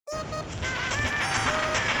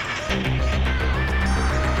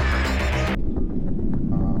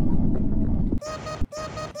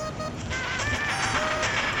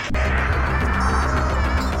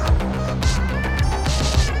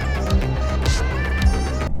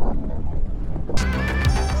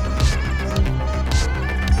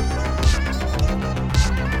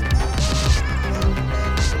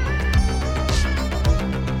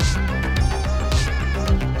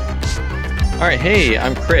All right, hey,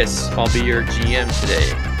 I'm Chris. I'll be your GM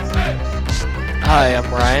today. Hi, I'm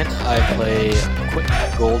Ryan. I play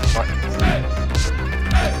Quentin Gold Martin.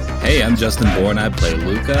 Hey, I'm Justin Bourne. I play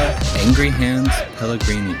Luca, Angry Hands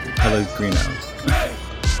Pellegrino.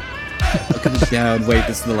 Look at it down. Wait,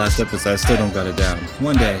 this is the last episode. I still don't got it down.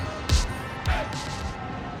 One day.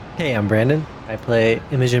 Hey, I'm Brandon. I play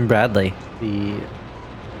Imogen Bradley,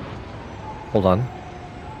 Hold on.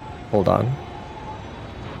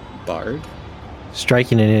 Bard?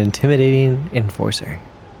 Striking and intimidating enforcer.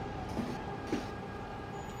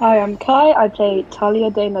 Hi, I'm Kai. I play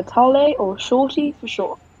Talia de Natale, or Shorty for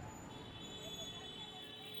short.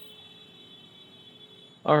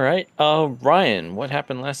 All right, Ryan, what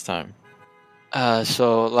happened last time?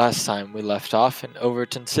 So last time we left off in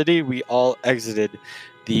Overton City, we all exited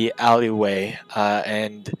the alleyway,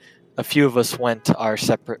 and a few of us went our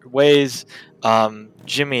separate ways.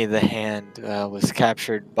 Jimmy the Hand was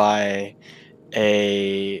captured by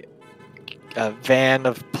a van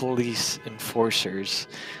of police enforcers,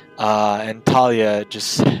 and Talia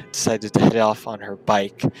just decided to head off on her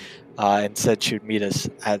bike and said she would meet us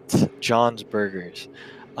at John's Burgers.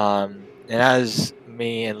 And as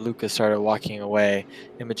me and Luca started walking away,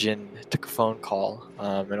 Imogen took a phone call,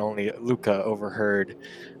 and only Luca overheard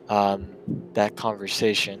that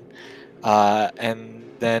conversation. And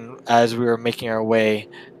then as we were making our way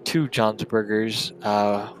to John's Burgers,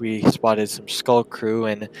 we spotted some Skull Crew,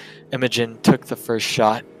 and Imogen took the first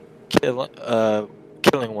shot,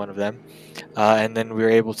 killing one of them. And then we were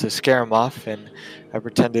able to scare him off, and I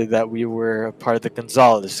pretended that we were a part of the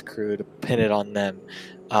Gonzalez crew to pin it on them.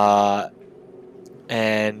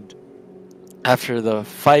 And after the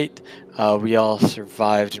fight, we all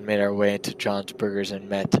survived and made our way into John's Burgers and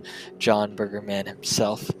met John Burgerman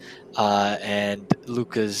himself and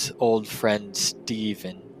Luca's old friend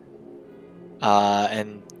Steven,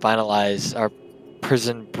 and finalized our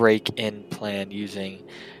prison break-in plan using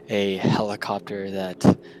a helicopter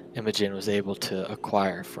that Imogen was able to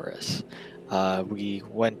acquire for us. We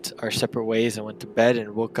went our separate ways and went to bed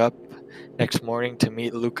and woke up next morning to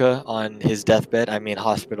meet Luca on his deathbed,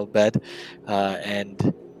 hospital bed,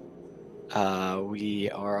 and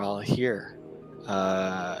we are all here.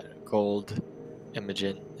 Gold,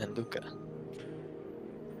 Imogen, and Luca.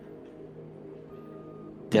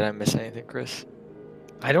 Did I miss anything, Chris?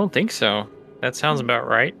 I don't think so. That sounds about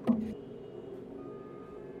right.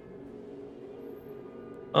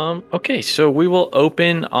 Okay, so we will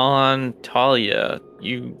open on Talia.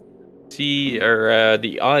 You see, or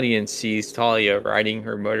the audience sees Talia riding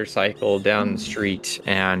her motorcycle down the street,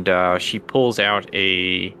 and she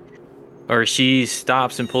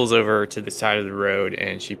stops and pulls over to the side of the road,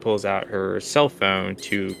 and she pulls out her cell phone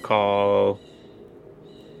to call.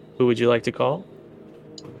 Who would you like to call?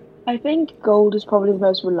 I think Gold is probably the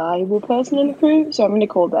most reliable person in the crew, so I'm going to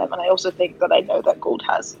call them. And I also think that I know that Gold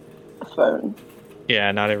has a phone.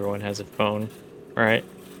 Yeah, not everyone has a phone. All right.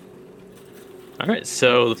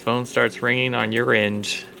 So the phone starts ringing on your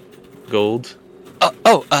end, Gold.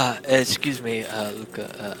 Excuse me,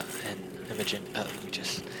 Luca and Imogen. Let me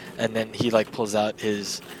just. And then he pulls out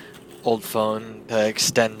his old phone,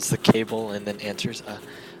 extends the cable, and then answers.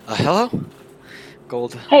 Hello,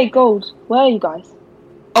 Gold. Hey, Gold, where are you guys?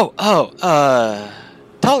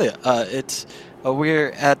 Talia. It's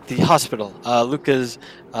we're at the hospital. Luca's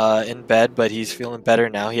in bed, but he's feeling better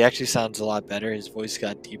now. He actually sounds a lot better. His voice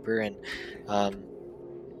got deeper, and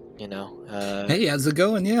Hey, how's it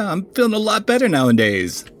going? Yeah, I'm feeling a lot better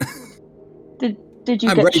nowadays. Did you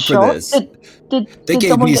I'm get ready shot? for this. Did They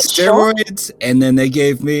gave someone me get steroids, shot? and then they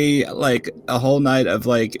gave me a whole night of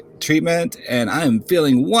treatment, and I am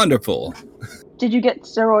feeling wonderful. Did you get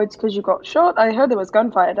steroids because you got shot? I heard there was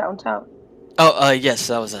gunfire downtown. Yes,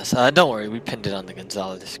 that was us. Don't worry, we pinned it on the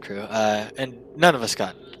Gonzalez crew. And none of us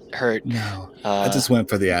got hurt. No, I just went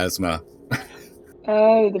for the asthma.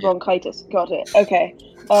 Oh, the bronchitis. Got it. Okay.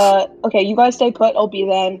 Okay, you guys stay put. I'll be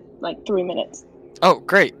there in 3 minutes. Oh,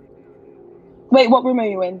 great. Wait, what room are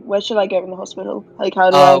you in? Where should I go in the hospital? How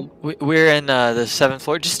do I... We're in the 7th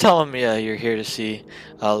floor. Just tell them you're here to see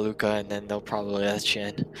Luca, and then they'll probably let you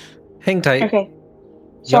in. Hang tight. Okay.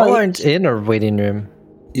 Y'all Sorry. aren't in a waiting room.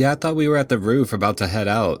 Yeah, I thought we were at the roof about to head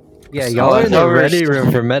out. Yeah, So- y'all are in the no, we're ready still-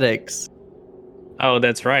 room for medics. Oh,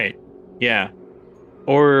 that's right. Yeah.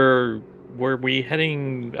 Or were we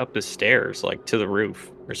heading up the stairs, to the roof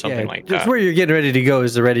or something like That's that? where you're getting ready to go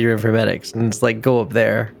is the ready room for medics. And it's go up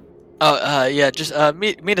there. Just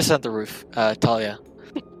meet us at the roof, Talia.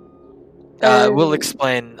 We'll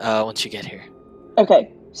explain once you get here.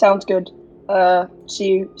 Okay, sounds good.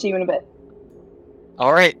 See you in a bit.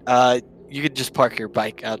 All right. You could just park your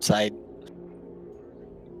bike outside.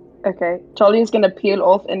 Okay. Charlie's gonna peel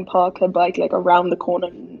off and park her bike like around the corner,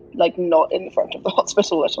 like not in front of the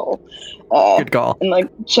hospital at all. Good call. And like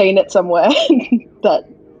chain it somewhere that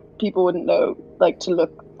people wouldn't know, like to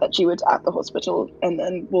look that she was at the hospital, and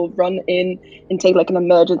then we'll run in and take like an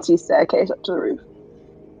emergency staircase up to the roof.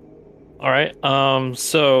 All right.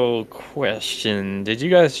 So question: did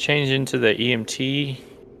you guys change into the EMT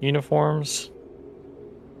uniforms?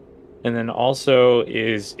 And then also,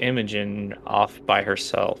 is Imogen off by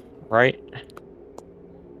herself, right?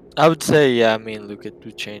 I would say, yeah, me and Luca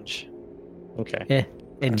do change. Okay.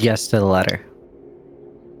 And yes to the latter.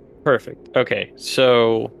 Perfect. Okay.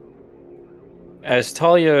 So as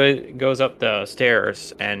Talia goes up the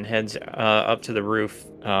stairs and heads up to the roof,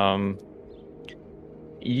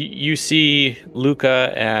 you see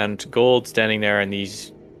Luca and Gold standing there in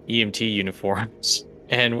these EMT uniforms.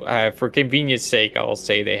 And for convenience sake, I'll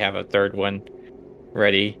say they have a third one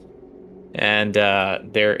ready. And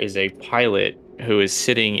there is a pilot who is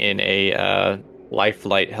sitting in a life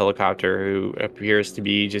flight helicopter who appears to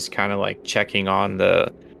be just kind of like checking on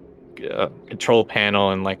the control panel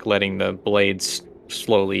and like letting the blades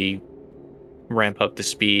slowly ramp up the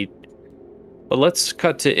speed. But let's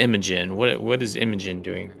cut to Imogen. What is Imogen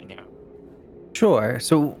doing right now? Sure.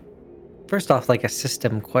 So, first off, like a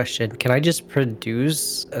system question, can I just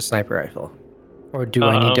produce a sniper rifle? Or do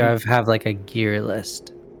I need to have like a gear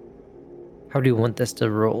list? How do you want this to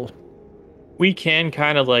roll? We can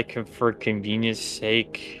kind of like, for convenience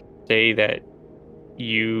sake, say that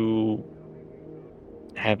you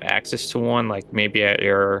have access to one, like maybe at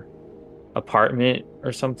your apartment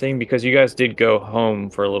or something, because you guys did go home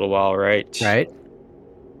for a little while, right? Right?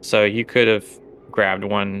 So you could have grabbed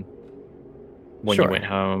one when you Sure. went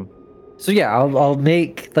home. So yeah, I'll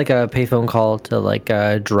make like a payphone call to like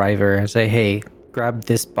a driver and say, hey, grab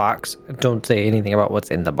this box. Don't say anything about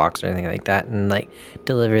what's in the box or anything like that, and like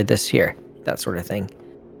deliver this here, that sort of thing.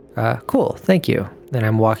 Cool, thank you. Then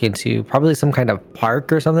I'm walking to probably some kind of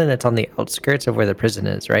park or something that's on the outskirts of where the prison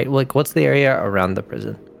is, right? Like, what's the area around the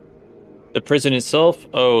prison? The prison itself?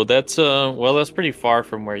 Oh, that's well, that's pretty far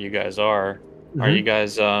from where you guys are. Are you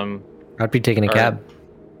guys I'd be taking a are- cab.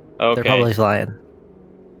 okay? They're probably flying.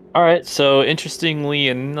 All right. So interestingly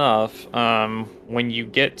enough, when you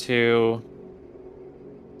get to,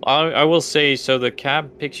 I will say, so the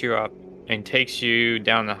cab picks you up and takes you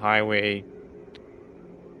down the highway,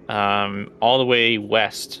 all the way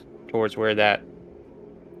west towards where that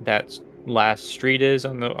last street is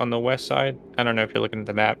on the west side. I don't know if you're looking at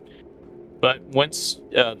the map, but once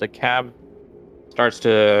the cab starts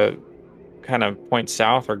to kind of point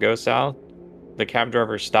south or go south, the cab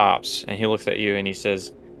driver stops and he looks at you and he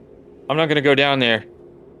says, "I'm not gonna go down there.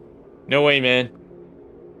 No way, man."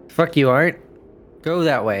 Fuck you, Art. Go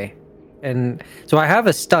that way. And so I have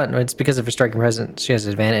a stunt. It's because of her striking presence. She has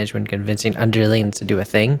advantage when convincing underlings to do a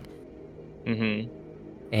thing.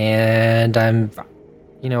 Mm-hmm. And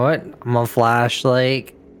you know what? I'm gonna flash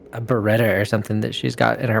like a Beretta or something that she's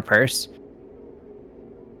got in her purse.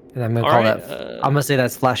 And I'm gonna call that. I'm gonna say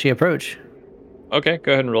that's flashy approach. Okay,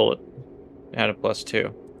 go ahead and roll it. Add a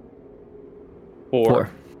 +2. 4.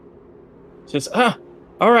 Says, all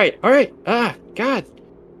right, God.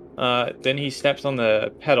 Then he steps on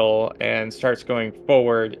the pedal and starts going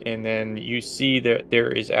forward, and then you see that there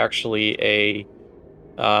is actually a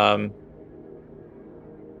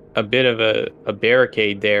bit of a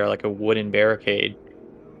barricade there, like a wooden barricade,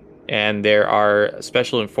 and there are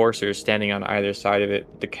special enforcers standing on either side of it.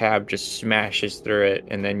 The cab just smashes through it,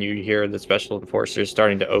 and then you hear the special enforcers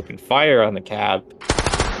starting to open fire on the cab.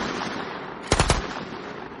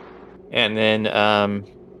 And then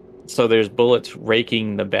so there's bullets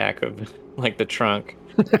raking the back of like the trunk.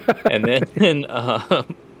 And then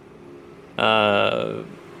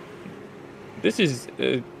this is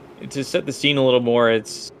to set the scene a little more.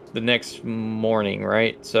 It's the next morning,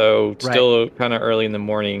 right? So still kind of early in the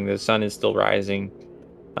morning. The sun is still rising.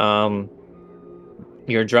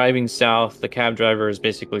 You're driving south. The cab driver is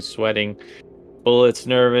basically sweating bullets,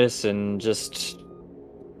 nervous, and just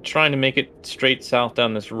trying to make it straight south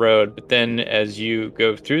down this road. But then as you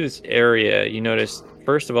go through this area, you notice,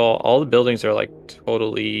 first of all the buildings are like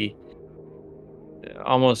totally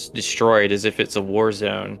almost destroyed, as if it's a war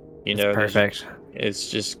zone. You know, perfect. It's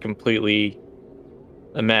just completely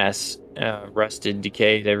a mess, rusted,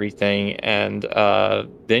 decayed, everything. And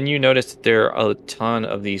then you notice that there are a ton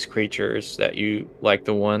of these creatures that you, like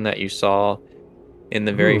the one that you saw in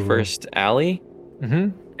the very first alley.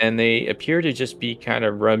 Mm-hmm. And they appear to just be kind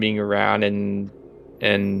of roaming around and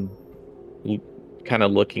kind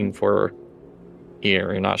of looking for,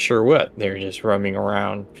 you're not sure what. They're just roaming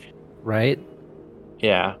around. Right.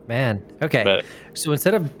 Yeah, Man. Okay. but So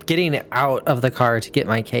instead of getting out of the car to get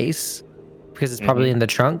my case, because it's probably in the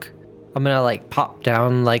trunk, I'm gonna like pop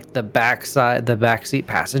down like the back seat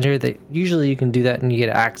passenger. That usually you can do that and you get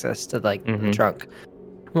access to like the Mhm. trunk.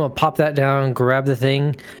 I'm gonna pop that down, grab the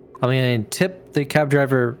thing. I'm gonna tip the cab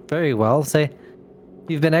driver very well. Say,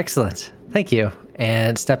 "You've been excellent, thank you,"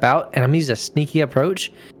 and step out. And I'm gonna use a sneaky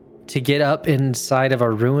approach to get up inside of a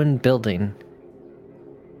ruined building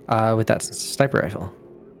with that sniper rifle.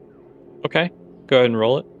 okay, go ahead and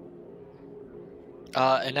roll it.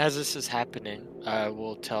 And as this is happening, I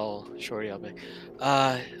will tell Shorty, I'll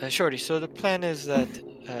be, Shorty, so the plan is that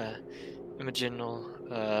Imogen will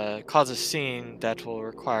cause a scene that will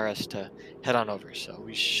require us to head on over. So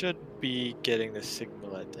we should be getting the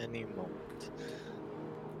signal at any moment.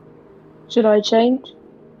 Should I change?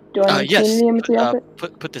 Do I need to be in Yes. the EMT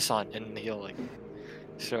outfit? Put this on, and he'll like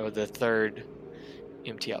throw the third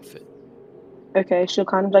EMT outfit. Okay, she'll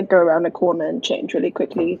kind of like go around a corner and change really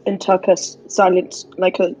quickly and tuck her silent,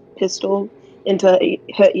 like a pistol, into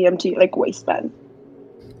her EMT like waistband.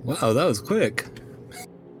 Wow, that was quick.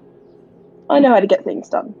 I know how to get things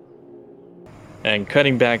done. And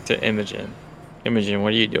cutting back to Imogen. Imogen,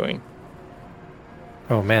 what are you doing?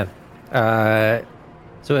 Oh man.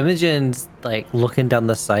 So Imogen's like looking down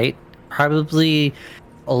the sight, probably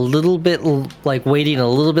a little bit like waiting a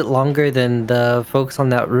little bit longer than the folks on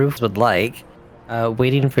that roof would like,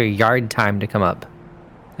 waiting for yard time to come up.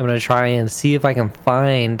 I'm gonna try and see if I can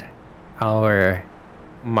find our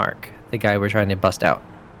Mark, the guy we're trying to bust out.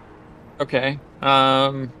 Okay.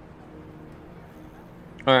 All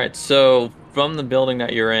right. So from the building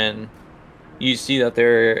that you're in, you see that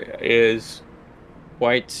there is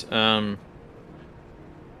quite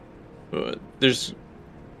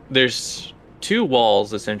there's two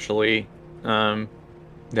walls essentially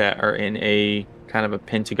that are in a kind of a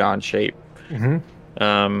pentagon shape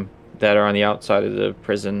that are on the outside of the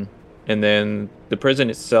prison, and then the prison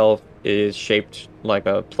itself is shaped like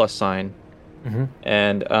a plus sign,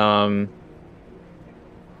 and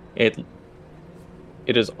it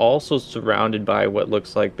is also surrounded by what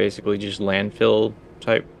looks like basically just landfill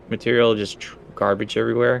type material, just garbage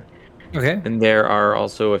everywhere. Okay. And there are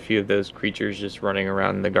also a few of those creatures just running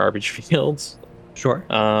around in the garbage fields. Sure.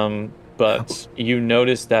 But you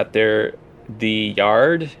notice that the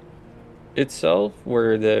yard itself,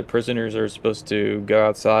 where the prisoners are supposed to go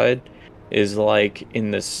outside, is like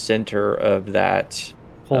in the center of that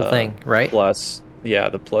Whole thing, right? plus, yeah,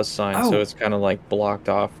 the plus sign. So Oh. it's kind of like blocked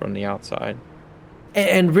off from the outside.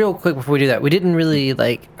 And real quick before we do that, we didn't really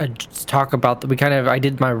like just talk about I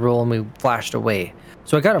did my roll and we flashed away.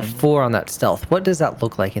 So I got a 4 on that stealth. What does that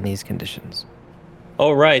look like in these conditions?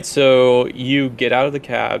 All right, so you get out of the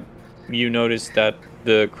cab. You notice that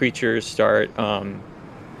the creatures start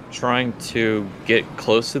trying to get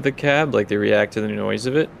close to the cab, like they react to the noise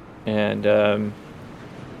of it, and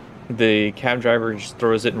the cab driver just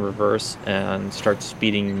throws it in reverse and starts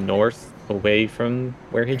speeding north away from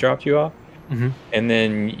where he dropped you off. And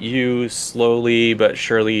then you slowly but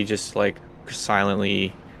surely just like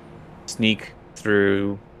silently sneak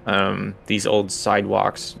through these old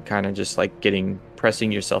sidewalks, kind of just like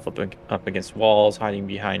pressing yourself up against walls, hiding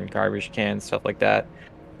behind garbage cans, stuff like that.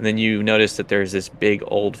 And then you notice that there's this big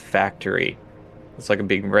old factory. It's like a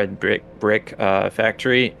big red brick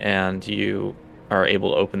factory, and you are able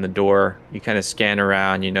to open the door. You kind of scan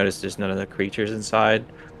around. You notice there's none of the creatures inside.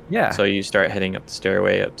 Yeah. So you start heading up the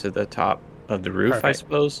stairway up to the top of the roof, I Perfect.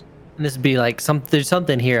 suppose. And this would be like there's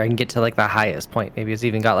something here I can get to like the highest point. Maybe it's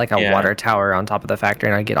even got like a Yeah. water tower on top of the factory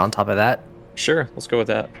and I get on top of that. Sure, let's go with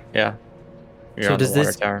that. Yeah. You're So on the does water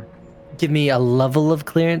this- tower. Give me a level of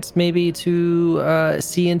clearance maybe to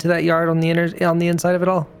see into that yard on the inside of it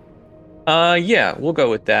all. Yeah, we'll go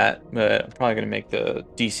with that. But I'm probably gonna make the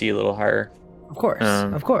DC a little higher. Of course.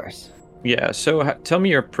 Of course. Yeah. So tell me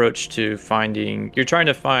your approach to finding. You're trying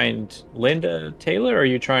to find Linda Taylor, or are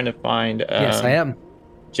you trying to find? Yes, I am.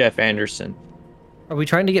 Jeff Anderson. Are we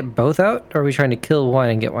trying to get both out or are we trying to kill one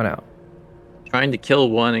and get one out? Trying to kill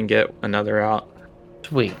one and get another out.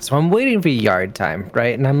 Sweet. So I'm waiting for yard time,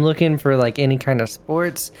 right? And I'm looking for like any kind of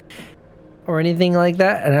sports or anything like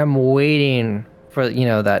that. And I'm waiting for,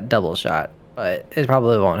 that double shot, but it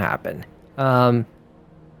probably won't happen.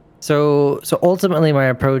 So ultimately my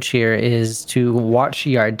approach here is to watch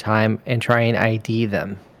yard time and try and ID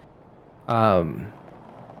them.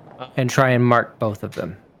 And try and mark both of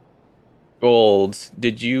them. Gold.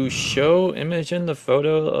 Did you show Imogen the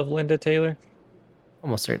photo of Linda Taylor?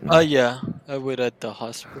 Almost certainly. Yeah, I would at the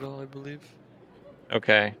hospital, I believe.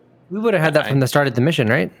 Okay. We would have had that from the start of the mission,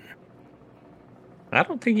 right? I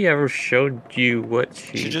don't think he ever showed you what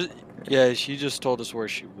she. Yeah, she just told us where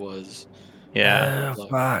she was. Yeah. Oh,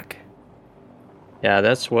 fuck. Yeah,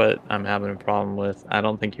 that's what I'm having a problem with. I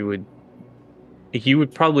don't think you would. You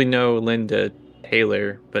would probably know Linda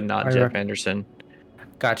Taylor, but not I Jeff re- Anderson.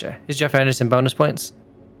 Gotcha. Is Jeff Anderson bonus points?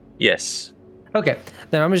 Yes. Okay,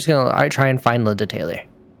 then I'm just gonna try and find Linda Taylor.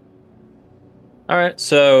 All right.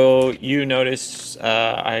 So you notice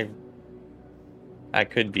I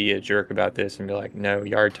could be a jerk about this and be like, no,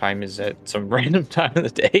 yard time is at some random time of the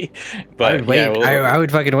day. I But would wait. yeah, well, I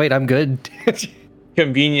would fucking wait. I'm good.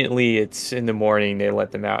 conveniently, it's in the morning. They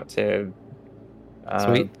let them out to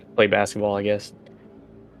Sweet. play basketball, I guess.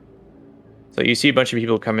 So you see a bunch of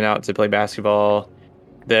people coming out to play basketball.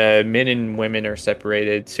 The men and women are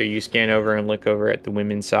separated. So you scan over and look over at the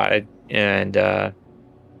women's side, and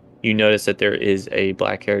you notice that there is a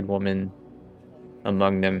black-haired woman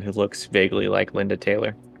among them who looks vaguely like Linda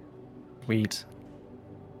Taylor. Sweet.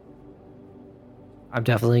 I'm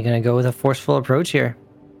definitely gonna go with a forceful approach here.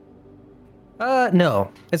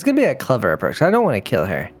 No, it's gonna be a clever approach. I don't want to kill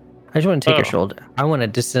her. I just want to take her Oh. shoulder. I want to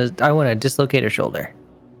dislocate her shoulder.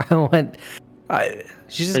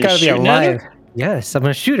 She's just Are you gotta be shooting at her? alive. Yes, I'm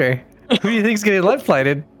gonna shoot her. Who do you think's getting life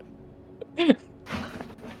flighted?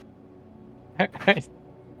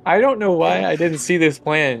 I don't know why I didn't see this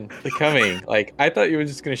plan coming. Like, I thought you were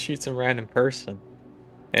just gonna shoot some random person.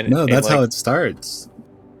 And No, that's how like, it starts.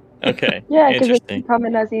 Okay. Yeah, because they Interesting. come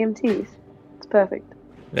in as EMTs. It's perfect.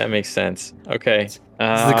 That makes sense. Okay.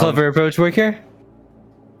 Does the clever approach work here?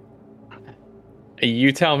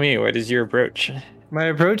 You tell me. What is your approach? My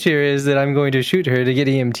approach here is that I'm going to shoot her to get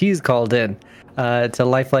EMTs called in to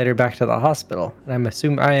life flight her back to the hospital. And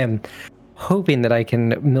I am hoping that I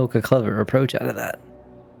can milk a clever approach out of that.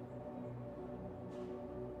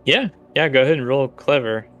 Yeah. Yeah. Go ahead and roll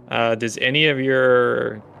clever. Does any of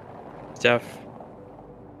your stuff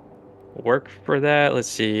work for that? Let's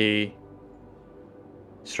see.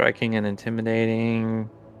 Striking and intimidating.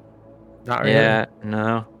 Not really. Yeah.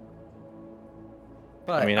 No.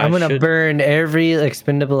 But I mean, I'm I going to should- burn every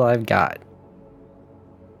expendable I've got.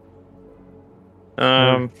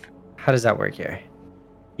 How does that work here?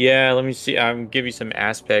 Yeah, let me see. Give you some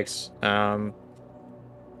aspects. I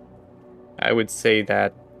would say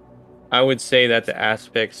that the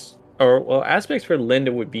aspects aspects for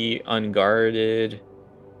Linda would be unguarded.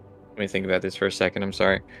 Let me think about this for a second. I'm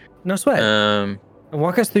sorry. No sweat. Um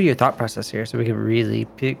Walk us through your thought process here so we can really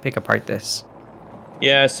pick apart this.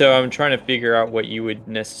 yeah, so I'm trying to figure out what you would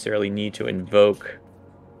necessarily need to invoke.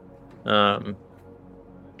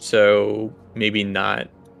 So maybe not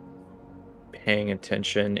paying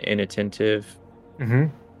attention, inattentive, Mm-hmm.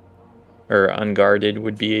 or unguarded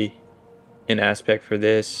would be an aspect for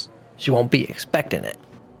this. She won't be expecting it.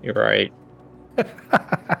 You're right.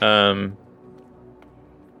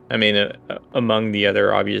 I mean, among the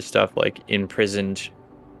other obvious stuff, like imprisoned,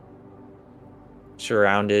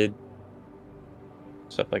 surrounded,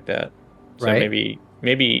 stuff like that. So Right.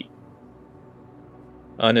 maybe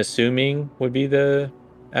unassuming would be the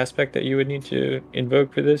aspect that you would need to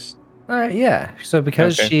invoke for this. Yeah. So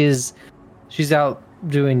because Okay. she's out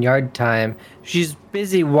doing yard time, she's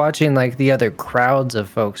busy watching like the other crowds of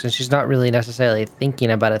folks, and she's not really necessarily thinking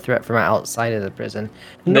about a threat from outside of the prison,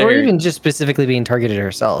 or There- even just specifically being targeted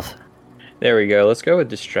herself. There we go. Let's go with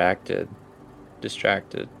distracted.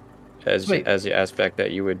 Distracted as Sweet. the aspect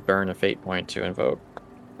that you would burn a fate point to invoke.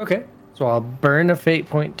 Okay. So I'll burn a fate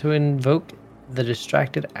point to invoke the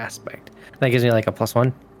distracted aspect. That gives me like a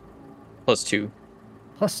 +1, +2.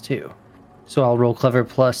 +2. So I'll roll clever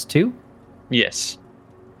 +2. Yes.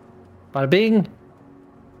 Bada bing.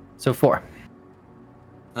 So 4.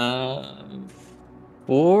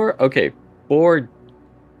 4. Okay, 4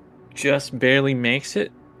 just barely makes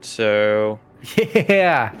it. So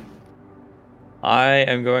Yeah. I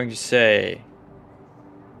am going to say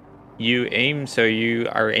you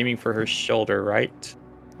are aiming for her shoulder, right?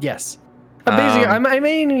 Yes. Basically, Um, I'm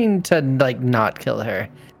aiming to like not kill her,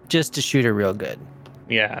 just to shoot her real good.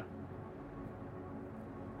 Yeah.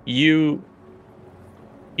 You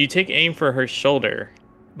take aim for her shoulder,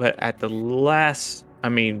 but at the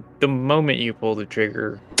the moment you pull the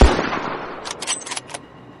trigger,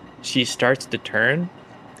 she starts to turn.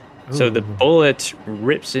 So the Ooh. bullet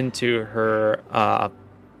rips into her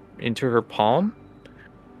palm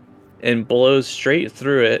and blows straight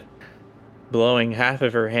through it, blowing half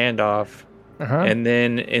of her hand off. Uh-huh. And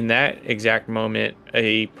then in that exact moment,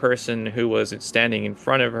 a person who was standing in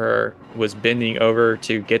front of her was bending over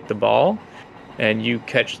to get the ball, and you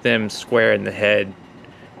catch them square in the head.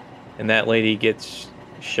 And that lady gets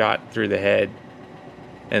shot through the head,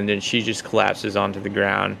 and then she just collapses onto the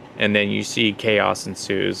ground. And then you see chaos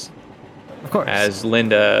ensues Of course. as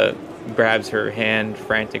Linda grabs her hand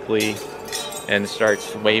frantically and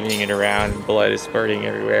starts waving it around. Blood is spurting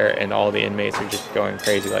everywhere, and all the inmates are just going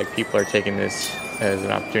crazy. Like, people are taking this as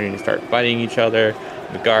an opportunity to start fighting each other.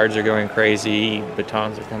 The guards are going crazy.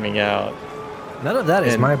 Batons are coming out. None of that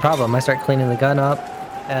is And- my problem. I start cleaning the gun up,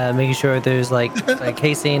 making sure there's like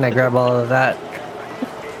casing. I grab all of that.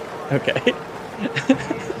 Okay.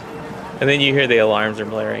 And then you hear the alarms are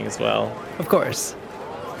blaring as well. Of course.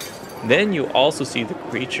 Then you also see the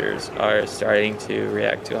creatures are starting to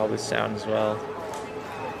react to all this sound as well.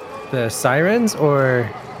 The sirens or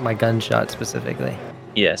my gunshot specifically?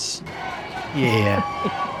 Yes. Yeah.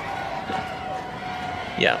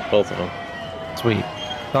 Yeah, both of them. Sweet.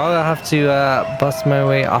 So I'll have to bust my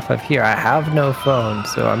way off of here. I have no phone,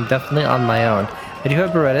 so I'm definitely on my own. I do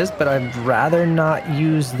have Berettas, but I'd rather not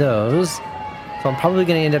use those. So I'm probably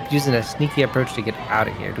going to end up using a sneaky approach to get out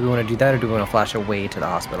of here. Do we want to do that, or do we want to flash away to the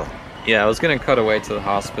hospital? Yeah, I was gonna cut away to the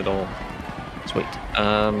hospital. Sweet.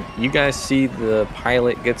 You guys see the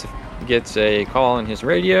pilot gets a call on his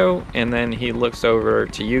radio, and then he looks over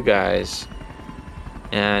to you guys,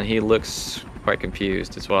 and he looks quite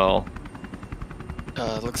confused as well.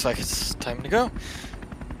 Looks like it's time to go.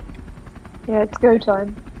 Yeah, it's go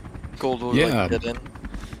time. Gold will Yeah. get in.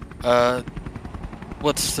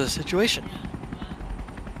 What's the situation?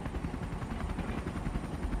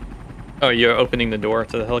 Oh, you're opening the door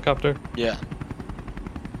to the helicopter? Yeah.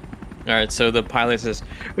 All right, so the pilot says,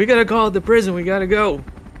 "We gotta call the prison. We gotta go."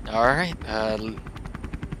 All right.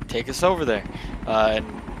 Take us over there. And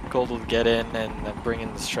Gold will get in and bring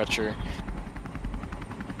in the stretcher.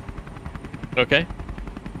 Okay.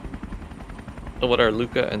 So what are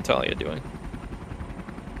Luca and Talia doing?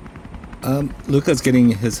 Luca's getting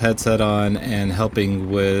his headset on and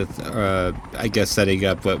helping with, I guess, setting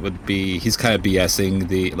up what would be. He's kind of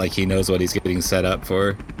BSing like he knows what he's getting set up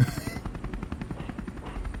for.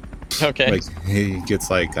 Okay. Like he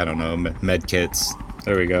gets I don't know, med kits.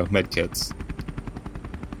 There we go, med kits.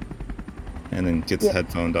 And then gets Yeah.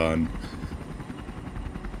 headphoned on.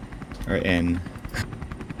 Or in.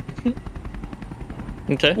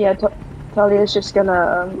 Okay. Yeah, Talia's just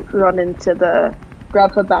gonna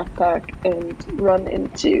grab her backpack and run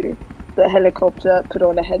into the helicopter, put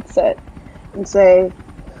on a headset, and say,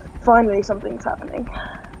 "Finally, something's happening."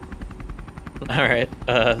 All right.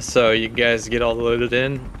 So you guys get all loaded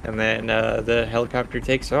in, and then the helicopter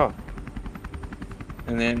takes off.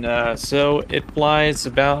 And then so it flies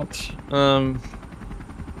about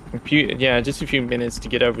just a few minutes to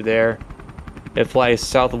get over there. It flies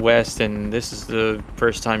southwest, and this is the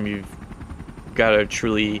first time you've got a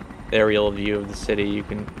truly aerial view of the city.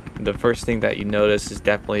 The first thing that you notice is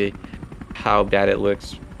definitely how bad it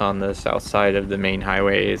looks on the south side of the main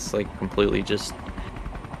highway. It's like completely just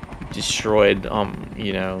destroyed,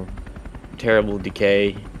 terrible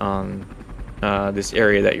decay on this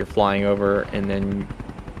area that you're flying over. And then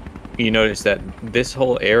you notice that this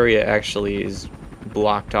whole area actually is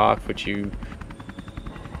blocked off, which you've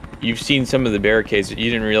seen some of the barricades, but you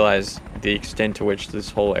didn't realize the extent to which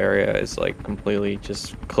this whole area is like completely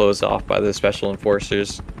just closed off by the special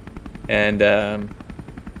enforcers. And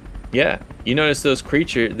you notice those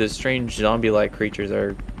the strange zombie-like creatures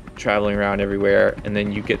are traveling around everywhere. And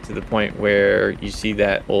then you get to the point where you see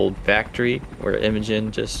that old factory where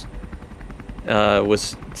Imogen just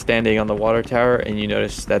was standing on the water tower, and you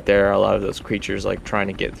notice that there are a lot of those creatures like trying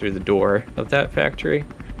to get through the door of that factory.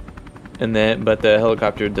 But the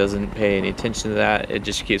helicopter doesn't pay any attention to that. It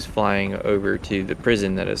just keeps flying over to the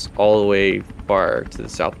prison that is all the way far to the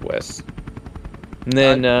southwest. And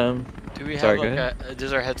then, Do we sorry, have go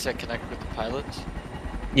does our headset connect with the pilots?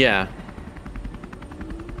 yeah.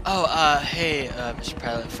 Oh, hey, Mr.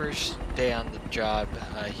 Pilot, first day on the job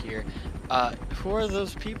here. Who are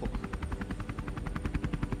those people?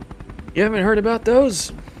 You haven't heard about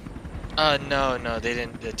those? No, they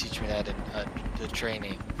didn't teach me that in the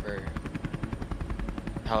training for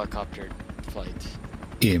helicopter flights.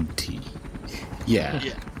 Empty. Yeah.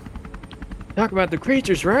 Yeah. Talk about the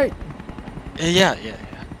creatures, right? Yeah.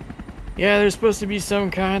 Yeah, there's supposed to be some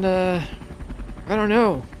kind of... I don't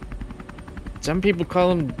know. Some people call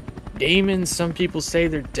them demons. Some people say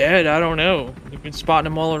they're dead. I don't know. You've been spotting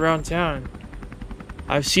them all around town.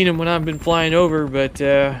 I've seen them when I've been flying over, but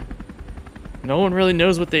no one really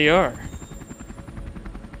knows what they are.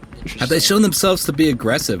 Have they shown themselves to be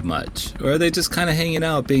aggressive much? Or are they just kind of hanging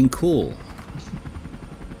out being cool?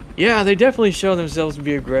 Yeah, they definitely show themselves to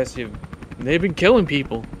be aggressive. They've been killing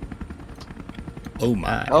people. Oh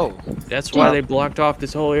my. Oh, That's why they blocked off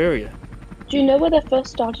this whole area. Do you know where they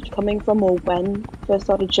first started coming from, or when first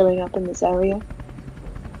started showing up in this area?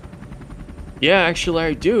 Yeah, actually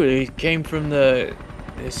I do. They came from the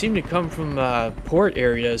They seem to come from port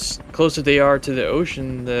areas. Closer they are to the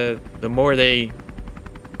ocean, the more they,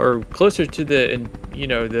 or closer to the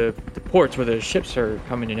the ports where the ships are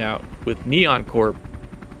coming in and out with Neon Corp.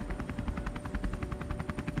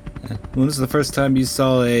 When was the first time you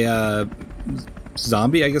saw a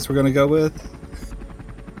zombie? I guess we're gonna go with.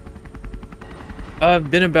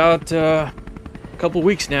 Been about a couple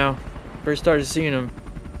weeks now. First started seeing them.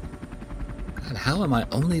 God, how am I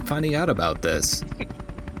only finding out about this?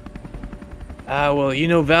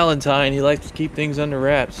 Well, Valentine, he likes to keep things under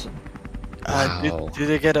wraps. Wow. Do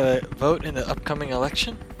they get a vote in the upcoming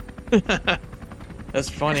election? That's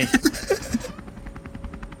funny.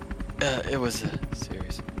 It was a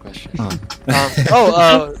serious question.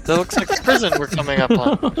 Oh. That looks like the prison we're coming up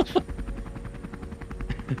on.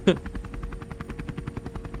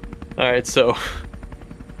 All right, so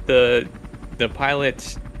the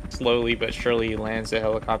pilot slowly but surely lands the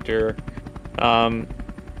helicopter.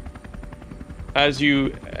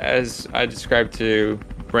 As I described to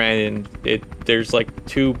Brandon, there's like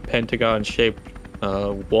two pentagon-shaped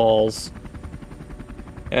walls,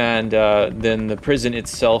 and then the prison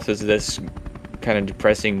itself is this kind of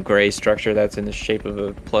depressing gray structure that's in the shape of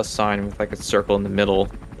a plus sign with like a circle in the middle.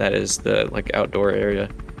 That is the like outdoor area.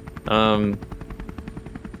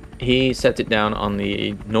 He sets it down on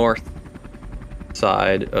the north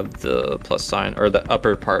side of the plus sign, or the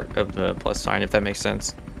upper part of the plus sign, if that makes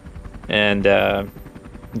sense. And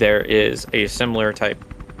there is a similar type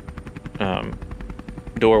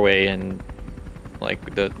doorway and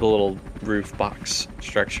like the little roof box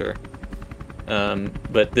structure.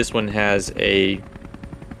 But this one has a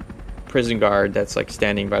prison guard that's like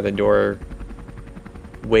standing by the door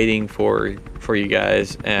waiting for you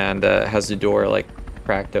guys, and has the door like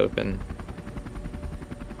cracked open.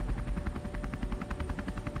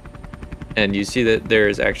 And you see that there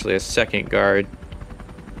is actually a second guard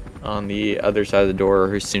on the other side of the door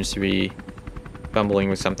who seems to be fumbling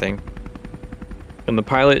with something. And the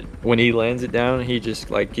pilot, when he lands it down, he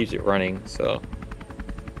just like keeps it running. So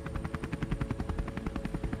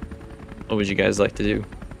what would you guys like to do?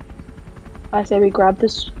 I say we grab the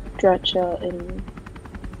stretcher and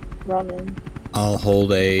run in. I'll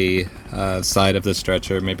hold a side of the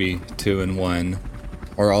stretcher, maybe 2 in 1,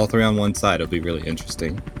 or all 3 on one side. It'll be really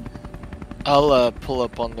interesting. I'll pull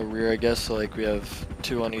up on the rear, I guess. So like we have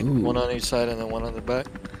two on one on each side and then one on the back.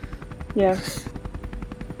 Yeah.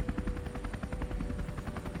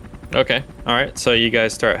 Okay. All right. So you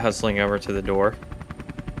guys start hustling over to the door.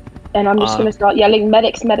 And I'm just gonna start yelling,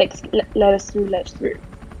 medics, medics, let us through, let us through.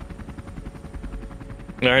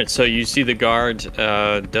 All right. So you see the guard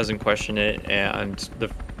doesn't question it, and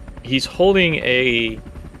he's holding a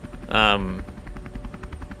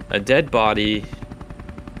dead body.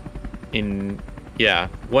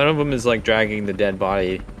 One of them is like dragging the dead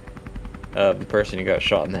body of the person who got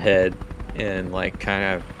shot in the head and like kind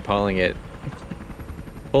of pulling it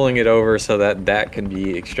over so that can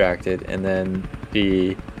be extracted. And then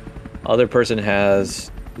the other person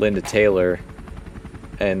has Linda Taylor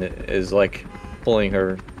and is like pulling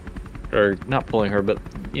her, or not pulling her, but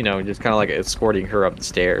just kind of like escorting her up the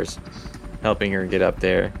stairs, helping her get up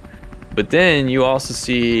there. But then you also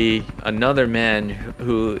see another man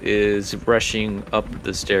who is rushing up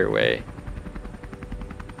the stairway.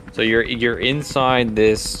 So you're inside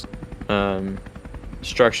this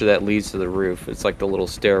structure that leads to the roof. It's like the little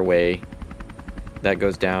stairway that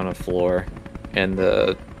goes down a floor, and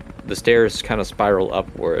the stairs kind of spiral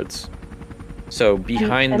upwards. So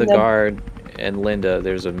behind the guard and Linda,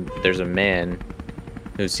 there's a man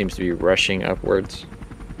who seems to be rushing upwards.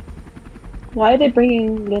 Why are they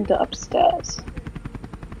bringing Linda upstairs?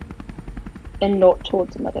 And not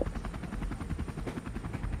towards the medics?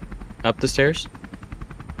 Up the stairs?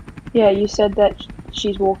 Yeah, you said that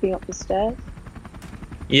she's walking up the stairs?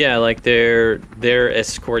 Yeah, like they're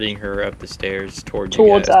escorting her up the stairs towards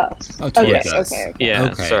us. Oh, towards okay, us. Okay. Yeah,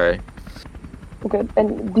 Okay. sorry. Okay,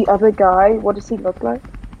 and the other guy, what does he look like?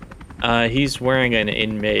 He's wearing an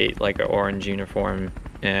inmate, like an orange uniform,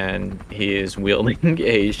 and he is wielding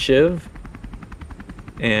a shiv,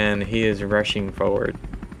 and he is rushing forward.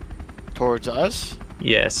 Towards us?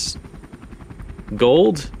 Yes.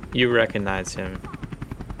 Gold, you recognize him.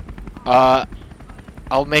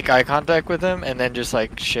 I'll make eye contact with him and then just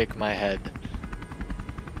like shake my head.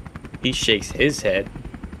 He shakes his head,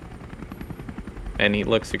 and he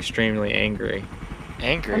looks extremely angry.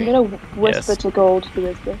 Angry? I'm gonna whisper Yes. to Gold, who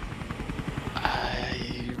is this?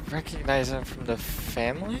 I recognize him from the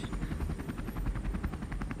family?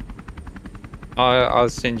 I'll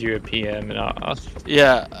send you a PM and I'll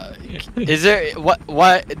Yeah. Is there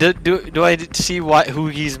why do I see who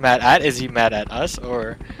he's mad at? Is he mad at us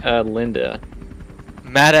or Linda.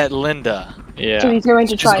 mad at Linda? Yeah. So he's going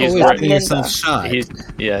to try and Always stab getting yourself Linda.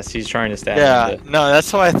 shot. He's trying to stab Yeah. Linda. No,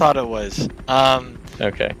 that's what I thought it was.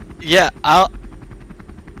 Okay. Yeah.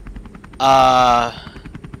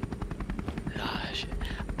 Gosh.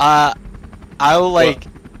 I will like.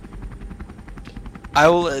 I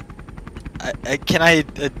will. Can I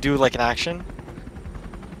do like an action?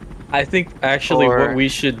 I think actually Or- what we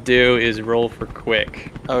should do is roll for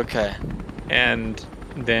quick Okay. and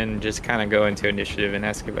then just kind of go into initiative and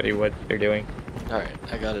ask everybody what they're doing. All right.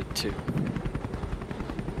 I got a 2.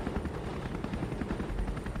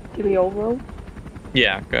 Do we all roll?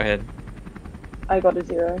 Yeah, go ahead. I got a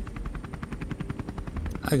 0.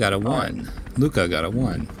 I got a 1. Luca got a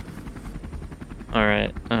 1. All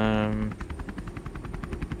right.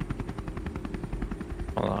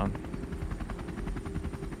 Hold on.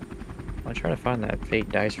 I'm trying to find that fate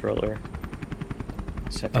dice roller.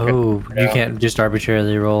 Oh, you can't just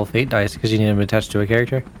arbitrarily roll fate dice because you need them attached to a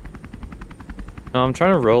character? No, I'm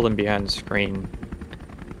trying to roll them behind the screen.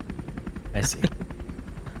 I see.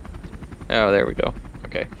 Oh, there we go.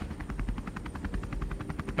 Okay.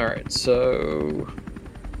 All right. So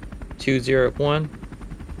 201.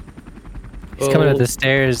 He's coming up Oh. the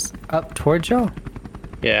stairs up towards y'all.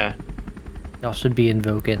 Yeah. Y'all should be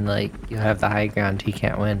invoking, like, you have the high ground, he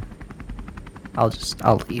can't win. I'll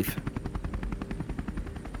leave.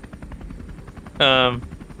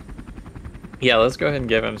 Yeah, let's go ahead and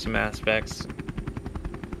give him some aspects.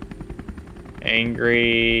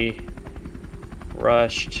 Angry,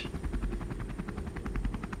 rushed,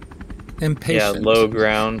 Impatient. yeah, low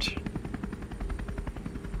ground.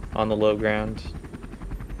 On the low ground.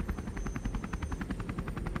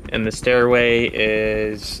 And the stairway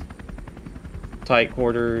is tight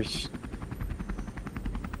quarters,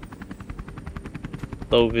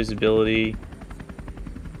 low visibility,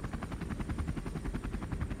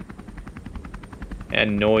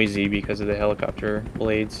 and noisy because of the helicopter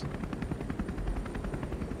blades.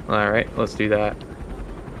 All right, let's do that.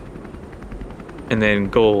 And then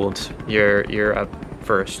Gold, you're up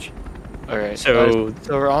first. All right. So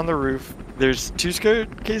so we're on the roof. There's 2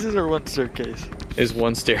 staircases or 1 staircase? is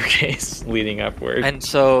one staircase leading upward. And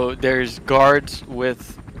so there's guards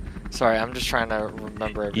with. Sorry, I'm just trying to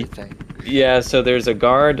remember everything. Yeah, so there's a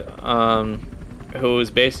guard who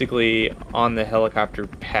is basically on the helicopter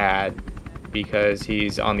pad because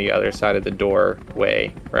he's on the other side of the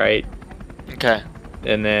doorway, right? Okay.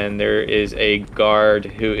 And then there is a guard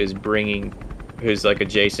who's like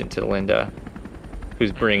adjacent to Linda,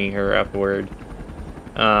 who's bringing her upward,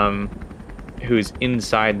 who's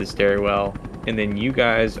inside the stairwell. And then you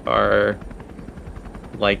guys are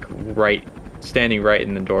like standing right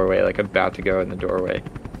in the doorway, like about to go in the doorway.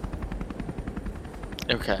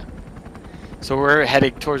 Okay. So we're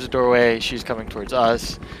heading towards the doorway. She's coming towards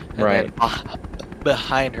us. And Right. then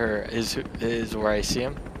behind her is where I see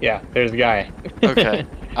him. Yeah, there's a guy. Okay.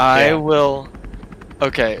 I Yeah. will.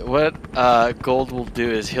 Okay. What Gold will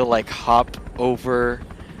do is he'll like hop over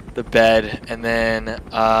the bed, and then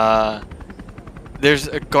there's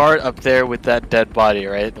a guard up there with that dead body,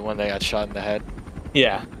 right? The one that got shot in the head.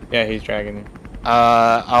 Yeah, he's dragging him.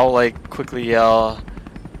 I'll like quickly yell,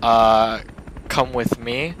 "Come with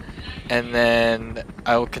me," and then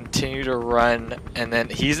I will continue to run. And then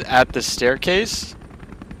he's at the staircase.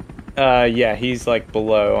 Yeah, he's like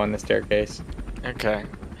below on the staircase. Okay.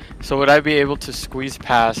 So would I be able to squeeze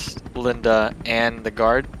past Linda and the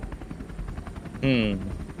guard?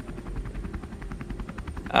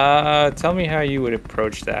 Tell me how you would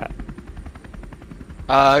approach that.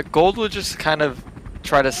 Gold would just kind of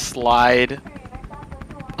try to slide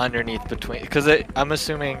underneath between, because I'm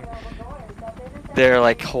assuming they're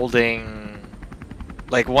like holding,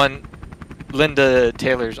 like one, Linda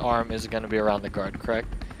Taylor's arm is going to be around the guard, correct?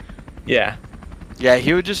 Yeah. Yeah,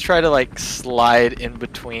 he would just try to like slide in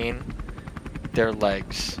between their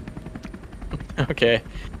legs. Okay.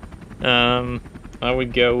 I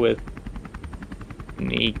would go with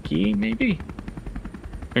sneaky, maybe?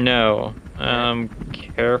 Or no.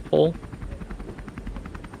 Careful.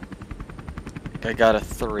 I got a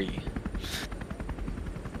 3.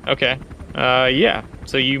 Okay. Yeah.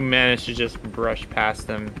 So you managed to just brush past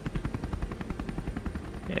them.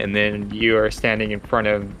 And then you are standing in front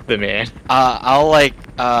of the man. I'll like,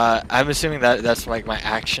 I'm assuming that's like my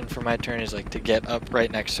action for my turn is like to get up right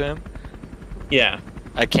next to him. Yeah.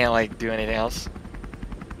 I can't like do anything else.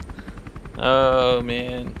 Oh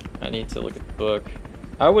man, I need to look at the book.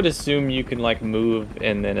 I would assume you can like move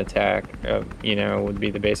and then attack. Would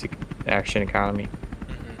be the basic action economy.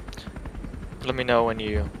 Let me know when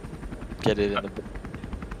you get it in the book.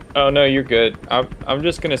 Oh no, you're good. I'm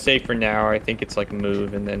just gonna say for now, I think it's like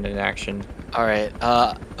move and then an action. All right.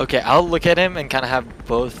 Okay. I'll look at him and kind of have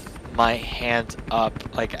both my hands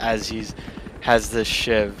up, like as he's has this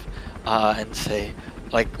shiv, and say,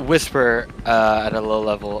 like whisper at a low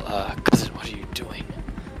level, cousin, what are you doing?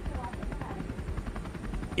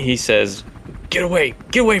 He says, get away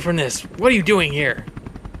from this. What are you doing here?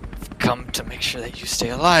 I've come to make sure that you stay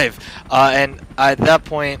alive. And at that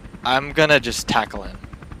point, I'm gonna just tackle him.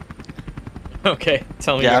 Okay,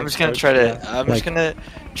 tell me. Yeah, your I'm just gonna approach. try to. I'm just gonna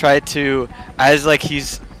try to, as like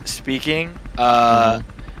he's speaking. I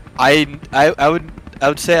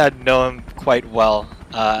would say I'd know him quite well,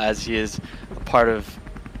 as he is a part of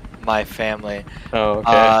my family. Oh,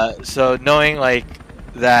 okay. So knowing like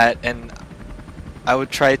that, and I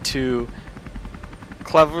would try to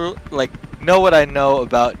know what I know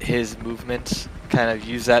about his movements, kind of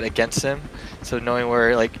use that against him. So knowing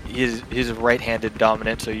where like he's a right-handed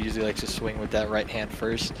dominant, so he usually likes to swing with that right hand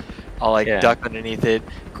first. I'll like duck underneath it,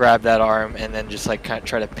 grab that arm, and then just like kind of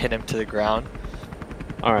try to pin him to the ground.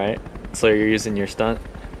 All right. So you're using your stunt.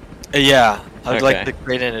 Yeah, I'd like Okay. to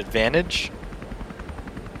create an advantage,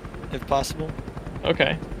 if possible.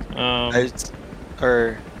 Okay.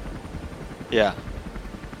 Yeah.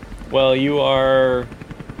 Well, you're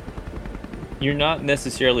not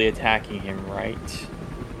necessarily attacking him, right?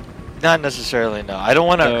 Not necessarily, no. I don't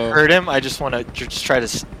want to So- hurt him. I just want to just try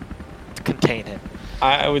to contain him.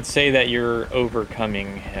 I would say that you're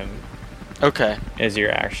overcoming him Okay. as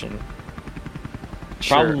your action.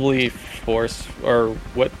 Sure. Probably force, or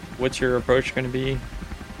what's your approach going to be?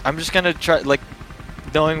 I'm just gonna try, like,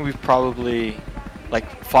 knowing we've probably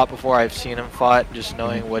like fought before. I've seen him fought. Just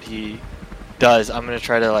knowing what he does, I'm gonna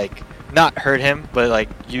try to like not hurt him, but like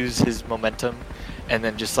use his momentum, and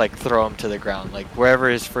then just like throw him to the ground. Like wherever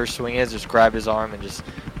his first swing is, just grab his arm and just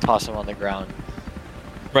toss him on the ground.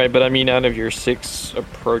 Right, but I mean, out of your 6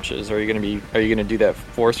 approaches, are you gonna do that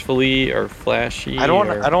forcefully or flashy? I don't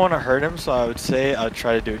or want to hurt him, so I would say I would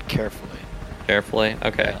try to do it carefully. carefully.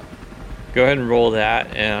 Okay, Yeah. go ahead and roll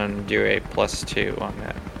that and do a +2 on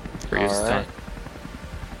that for your Alright. stunt.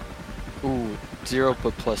 Ooh, 0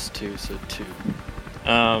 but +2, so 2.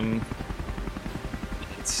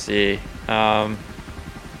 Let's see. Sorry,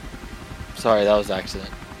 that was accident.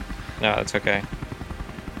 No, it's okay.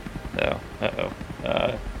 Oh, uh-oh.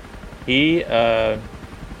 He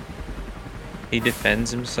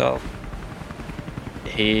defends himself.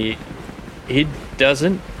 He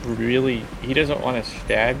doesn't want to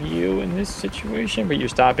stab you in this situation, but you're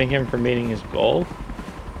stopping him from meeting his goal.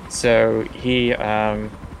 So he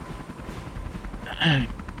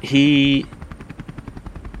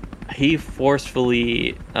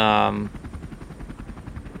forcefully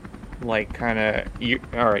like kind of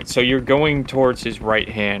all right, so you're going towards his right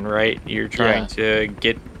hand, right? You're trying to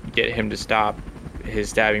get him to stop his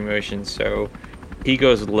stabbing motion. So he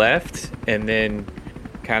goes left and then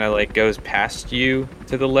kind of like goes past you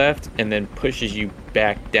to the left and then pushes you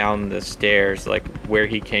back down the stairs like where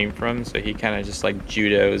he came from. So he kind of just like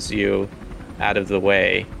judos you out of the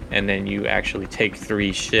way, and then you actually take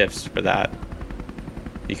 3 shifts for that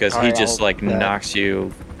because he Alright, just I'll like do that. knocks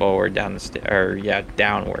you forward down the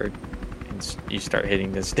downward, and you start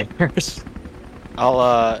hitting the stairs.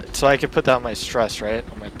 I'll so I can put that on my stress, right?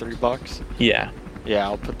 On my 3 box. Yeah, Yeah,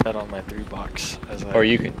 I'll put that on my 3 box. or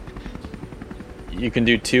you can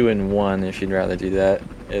do 2 and 1 if you'd rather do that.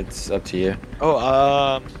 It's up to you.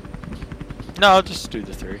 Oh, no, I'll just do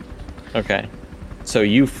the 3. Okay. So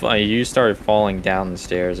you started falling down the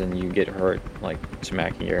stairs and you get hurt, like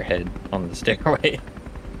smacking your head on the stairway.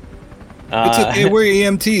 It's okay, we're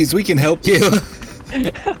EMTs. We can help you.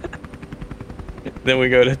 Then we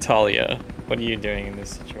go to Talia. What are you doing in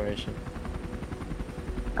this situation?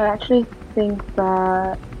 I actually think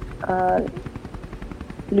that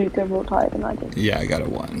Luca rolled higher than I did. Yeah, I got a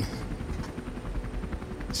 1.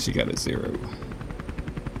 She got a 0.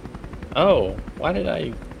 Oh, why did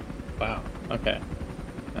I? Wow. Okay,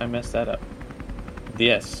 I messed that up.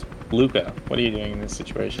 Yes, Luca. What are you doing in this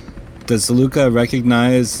situation? Does Luca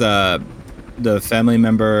recognize the family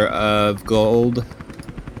member of Gold?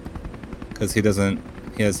 Because he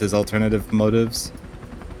has his alternative motives.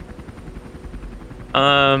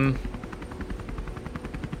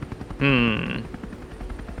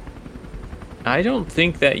 I don't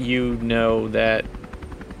think that you know that.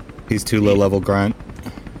 He's too low level grunt.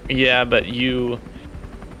 Yeah, but you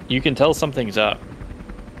can tell something's up.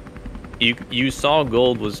 you saw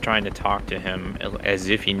Gold was trying to talk to him as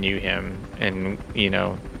if he knew him, and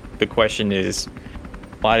the question is,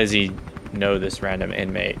 why does he know this random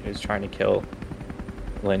inmate who's trying to kill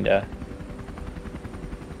Linda?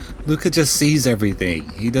 Luca just sees everything.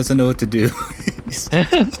 He doesn't know what to do. He's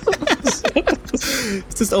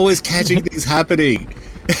just always catching things happening.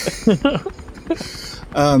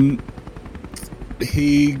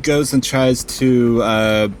 He goes and tries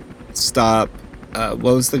to stop. What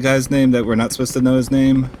was the guy's name that we're not supposed to know his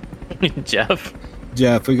name? Jeff.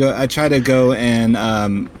 I try to go and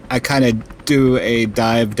I kind of do a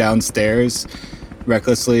dive downstairs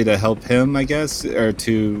recklessly to help him, I guess, or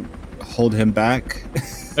to hold him back.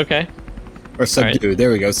 Okay. Or subdue. Right.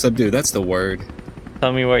 There we go. Subdue. That's the word.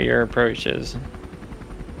 Tell me what your approach is.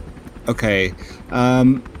 Okay.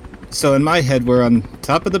 So in my head, we're on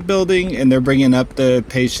top of the building, and they're bringing up the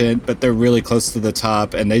patient, but they're really close to the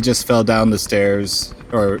top, and they just fell down the stairs,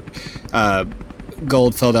 or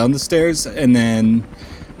Gold fell down the stairs, and then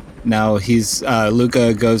now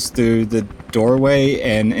Luca goes through the doorway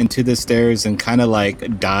and into the stairs and kind of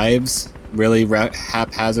like dives really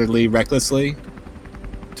haphazardly, recklessly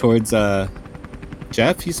towards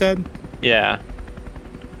Jeff, you said? Yeah.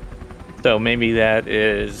 So maybe that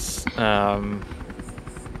is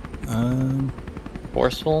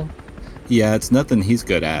forceful? Yeah, it's nothing he's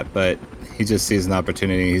good at, but he just sees an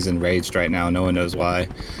opportunity. He's enraged right now. No one knows why.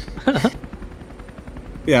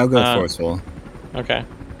 Yeah, I'll go forceful. Okay.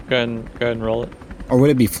 Go ahead and roll it. Or would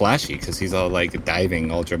it be flashy? Because he's all like diving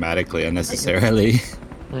all dramatically, unnecessarily.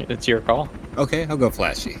 It's your call. Okay, I'll go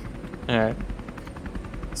flashy. All right.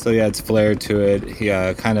 So yeah, it's flared to it. He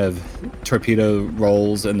kind of torpedo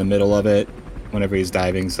rolls in the middle of it whenever he's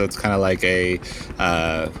diving. So it's kind of like a,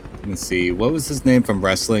 let me see, what was his name from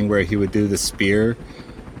wrestling where he would do the spear?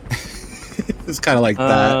 It's kind of like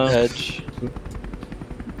that. Edge.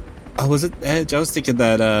 Oh, was it Edge? I was thinking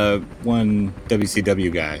that one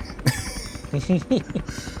WCW guy.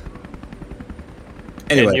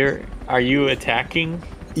 Anyway. And are you attacking?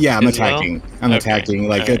 Yeah, I'm as well? attacking. I'm Okay, attacking.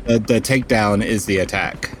 Like alright. the takedown is the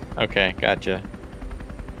attack. Okay, gotcha.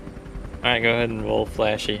 Alright, go ahead and roll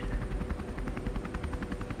flashy.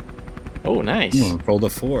 Oh, nice. Rolled a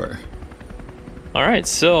 4. Alright,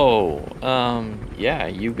 so, yeah,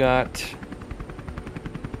 you got...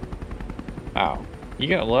 Wow. You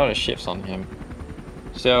got a lot of shifts on him.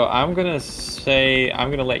 So I'm gonna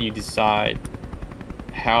let you decide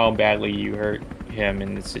how badly you hurt him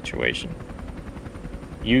in this situation.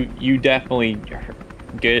 You definitely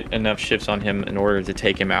get enough shifts on him in order to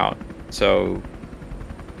take him out. So,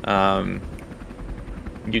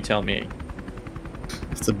 you tell me.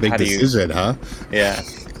 It's a big How do you- decision, huh? Yeah.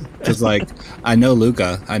 Because, like, I know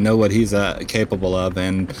Luca. I know what he's capable of,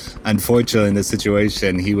 and unfortunately, in this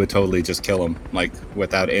situation, he would totally just kill him, like,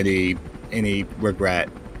 without any regret,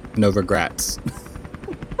 no regrets.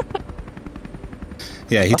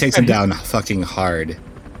 Yeah, he takes him down fucking hard,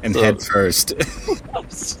 and head first.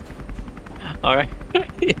 All right.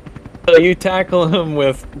 So you tackle him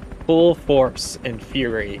with full force and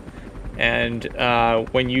fury, and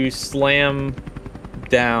when you slam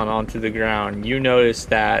down onto the ground, you notice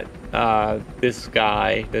that this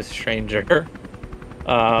stranger,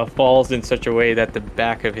 falls in such a way that the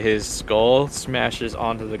back of his skull smashes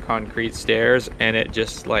onto the concrete stairs, and it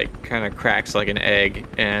just like kind of cracks like an egg,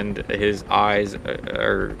 and his eyes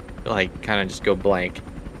are like kind of just go blank.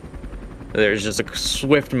 There's just a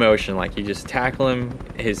swift motion, like you just tackle him,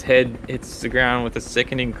 his head hits the ground with a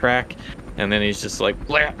sickening crack, and then he's just like,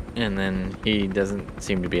 bleh, and then he doesn't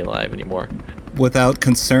seem to be alive anymore. Without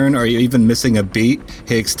concern or even missing a beat,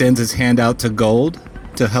 he extends his hand out to Gold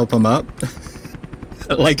to help him up.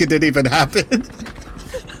 Like it didn't even happen.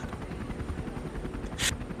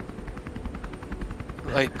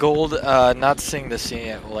 Like Gold, not seeing the scene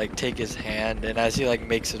yet, will like take his hand, and as he like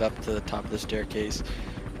makes it up to the top of the staircase,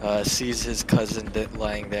 sees his cousin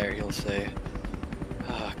lying there, he'll say,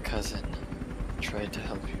 cousin, I tried to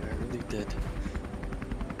help you, I really did.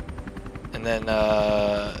 And then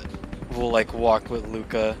we'll like walk with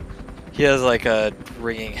Luca. He has like a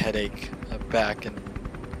ringing headache back and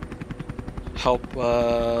help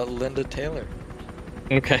Linda Taylor.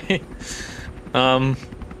 Okay. Let's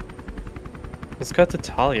go to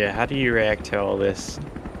Talia. How do you react to all this?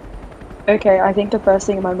 Okay, I think the first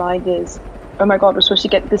thing in my mind is, oh my god, we're supposed to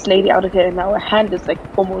get this lady out of here, and now her hand is like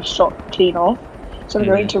almost shot clean off. So I'm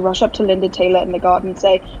going to rush up to Linda Taylor in the garden and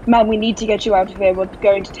say, ma'am, we need to get you out of here. We're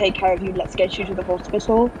going to take care of you. Let's get you to the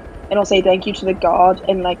hospital. And I'll say thank you to the guard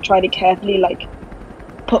and like try to carefully like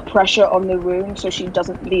put pressure on the wound so she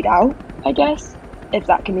doesn't bleed out, I guess, if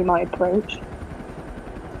that can be my approach.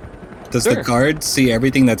 Does Sure. the guard see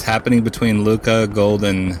everything that's happening between Luca, Gold,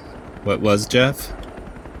 and what was Jeff?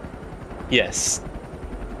 Yes.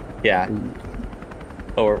 Yeah.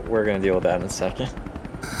 Oh, we're gonna deal with that in a second.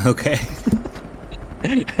 Okay.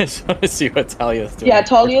 I just want to see what Talia's doing. Yeah,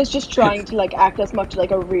 Talia's just trying to like act as much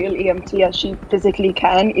like a real EMT as she physically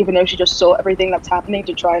can, even though she just saw everything that's happening,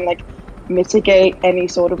 to try and like mitigate any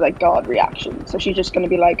sort of like guard reaction. So she's just gonna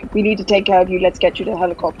be like, "We need to take care of you. Let's get you to the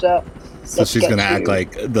helicopter." So Let's she's get gonna act you-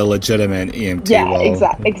 like the legitimate EMT. Yeah, while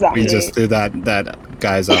exactly. we just threw that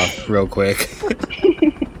guy's off real quick.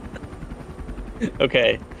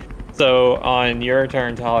 Okay. So on your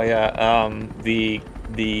turn, Talia,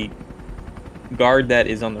 the guard that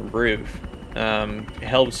is on the roof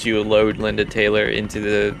helps you load Linda Taylor into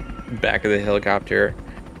the back of the helicopter,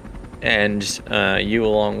 and you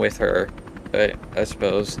along with her, I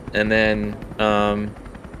suppose. And then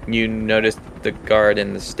you notice the guard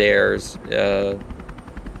in the stairs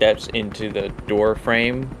steps into the door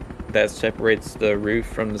frame that separates the roof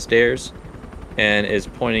from the stairs, and is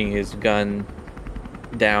pointing his gun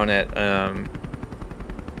down at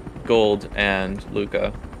Gold and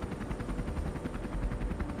Luca.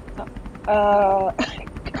 I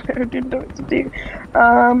don't know what to do.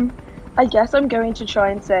 I guess I'm going to try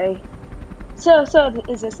and say, "Sir,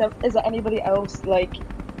 is there anybody else like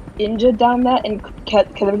injured down there?" And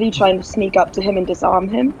cleverly trying to sneak up to him and disarm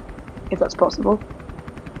him, if that's possible.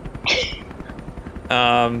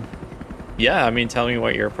 Yeah, I mean, tell me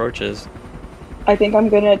what your approach is. I think I'm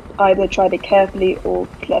gonna either try to carefully or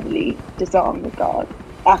cleverly disarm the guard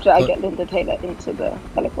after I get Linda Taylor into the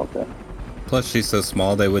helicopter. Plus, she's so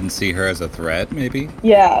small they wouldn't see her as a threat. Maybe.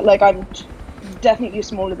 Yeah, like I'm definitely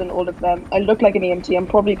smaller than all of them. I look like an EMT. I'm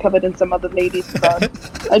probably covered in some other ladies' blood.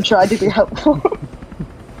 I try to be helpful.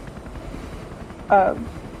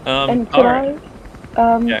 And could all right.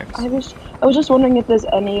 Yeah. I was just wondering if there's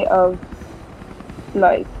any of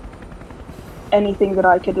like anything that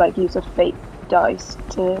I could like use a fate dice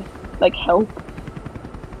to like help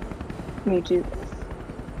me do this.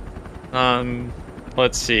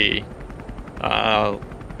 Let's see.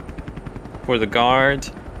 For the guard,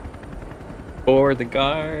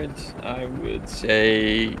 I would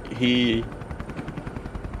say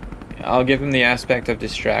I'll give him the aspect of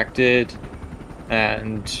distracted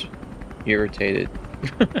and irritated.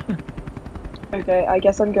 Okay, I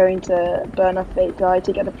guess I'm going to burn a fate die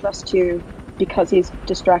to get a +2 because he's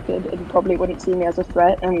distracted and probably wouldn't see me as a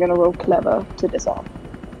threat. And I'm gonna roll clever to disarm.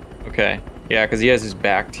 Okay. Yeah, because he has his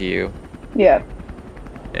back to you. Yeah.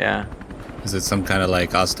 Yeah. Is it some kind of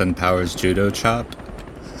like Austin Powers judo chop?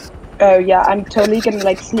 Oh yeah, I'm totally gonna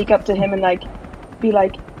like sneak up to him and like be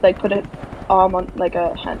like put an arm on like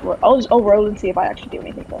a hand. I'll roll and see if I actually do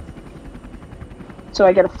anything first. So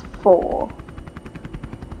I get a 4.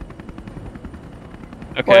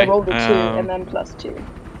 Okay. Or I rolled a 2 and then +2.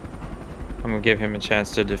 I'm gonna give him a chance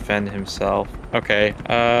to defend himself. Okay.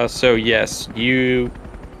 So yes, you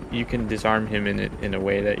can disarm him in a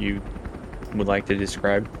way that you would like to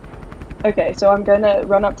describe. Okay, so I'm gonna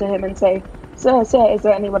run up to him and say, Sir, is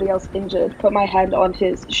there anybody else injured? Put my hand on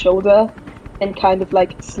his shoulder and kind of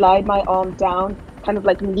like slide my arm down, kind of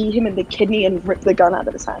like knee him in the kidney and rip the gun out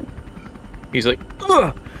of his hand. He's like,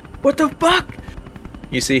 ugh, what the fuck?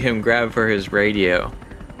 You see him grab for his radio.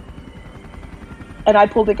 And I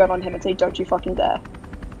pull the gun on him and say, don't you fucking dare.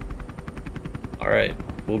 All right,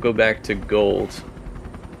 we'll go back to Gold.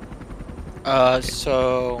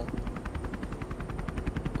 So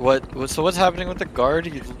what's happening with the guard?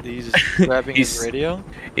 He's grabbing his radio?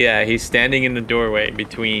 Yeah, he's standing in the doorway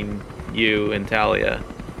between you and Talia.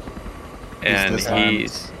 And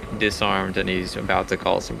he's disarmed and he's about to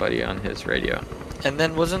call somebody on his radio. And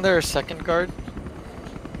then wasn't there a second guard?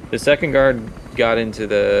 The second guard got into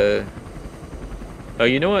the... Oh,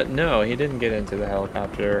 you know what? No, he didn't get into the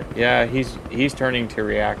helicopter. Yeah, he's turning to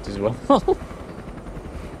react as well.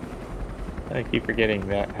 I keep forgetting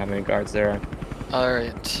that how many guards there are.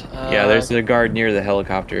 Alright. Yeah, there's a guard near the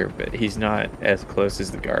helicopter, but he's not as close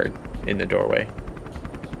as the guard in the doorway.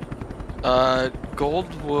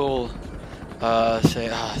 Gold will say,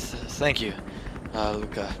 thank you,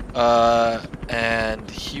 Luca. And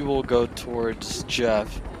he will go towards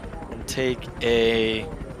Jeff and take a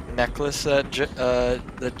necklace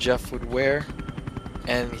that Jeff would wear,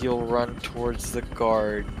 and he'll run towards the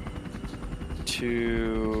guard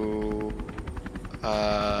to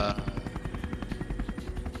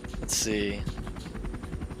let's see.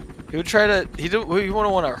 He would try to. He wouldn't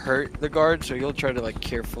want to hurt the guard, so he'll try to like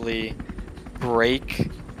carefully break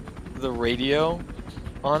the radio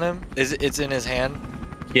on him. It's in his hand.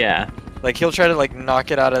 Yeah. Like he'll try to like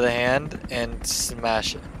knock it out of the hand and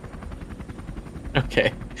smash it.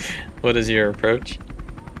 Okay. What is your approach?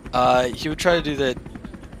 He would try to do that.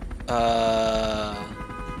 I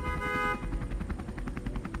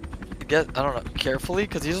don't know, carefully,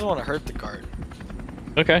 because he doesn't want to hurt the guard.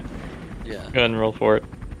 Okay, Yeah. go ahead and roll for it.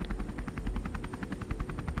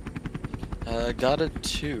 Got a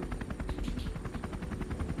 2.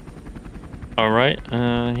 All right.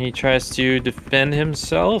 He tries to defend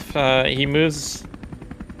himself. He moves.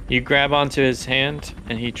 You grab onto his hand,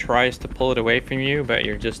 and he tries to pull it away from you, but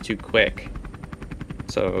you're just too quick.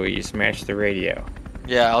 So you smash the radio.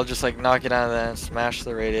 Yeah, I'll just like knock it out of there, smash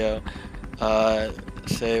the radio.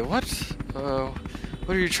 Say, what?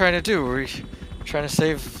 What are you trying to do? Are you trying to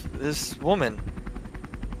save this woman?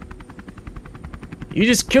 You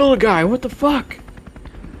just killed a guy. What the fuck?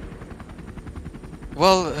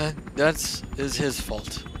 Well, that's his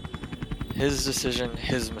fault. His decision,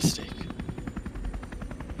 his mistake.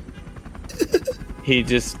 He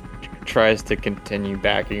just tries to continue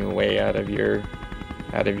backing away out of your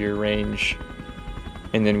range.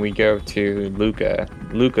 And then we go to Luca.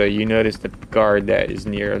 Luca, you notice the guard that is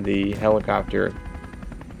near the helicopter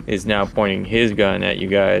is now pointing his gun at you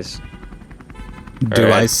guys. Do I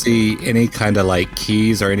Alright. see any kind of like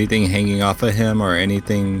keys or anything hanging off of him or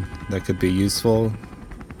anything that could be useful?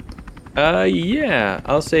 Yeah.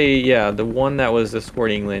 I'll say, yeah, the one that was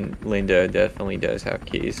escorting Linda definitely does have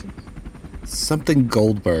keys. Something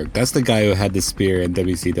Goldberg. That's the guy who had the spear in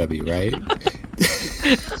WCW, right?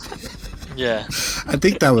 Yeah. I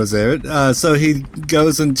think that was it. So he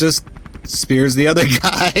goes and just spears the other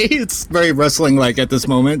guy. It's very wrestling like at this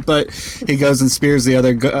moment, but he goes and spears the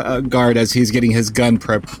other guard as he's getting his gun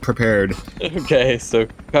prepared. Okay, so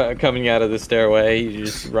coming out of the stairway, you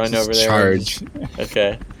just run Just over there. charge.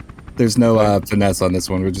 Okay. There's no finesse on this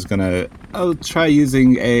one. We're just gonna try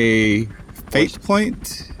using a fate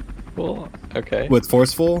point Cool. Okay. with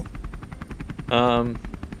forceful. Um.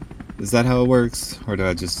 Is that how it works, or do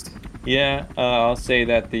I just? Yeah. I'll say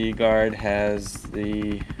that the guard has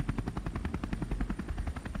the.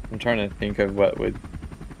 I'm trying to think of what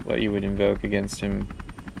you would invoke against him.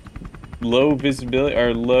 Low visibility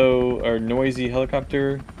or low or noisy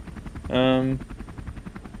helicopter. The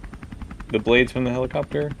blades from the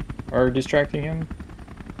helicopter are distracting him.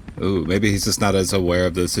 Ooh, maybe he's just not as aware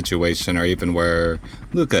of the situation or even where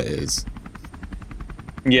Luca is.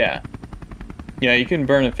 Yeah. Yeah, you can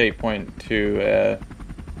burn a fate point to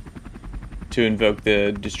invoke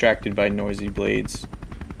the distracted by noisy blades.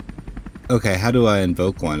 Okay, how do I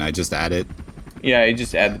invoke one? I just add it Yeah, you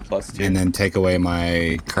just add the +2. and then take away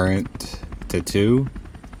my current to 2.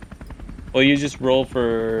 Well, you just roll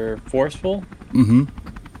for forceful, Mm-hmm.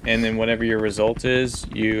 and then whatever your result is,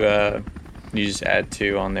 you just add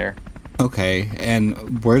 2 on there. Okay,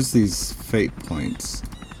 and where's these fate points?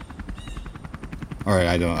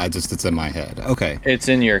 Alright, it's in my head. Okay. It's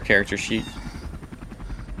in your character sheet.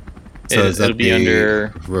 So is that It'll be the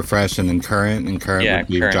under. refresh and then current Yeah, would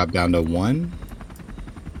be current. dropped down to 1?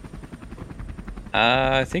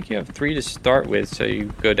 I think you have 3 to start with, so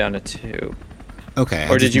you go down to 2. Okay.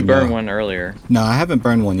 Or did you burn one earlier? No, I haven't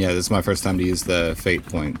burned one yet. This is my first time to use the fate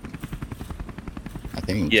point. I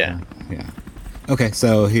think. Yeah. Yeah. Okay,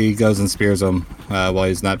 so he goes and spears him while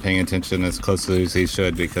he's not paying attention as closely as he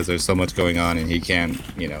should because there's so much going on and he can't,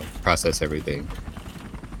 process everything.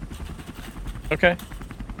 Okay.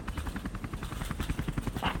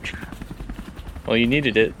 Well, you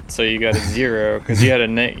needed it, so you got a 0 because you have a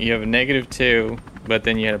 -2, but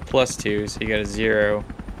then you had a +2, so you got a 0.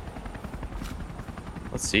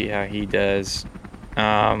 Let's see how he does.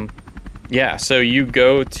 Yeah. So you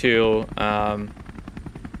go to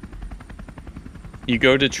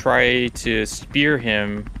try to spear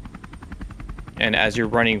him, and as you're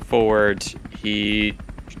running forward, he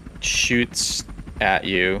shoots at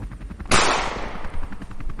you,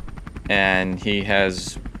 and he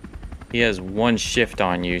has 1 shift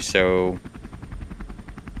on you, so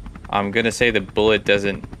I'm gonna say the bullet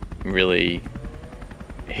doesn't really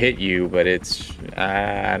hit you, but it's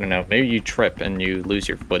I don't know, maybe you trip and you lose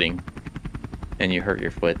your footing and you hurt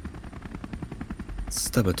your foot.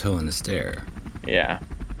 Stub a toe in the stair. Yeah,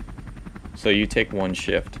 so you take 1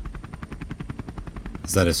 shift.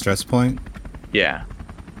 Is that a stress point? Yeah.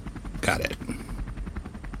 Got it.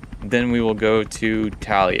 Then we will go to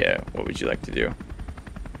Talia. What would you like to do?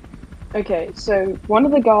 Okay, so one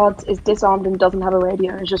of the guards is disarmed and doesn't have a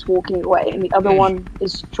radio and is just walking away, and the other one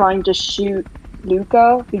is trying to shoot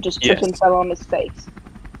Luca, who just tripped Yes. and fell on his face.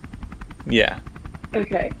 Yeah.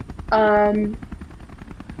 Okay.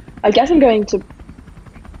 I guess I'm going to.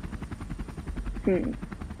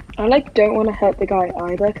 I don't want to hurt the guy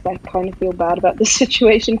either because I kind of feel bad about this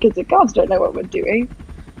situation because the guards don't know what we're doing.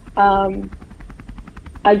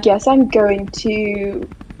 I guess I'm going to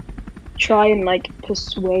try and like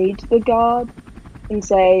persuade the guard and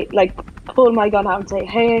say, like, pull my gun out and say,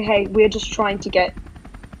 hey, we're just trying to get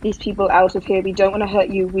these people out of here. We don't want to hurt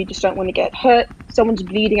you. We just don't want to get hurt. Someone's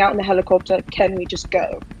bleeding out in the helicopter. Can we just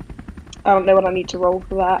go? I don't know what I need to roll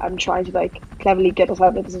for that. I'm trying to like cleverly get us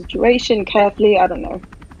out of the situation carefully. I don't know.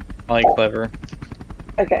 I like clever.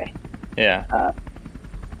 Okay. Yeah.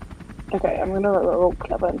 Okay, I'm gonna roll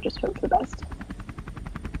clever and just hope for the best.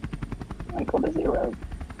 I got a 0.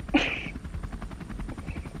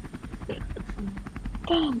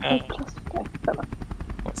 Damn, A plus. Okay, clever.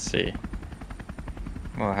 Let's see.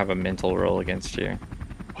 We'll have a mental roll against you.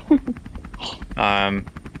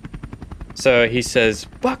 So he says,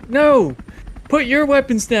 "Fuck no! Put your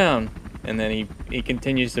weapons down!" And then he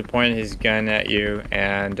continues to point his gun at you,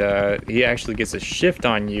 and he actually gets a shift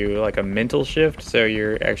on you, like a mental shift, so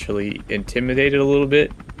you're actually intimidated a little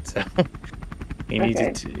bit. So you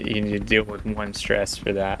need to deal with 1 stress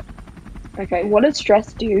for that. Okay, what does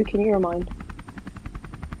stress do? Can you remind?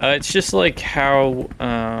 It's just like how.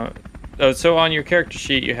 So on your character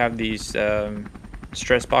sheet, you have these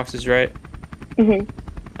stress boxes, right?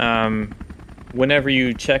 Mm-hmm. Whenever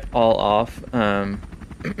you check all off, it's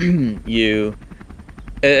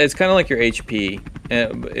kind of like your HP.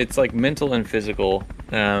 It's like mental and physical.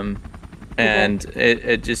 And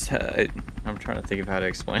it just. I'm trying to think of how to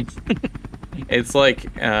explain. It's like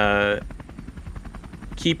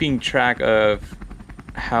keeping track of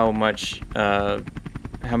how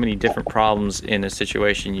many different problems in a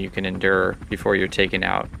situation you can endure before you're taken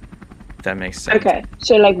out. If that makes sense. Okay,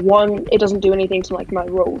 so like 1, it doesn't do anything to like my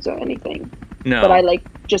rolls or anything. No. But I like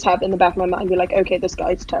just have in the back of my mind, be like, okay, this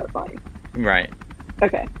guy's terrifying. Right.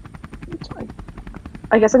 Okay, that's fine.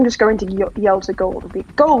 I guess I'm just going to yell to Gold. Be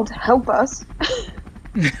Gold, help us!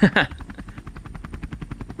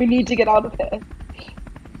 We need to get out of here.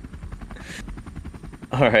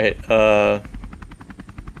 All right.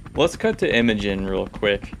 Let's cut to Imogen real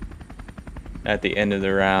quick. At the end of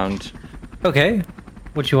the round. Okay.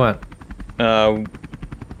 What you want?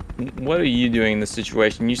 What are you doing in this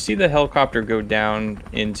situation? You see the helicopter go down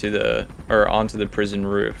onto the prison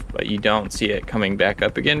roof, but you don't see it coming back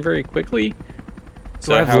up again very quickly.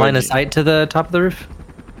 So I have line of sight to the top of the roof?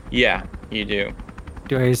 Yeah, you do.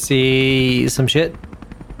 Do I see some shit?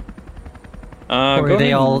 Or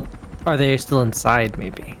are they still inside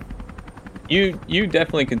maybe? You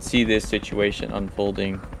definitely can see this situation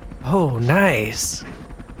unfolding. Oh, nice.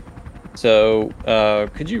 So,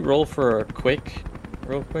 could you roll for a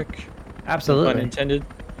real quick? Absolutely. Unintended.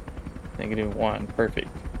 -1, perfect.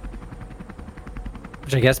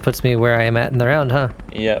 Which I guess puts me where I am at in the round, huh?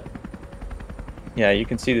 Yep. Yeah, you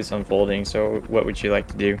can see this unfolding, so what would you like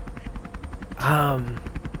to do?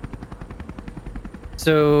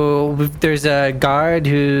 So there's a guard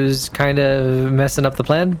who's kind of messing up the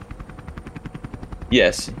plan?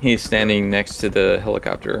 Yes, he's standing next to the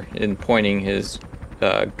helicopter and pointing his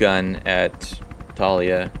gun at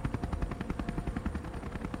Talia.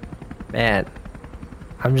 Man,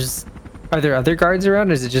 are there other guards around,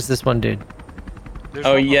 or is it just this one dude?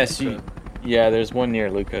 Oh, yes, there's one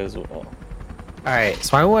near Luca as well. Alright,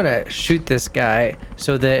 so I want to shoot this guy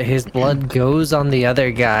so that his blood goes on the other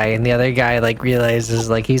guy, and the other guy, like, realizes,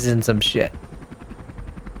 like, he's in some shit.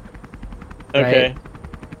 Okay. Right?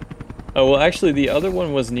 Oh, well, actually, the other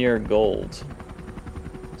one was near Gold.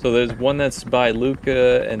 So there's one that's by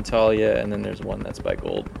Luca and Talia, and then there's one that's by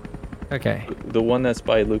Gold. Okay. The one that's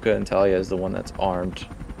by Luca and Talia is the one that's armed.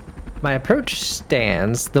 My approach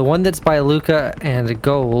stands. The one that's by Luca and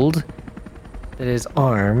Gold that is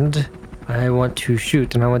armed, I want to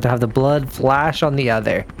shoot, and I want to have the blood flash on the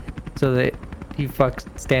other so that he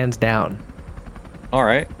stands down. All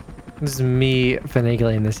right. This is me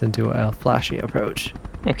finagling this into a flashy approach.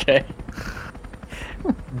 Okay.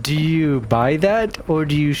 Do you buy that, or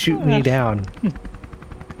do you shoot me down?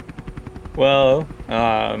 Well,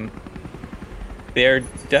 they're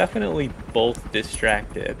definitely both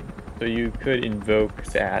distracted, so you could invoke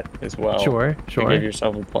that as well. Sure. To give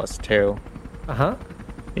yourself a +2. Uh-huh.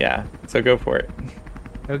 Yeah, so go for it.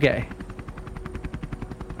 Okay.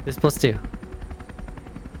 This +2.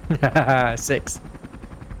 6.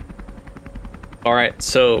 All right,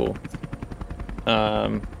 so,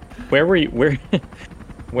 where were you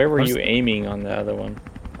aiming on the other one?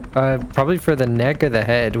 Probably for the neck or the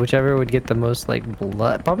head, whichever would get the most, like,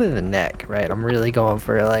 blood. Probably the neck, right? I'm really going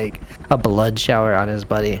for, like, a blood shower on his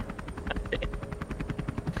buddy.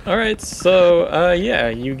 All right, so, yeah,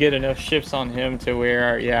 you get enough shifts on him to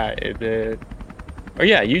where, you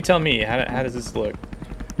tell me, how does this look?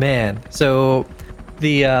 Man, so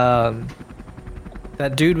the,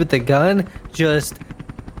 that dude with the gun just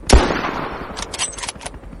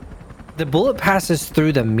the bullet passes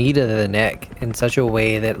through the meat of the neck in such a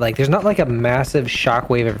way that like there's not like a massive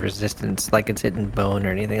shockwave of resistance like it's hitting bone or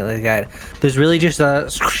anything like that. There's really just a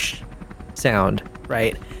swoosh sound,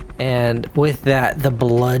 right? And with that, the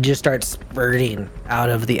blood just starts spurting out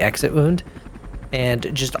of the exit wound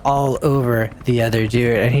and just all over the other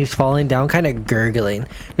dude, and he's falling down kind of gurgling.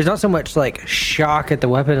 There's not so much like shock at the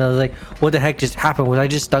weapon. I was like, what the heck just happened? Was I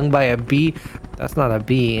just stung by a bee? That's not a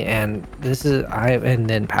bee. And this is and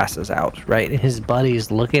then passes out, right? And his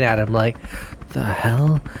buddy's looking at him like, the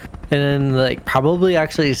hell? And then like probably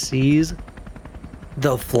actually sees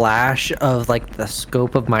the flash of like the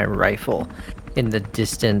scope of my rifle in the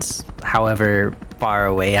distance, however far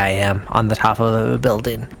away I am on the top of a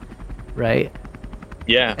building, right?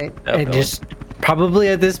 Yeah. And just probably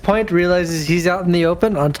at this point realizes he's out in the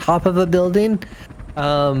open on top of a building,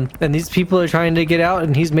 and these people are trying to get out,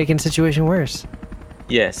 and he's making the situation worse.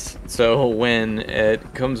 Yes. So when it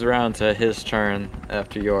comes around to his turn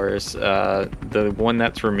after yours, the one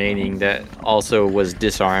that's remaining that also was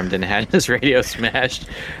disarmed and had his radio smashed,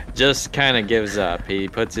 just kind of gives up. He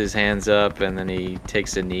puts his hands up and then he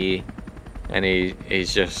takes a knee, and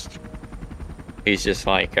he's just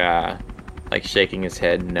like shaking his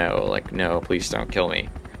head, no, please don't kill me.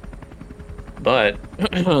 But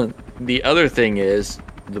the other thing is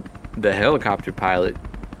the helicopter pilot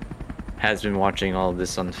has been watching all of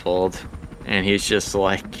this unfold, and he's just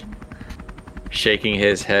like shaking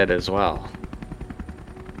his head as well.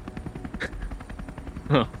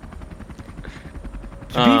 To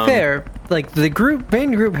be fair, like the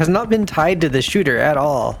main group has not been tied to the shooter at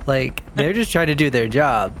all. Like they're just trying to do their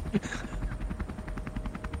job.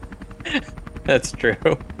 That's true.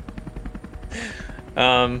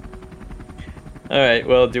 All right.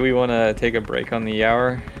 Well, do we want to take a break on the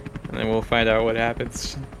hour, and then we'll find out what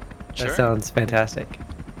happens? Sure. That sounds fantastic.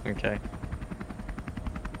 Okay.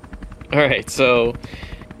 All right. So,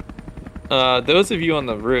 those of you on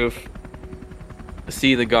the roof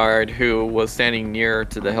see the guard who was standing near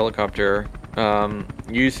to the helicopter.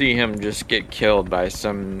 You see him just get killed by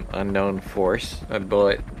some unknown force. A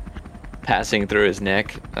bullet passing through his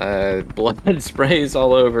neck. Blood sprays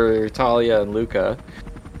all over Talia and Luca.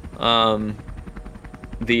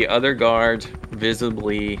 The other guard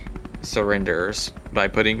visibly surrenders by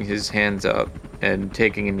putting his hands up and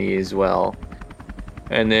taking a knee as well.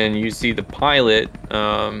 And then you see the pilot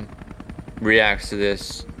reacts to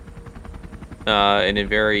this in a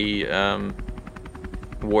very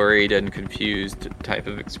worried and confused type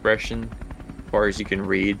of expression, as far as you can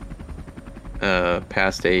read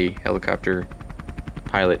past a helicopter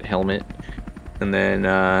pilot helmet. And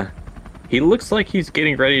then he looks like he's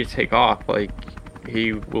getting ready to take off. Like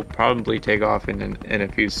he will probably take off in a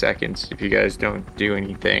few seconds if you guys don't do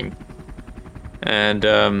anything. And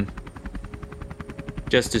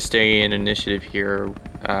just to stay in initiative here,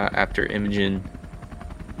 after Imogen,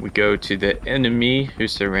 we go to the enemy who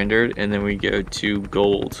surrendered, and then we go to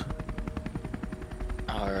Gold.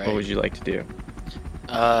 All right. What would you like to do?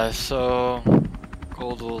 So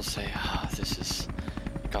Gold will say, this has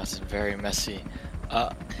gotten very messy.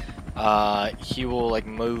 He will like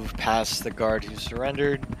move past the guard who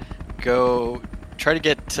surrendered, go try to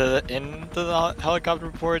get into the helicopter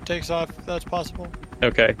before it takes off, if that's possible.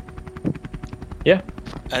 Okay. Yeah.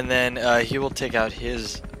 And then he will take out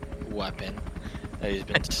his weapon that he's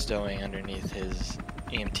been stowing underneath his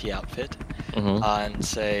EMT outfit, and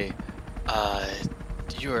say,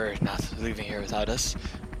 you are not leaving here without us.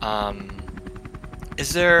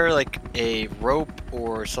 Is there like a rope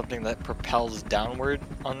or something that propels downward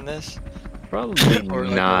on this? Probably Or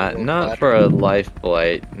like not. a rope Not ladder? for a life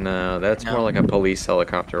flight. No, that's No. more like a police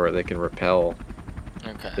helicopter where they can rappel.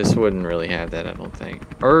 Okay. This wouldn't really have that, I don't think.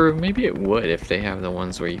 Or maybe it would if they have the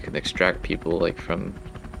ones where you can extract people like from.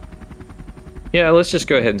 Yeah, let's just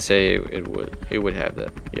go ahead and say it would. It would have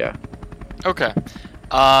that. Yeah. Okay.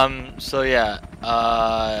 So yeah.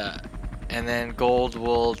 And then Gold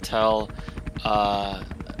will tell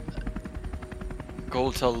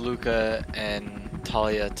Luca and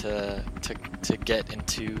Talia to get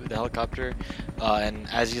into the helicopter, and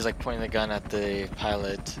as he's like pointing the gun at the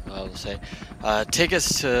pilot, we'll say, take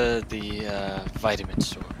us to the vitamin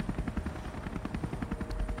store.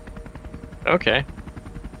 Okay.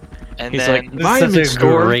 And He's then like, This Vitamin is such a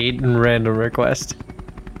store? great and random request.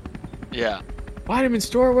 yeah, Vitamin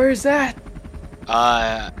store? Where's that?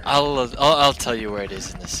 I'll tell you where it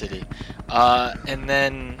is in the city. And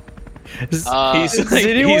then Does He's like-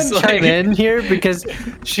 anyone he's chime like- in here because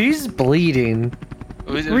she's bleeding?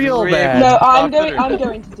 Real Ray- bad. No, I'm Profit or-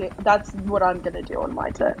 going to do. That's what I'm gonna do on my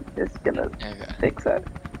turn. Is gonna Okay. fix it.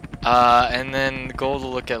 And then Gold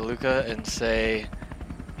will look at Luca and say,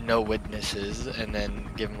 no witnesses, and then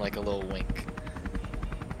give him like a little wink.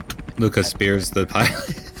 Luca spears the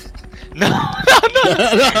pilot. No,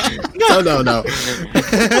 No.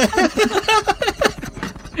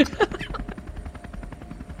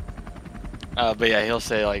 But yeah, he'll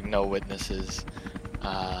say like no witnesses.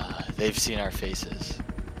 They've seen our faces.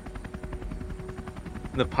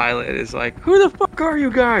 The pilot is like, "Who the fuck are you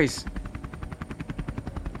guys?"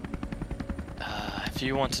 If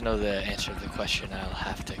you want to know the answer to the question, I'll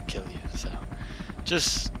have to kill you. So,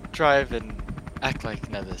 just drive and act like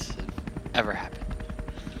none of this has ever happened.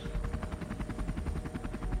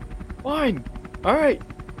 Fine. All right.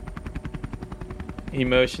 He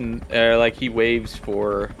motions, like he waves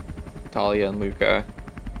for Talia and Luca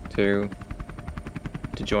to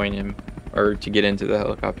join him or to get into the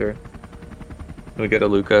helicopter. We go to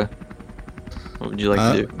Luca. What would you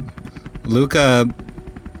like to do? Luca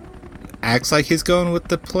acts like he's going with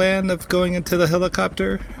the plan of going into the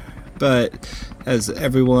helicopter, but as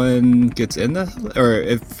everyone gets in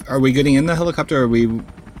are we getting in the helicopter, or are we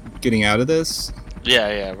getting out of this?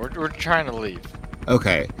 Yeah, we're trying to leave.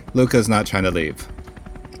 Okay, Luca's not trying to leave.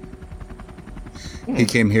 He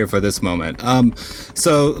came here for this moment.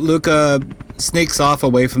 So Luca sneaks off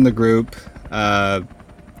away from the group.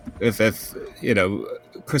 If you know,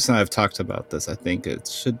 Chris and I have talked about this. I think it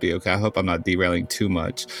should be okay. I hope I'm not derailing too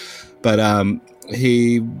much. But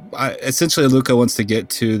essentially Luca wants to get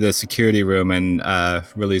to the security room and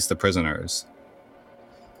release the prisoners.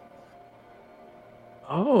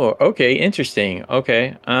 Oh, okay, interesting.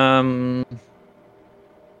 Okay.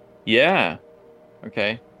 Yeah.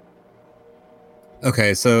 Okay.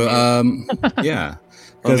 Okay, so yeah.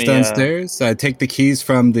 Let Goes me, downstairs. Take the keys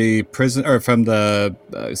from the prison or from the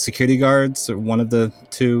security guards, or one of the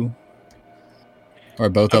two, or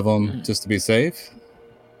both of them, just to be safe.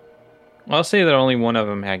 I'll say that only one of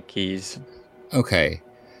them had keys. Okay.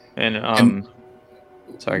 And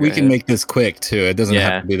sorry, we go can ahead. make this quick too. It doesn't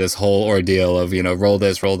have to be this whole ordeal of, roll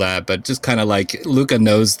this, roll that, but just kind of like Luca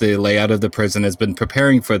knows the layout of the prison, has been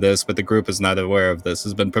preparing for this, but the group is not aware of this,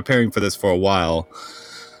 has been preparing for this for a while.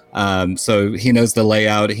 So he knows the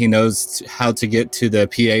layout. He knows how to get to the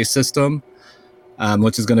PA system,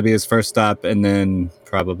 which is going to be his first stop, and then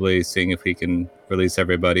probably seeing if he can release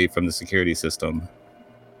everybody from the security system.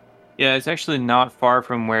 Yeah, it's actually not far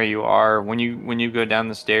from where you are. When you go down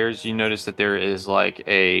the stairs, you notice that there is like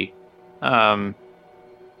a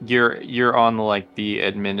you're on like the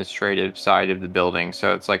administrative side of the building.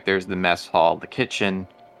 So it's like there's the mess hall, the kitchen,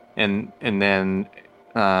 and then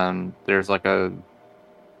there's like a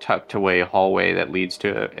tucked away hallway that leads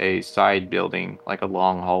to a side building, like a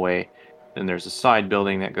long hallway. Then there's a side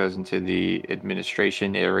building that goes into the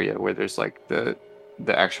administration area where there's like the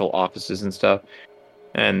actual offices and stuff.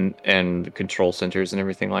 And the control centers and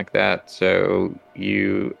everything like that. So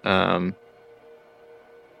you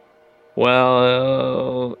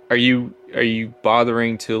well, are you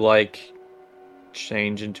bothering to like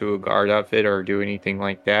change into a guard outfit or do anything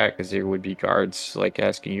like that? Because there would be guards like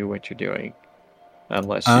asking you what you're doing,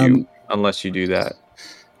 unless you do that.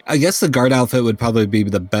 I guess the guard outfit would probably be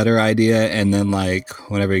the better idea, and then like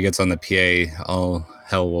whenever he gets on the PA, all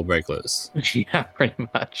hell will break loose. Yeah, pretty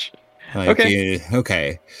much. Like,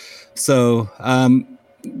 okay. So,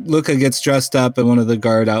 Luca gets dressed up in one of the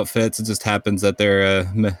guard outfits. It just happens that they're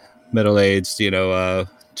a middle-aged,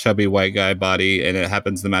 chubby white guy body, and it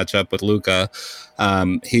happens to match up with Luca.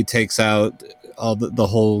 He takes out all the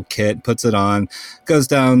whole kit, puts it on, goes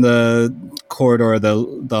down the corridor,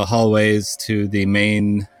 the hallways to the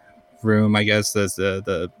main room. I guess that's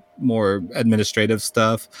the more administrative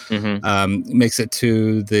stuff. Mm-hmm. Makes it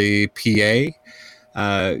to the PA.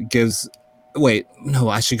 I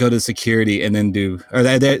should go to security and then do. Or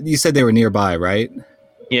you said they were nearby, right?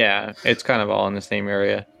 Yeah, it's kind of all in the same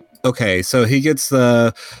area. Okay, so he gets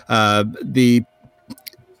the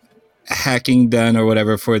hacking done or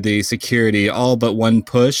whatever for the security, all but one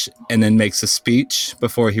push, and then makes a speech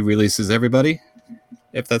before he releases everybody,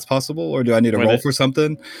 if that's possible. Or do I need to roll for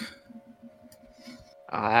something?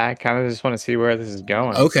 I kind of just want to see where this is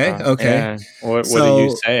going. Okay. Yeah. What do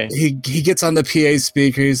you say? He gets on the PA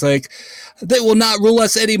speaker. He's like, "They will not rule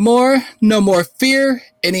us anymore. No more fear.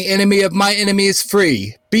 Any enemy of my enemy is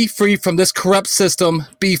free. Be free from this corrupt system.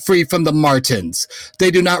 Be free from the Martins.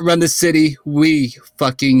 They do not run the city. We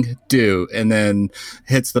fucking do." And then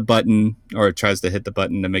hits the button, or tries to hit the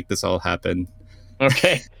button to make this all happen.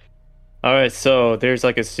 Okay. All right, so there's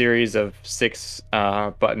like a series of 6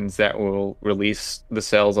 buttons that will release the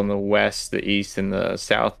cells on the west, the east, and the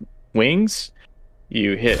south wings.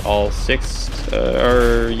 You hit all 6,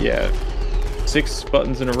 6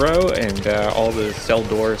 buttons in a row, and all the cell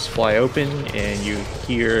doors fly open, and you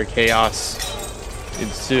hear chaos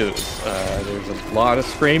ensues. There's a lot of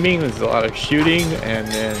screaming, there's a lot of shooting, and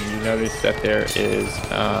then you notice that there is.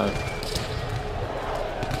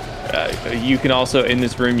 You can also, in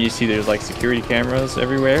this room, you see there's like security cameras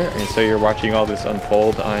everywhere, and so you're watching all this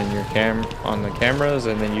unfold on your on the cameras,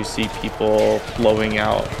 and then you see people flowing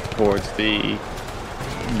out towards the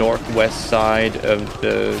northwest side of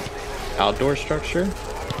the outdoor structure.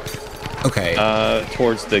 Okay.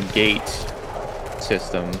 Towards the gate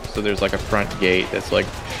system. So there's like a front gate that's like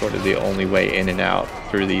sort of the only way in and out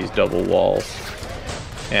through these double walls.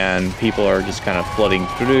 And people are just kind of flooding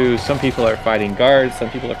through. Some people are fighting guards, some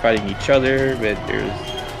people are fighting each other, but there's,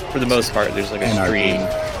 for the most part, there's like a stream.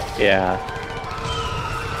 Yeah.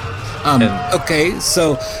 Okay,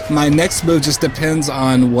 so my next move just depends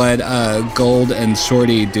on what Gold and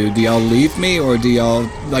Shorty do. Do y'all leave me, or do y'all,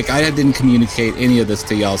 like, I didn't communicate any of this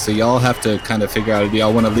to y'all, so y'all have to kind of figure out, do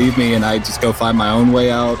y'all want to leave me and I just go find my own way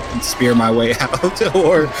out and spear my way out,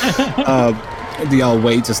 or do y'all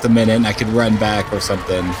wait just a minute and I could run back or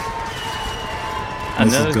something?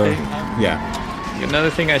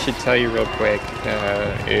 Another thing I should tell you real quick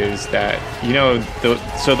is that, you know,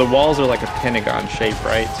 the walls are like a pentagon shape,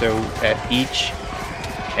 right? So at each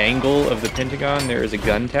angle of the pentagon, there is a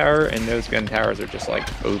gun tower, and those gun towers are just like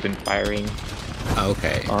open firing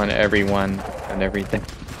on everyone and everything.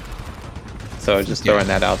 So just throwing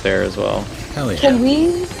that out there as well. Hell yeah. Can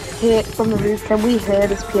we hear from the roof? Can we hear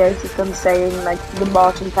this PA system saying like the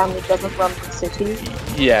Martin family doesn't run the city?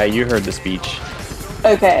 Yeah, you heard the speech.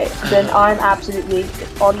 Okay, then I'm absolutely,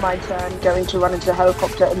 on my turn, going to run into the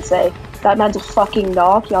helicopter and say, that man's a fucking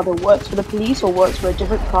narc, he either works for the police or works for a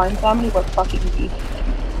different crime family, we're fucking beefing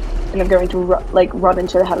him. And I'm going to run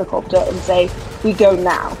into the helicopter and say, we go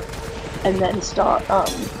now. And then start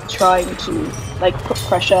trying to like put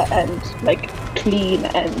pressure and like clean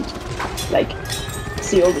and like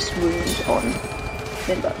seal this wound on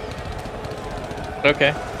Linda.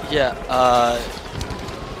 Okay. Yeah,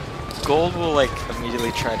 Gold will like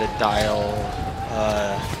immediately try to dial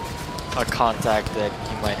a contact that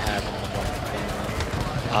he might have in the Martin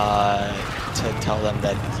family to tell them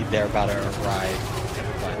that they're about to arrive.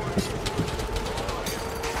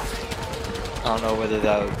 I don't know whether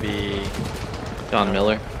that would be John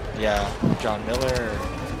Miller. Yeah, John Miller.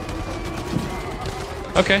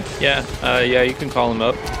 Okay. Yeah. Yeah. You can call him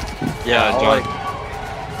up. Yeah, John.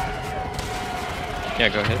 Yeah.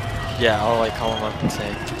 Go ahead. Yeah, I'll like call him up and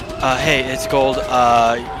say, hey, it's Gold.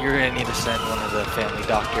 You're gonna need to send one of the family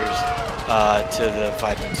doctors to the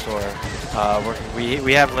vitamin store.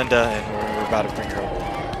 We have Linda, and we're about to bring her over.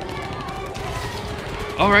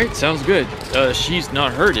 All right. Sounds good. She's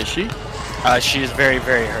not hurt, is she? She is very,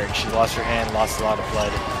 very hurt. She lost her hand, lost a lot of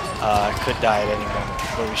blood. Could die at any moment,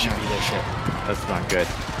 but we should be there soon. That's not good.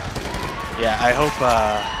 Yeah, I hope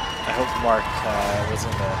Mark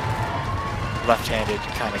wasn't a left-handed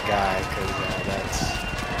kind of guy, because that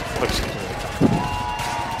looks completely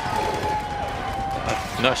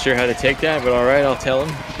fine. Not sure how to take that, but all right, I'll tell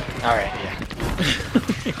him. All right, yeah.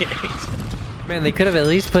 Man, they could have at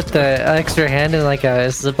least put the extra hand in like a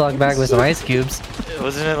Ziploc bag with some ice cubes.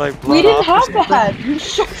 Wasn't it like blown We didn't off? have that! You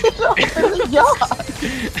shot it off in the yard!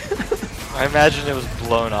 I imagine it was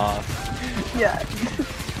blown off. Yeah.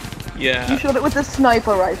 Yeah. You shot it with a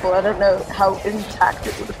sniper rifle. I don't know how intact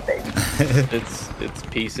it would have been. It's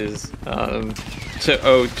pieces.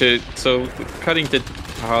 So cutting to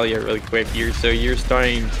Talia really quick. You're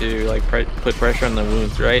starting to like put pressure on the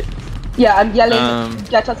wounds, right? Yeah, I'm yelling,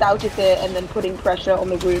 get us out of here, and then putting pressure on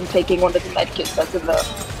the wound, taking one of the medkits that's in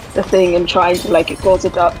the thing and trying to like close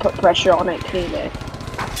it up, put pressure on it, clean it.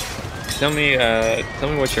 Tell me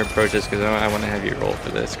what your approach is, because I want to have you roll for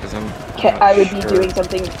this, because I'm I would be doing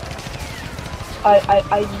something.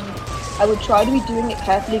 I would try to be doing it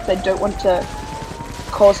carefully because I don't want to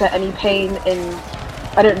cause her any pain in.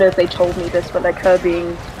 I don't know if they told me this, but like her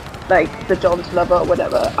being like the John's lover or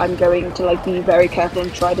whatever, I'm going to like be very careful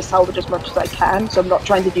and try to salvage as much as I can. So I'm not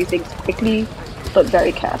trying to do things quickly, but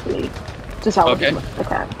very carefully to salvage as much as I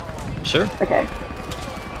can. Sure. Okay.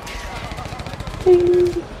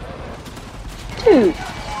 2.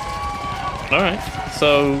 All right.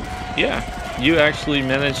 So yeah, you actually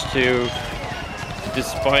managed to,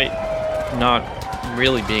 despite not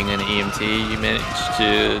really being an EMT, you managed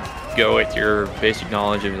to go with your basic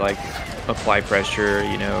knowledge of like apply pressure,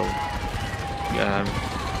 you know,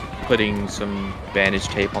 putting some bandage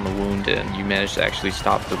tape on the wound, and you managed to actually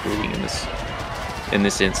stop the bleeding in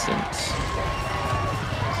this instance.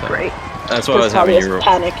 So Great. That's what I was having you roll.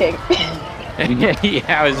 Panicking.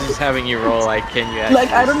 Yeah, I was just having you roll. Like, can you actually?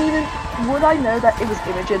 Like I don't even would I know that it was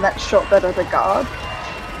Imogen that shot that other guard?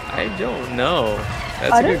 I don't know.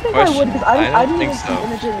 That's I a don't good think question. I would because I don't didn't think even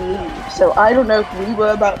so. see Imogen leave, so I don't know if we were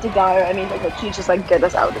about to die or anything. But she's just like, get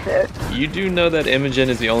us out of here. You do know that Imogen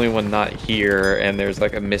is the only one not here, and there's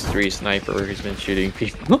like a mystery sniper who's been shooting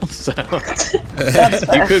people. So That's you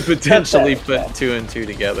fair. could potentially That's fair. put two and two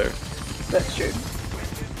together. That's true.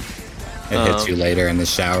 It hits you later in the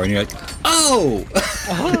shower, and you're like, oh!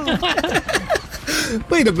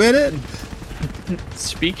 Wait a minute.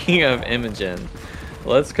 Speaking of Imogen,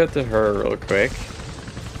 let's cut to her real quick.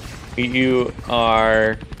 You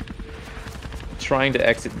are trying to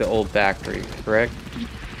exit the old factory, correct?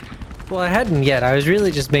 Well, I hadn't yet. I was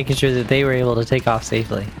really just making sure that they were able to take off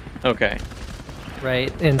safely. Okay. Right?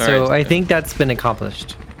 And All so right. I think that's been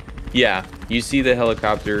accomplished. Yeah, you see the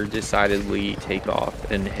helicopter decidedly take off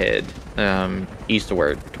and head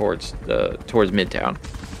eastward towards Midtown.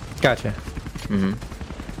 Gotcha. hmm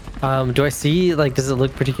Do I see, like, does it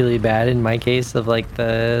look particularly bad in my case of, like,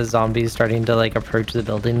 the zombies starting to, like, approach the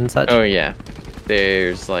building and such? Oh yeah,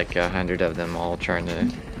 there's like 100 of them all trying to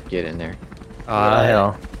get in there. Ah,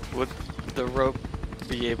 hell. Would the rope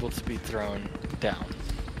be able to be thrown down?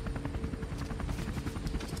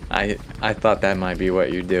 I thought that might be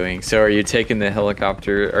what you're doing. So are you taking the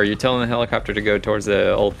helicopter? Are you telling the helicopter to go towards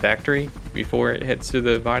the old factory before it heads to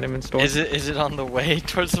the vitamin store? Is it on the way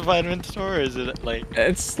towards the vitamin store, or is it like?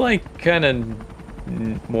 It's like kind of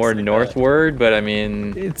more It's like northward, but I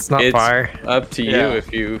mean, It's not far. up to you Yeah.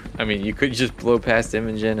 if you. I mean, you could just blow past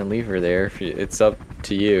Imogen and leave her there. It's up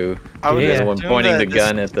to you. I would You're the Yeah. one assume pointing that the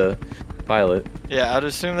gun at the pilot. Yeah, I'd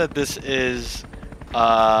assume that this is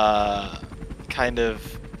kind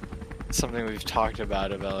of something we've talked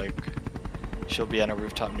about like she'll be on a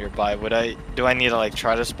rooftop nearby. Do I need to like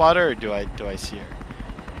try to spot her, or do I see her?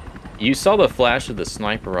 You saw the flash of the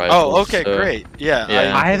sniper rifle. Oh, okay, so- great. Yeah.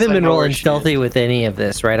 Yeah. I haven't I been know where rolling she is. stealthy with any of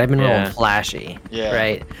this, right? I've been Yeah. rolling flashy, Yeah.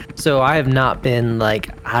 right? So I have not been, like,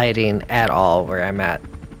 hiding at all where I'm at.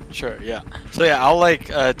 Sure, yeah. So yeah, I'll like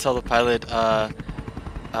tell the pilot,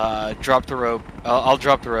 drop the rope. I'll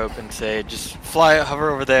drop the rope and say, just hover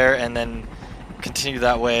over there, and then continue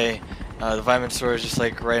that way. The vitamin store is just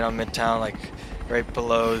like right on Midtown, like right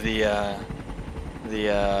below the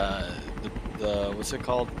what's it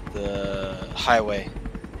called? The highway.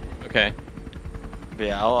 Okay. But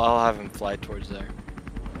yeah, I'll have him fly towards there.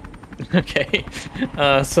 Okay.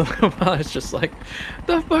 So the pilot's just like,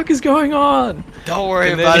 the fuck is going on? Don't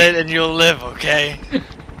worry And then about he- it, and you'll live, okay?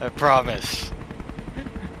 I promise.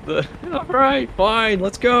 All right, fine,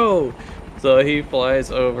 let's go. So he flies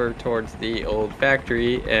over towards the old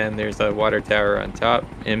factory, and there's a water tower on top.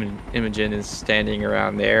 Imogen is standing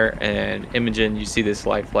around there, and Imogen, you see this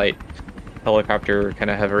life flight helicopter kind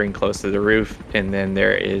of hovering close to the roof, and then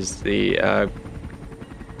there is the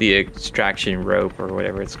extraction rope or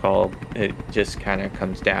whatever it's called. It just kind of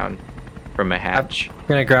comes down from a hatch. I'm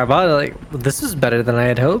gonna grab on, like, this is better than I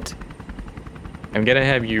had hoped. I'm gonna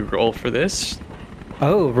have you roll for this.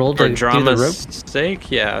 Oh, roll For to do the rope. drama's sake,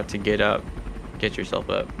 yeah, to get yourself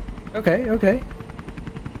up. Okay.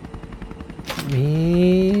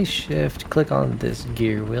 Me shift, click on this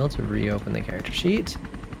gear wheel to reopen the character sheet.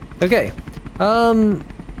 Okay. I'm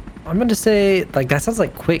gonna say, like, that sounds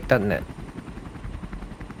like quick, doesn't it?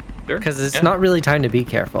 Sure. Because it's Yeah. not really time to be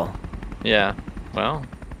careful. Yeah. Well,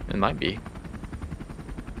 it might be.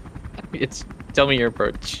 Tell me your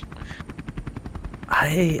approach.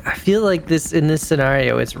 I feel like in this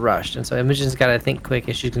scenario it's rushed, and so Imogen's got to think quick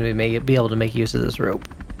if she's gonna be able to make use of this rope.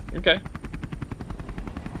 Okay.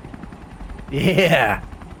 Yeah.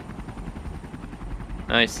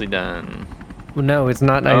 Nicely done. Well, no, it's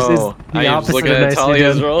not nice. Oh, it's the I was opposite looking of at nicely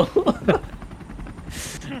Talia's done. roll.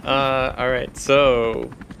 All right. So,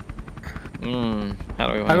 how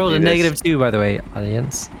do we want I rolled to a do this? -2, by the way,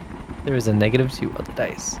 audience. There was a -2 on the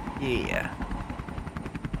dice. Yeah.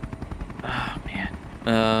 Oh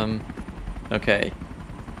man. Okay.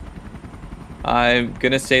 I'm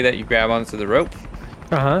gonna say that you grab onto the rope.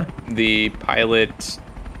 Uh-huh. The pilot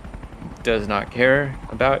does not care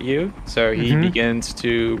about you, so he Mhm. begins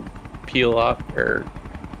to peel off or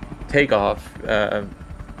take off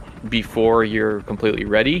before you're completely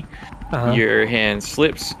ready. Uh-huh. Your hand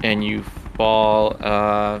slips and you fall.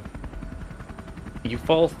 You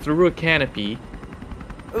fall through a canopy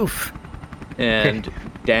Oof. and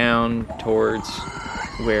down towards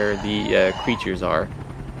where the creatures are.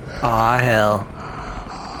 Aw, hell.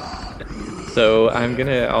 So I'm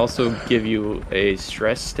gonna also give you a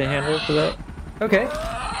stress to handle for that. Okay.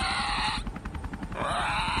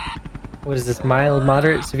 What is this? Mild,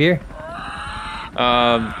 moderate, severe?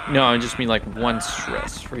 No, I just mean like 1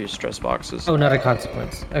 stress for your stress boxes. Oh, not a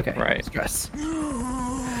consequence. Okay. Right. Stress.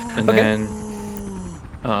 And okay. then,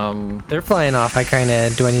 They're flying off. I kind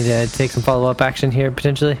of do. I need to take some follow-up action here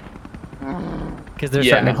potentially, because they're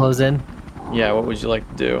starting to close in. yeah, what would you like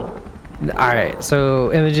to do? All right.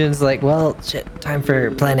 So Imogen's like, well, shit, time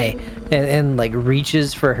for plan A, and like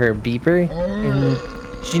reaches for her beeper, and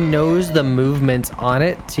she knows the movements on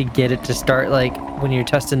it to get it to start. Like when you're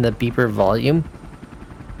testing the beeper volume,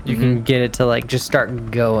 you can get it to like just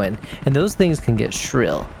start going, and those things can get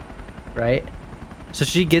shrill, right? So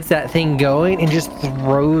she gets that thing going and just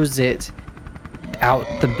throws it out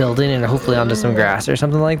the building and hopefully onto some grass or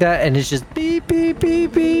something like that, and it's just beep beep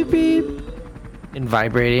beep beep beep and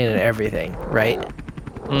vibrating and everything, right?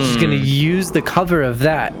 She's gonna use the cover of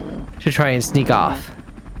that to try and sneak off.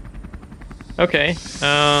 Okay.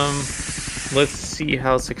 Let's see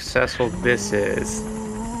how successful this is.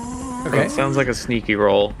 Okay. It sounds like a sneaky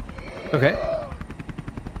roll. Okay.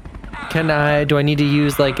 Do I need to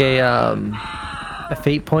use like a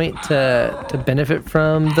fate point to benefit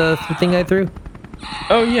from the thing I threw?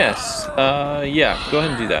 Oh yes. Yeah. Go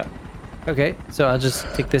ahead and do that. Okay, so I'll just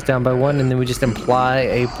take this down by 1, and then we just imply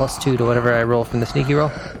a +2 to whatever I roll from the sneaky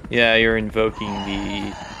roll. Yeah, you're invoking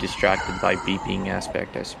the distracted by beeping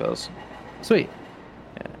aspect, I suppose. Sweet.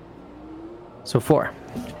 Yeah. So 4.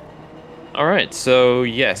 All right. So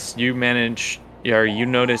yes, you notice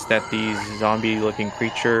that these zombie-looking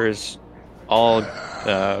creatures all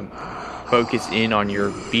focus in on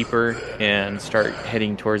your beeper and start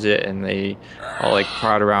heading towards it, and they all like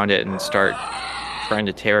crowd around it and start trying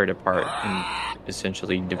to tear it apart and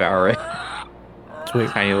essentially devour it. Sweet.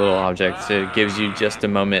 Tiny little objects. It gives you just a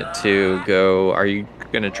moment to go. Are you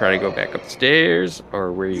gonna try to go back upstairs,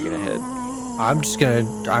 or where are you gonna head?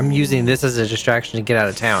 I'm using this as a distraction to get out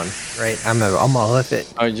of town, right? I'm all with it.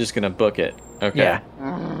 Oh, you're just gonna book it. Okay. Yeah.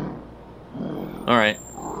 All right.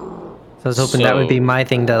 So I was hoping that would be my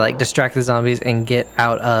thing to like distract the zombies and get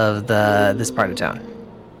out of this part of town.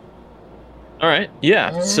 All right.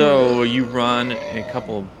 Yeah. So you run a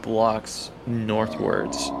couple of blocks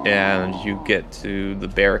northwards, and you get to the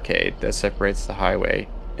barricade that separates the highway,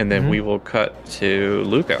 and then we will cut to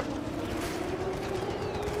Luca.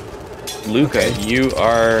 Luca, you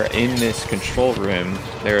are in this control room.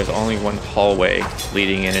 There is only one hallway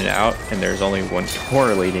leading in and out, and there's only one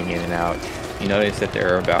door leading in and out. You notice that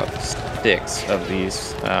there are about 6 of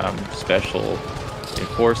these special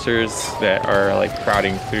enforcers that are like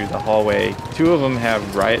crowding through the hallway. 2 of them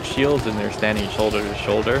have riot shields, and they're standing shoulder to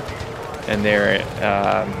shoulder, and they're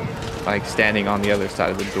like standing on the other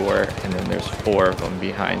side of the door. And then there's 4 of them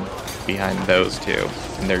behind those 2,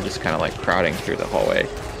 and they're just kind of like crowding through the hallway,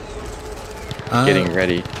 getting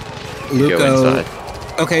ready to go inside.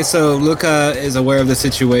 Okay, so Luca is aware of the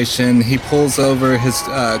situation. He pulls over his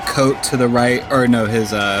coat to the right, or no,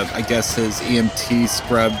 his I guess his EMT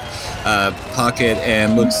scrub pocket,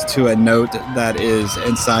 and looks to a note that is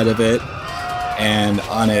inside of it, and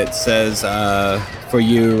on it says for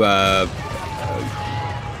you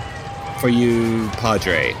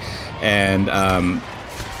Padre, and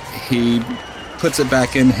he puts it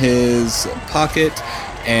back in his pocket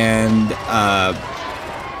and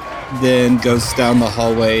then goes down the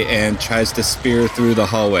hallway and tries to spear through the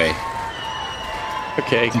hallway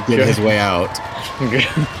Okay, to get his way out.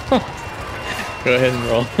 Go ahead and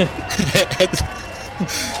roll.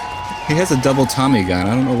 He has a double Tommy gun.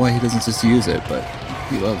 I don't know why he doesn't just use it, but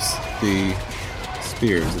he loves the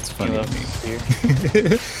spears. It's funny to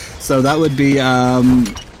me. So that would be,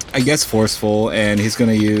 I guess, forceful, and he's going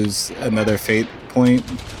to use another fate point.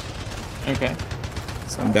 Okay.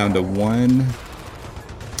 So I'm down to 1.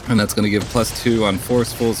 And that's going to give +2 on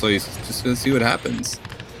forceful, so he's just going to see what happens.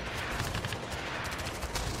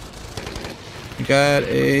 You got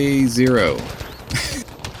a 0.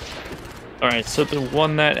 All right, so the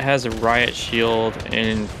one that has a riot shield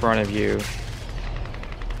in front of you,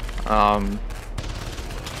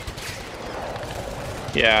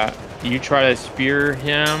 yeah, you try to spear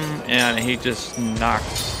him, and he just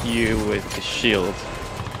knocks you with the shield.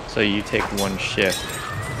 So you take 1 shift.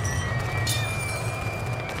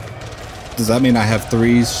 Does that mean I have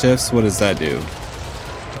 3 shifts? What does that do?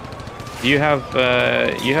 You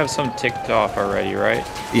have some ticked off already, right?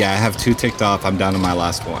 Yeah, I have 2 ticked off. I'm down to my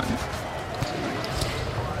last 1.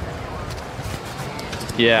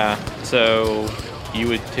 Yeah, so you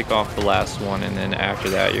would tick off the last one, and then after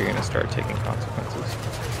that, you're going to start taking consequences.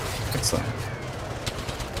 Excellent.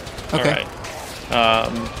 Okay. All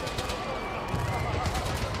right.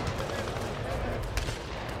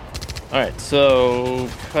 All right, so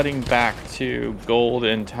cutting back to Gold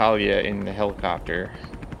and Talia in the helicopter.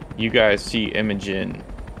 you guys see Imogen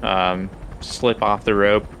slip off the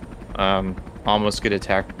rope, almost get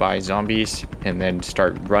attacked by zombies, and then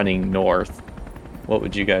start running north. What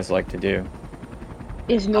would you guys like to do?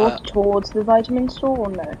 Is north towards the vitamin store or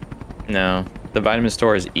no? No, the vitamin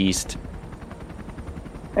store is east.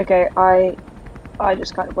 Okay, I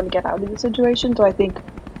just kind of want to get out of the situation, so I think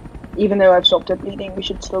even though I've stopped her bleeding, we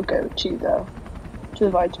should still go to the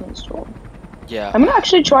vitamin store. Yeah. I'm gonna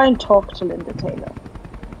actually try and talk to Linda Taylor,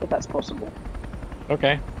 if that's possible.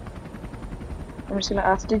 Okay. I'm just gonna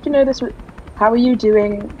ask, did you know this? How are you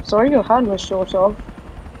doing? Sorry, your hand was short off.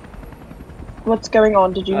 What's going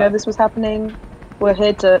on? Did you know this was happening? We're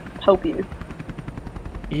here to help you.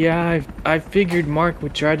 Yeah, I figured Mark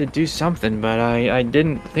would try to do something, but I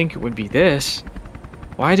didn't think it would be this.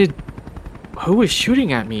 Who was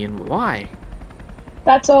shooting at me and why?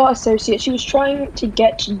 That's our associate. She was trying to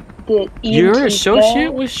get the EMT Your associate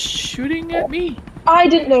there. was shooting at me? I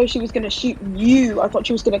didn't know she was going to shoot you. I thought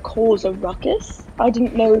she was going to cause a ruckus. I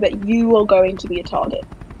didn't know that you were going to be a target.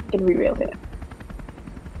 Gonna be real here.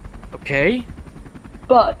 Okay.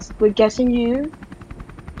 But we're getting you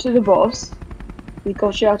to the boss. We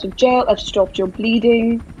got you out of jail. I've stopped your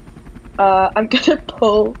bleeding. I'm gonna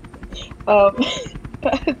pull a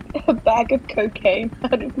bag of cocaine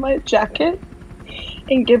out of my jacket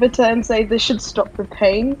and give it to her and say this should stop the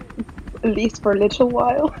pain, at least for a little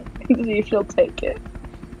while, and see if she'll take it.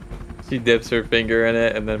 She dips her finger in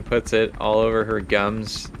it and then puts it all over her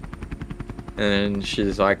gums. And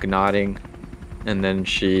she's like nodding. And then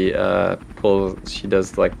she she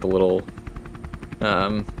does like the little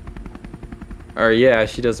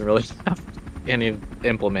she doesn't really have any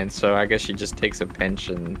implements, so I guess she just takes a pinch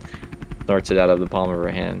and snorts it out of the palm of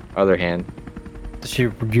her other hand. Did she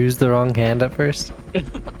use the wrong hand at first?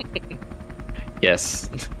 Yes.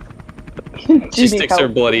 Do She you need sticks her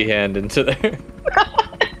help? bloody hand into there.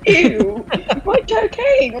 Ew! My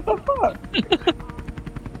cocaine! What the fuck?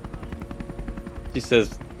 She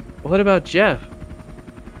says, "What about Jeff?"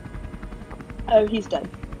 Oh, he's dead.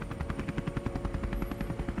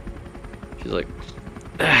 She's like,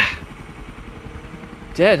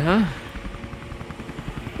 "Dead, huh?"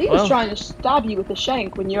 He was Well- trying to stab you with a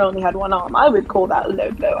shank when you only had one arm. I would call that a low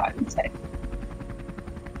blow, I would say.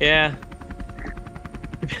 Yeah.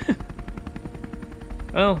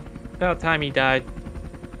 Well, about time he died.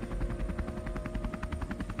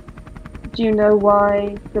 Do you know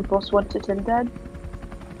why the boss wanted him dead?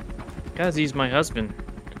 'Cause he's my husband.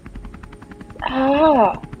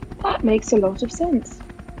 Ah, that makes a lot of sense.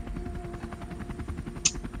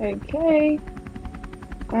 Okay.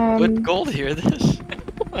 Would Gold hear this?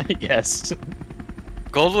 Yes.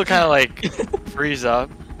 Gold will kind of like freeze up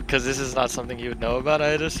because this is not something you would know about,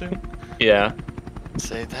 I'd assume. Yeah.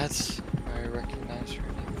 Say that's where I recognize her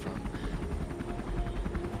name from.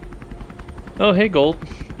 Oh, hey, Gold.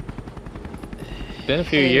 Been a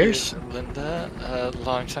few Hey, years. Linda.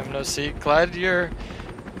 Long time no see. Glad you're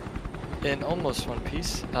in almost one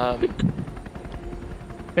piece.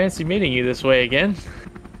 Fancy meeting you this way again.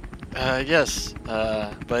 Yes.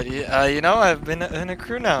 But you know, I've been in a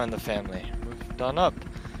crew now in the family. Moved on up.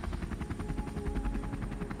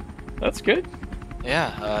 That's good.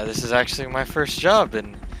 Yeah. This is actually my first job,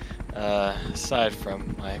 and aside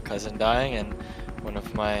from my cousin dying and one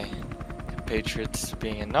of my compatriots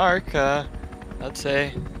being a narc, I'd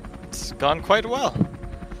say it's gone quite well.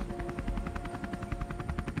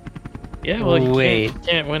 Yeah, well, you Wait.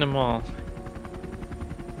 can't win them all.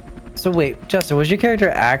 So wait, Justin, was your character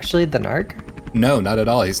actually the narc? No, not at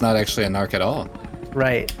all. He's not actually a narc at all.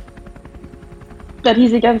 Right. But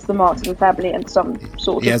he's against the Martin family in some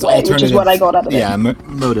sort He of has way, which is alternative. what I got out of it. Yeah,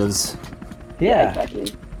 motives. Yeah.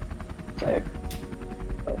 Exactly. So,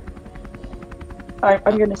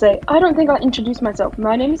 I'm going to say, I don't think I'll introduce myself.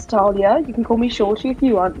 My name is Talia. You can call me Shorty if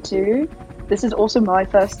you want to. This is also my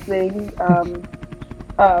first thing.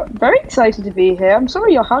 Very excited to be here. I'm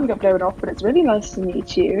sorry your hand got blown off, but it's really nice to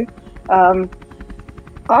meet you.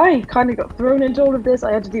 I kind of got thrown into all of this.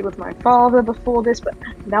 I had to deal with my father before this, but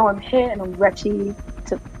now I'm here and I'm ready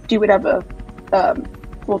to do whatever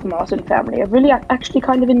for the Martin family. I've really actually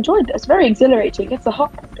kind of enjoyed this. Very exhilarating. It's a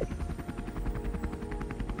hot topic.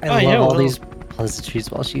 I Oh, love yeah, all well- these pleasantries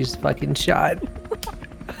while she's fucking shot.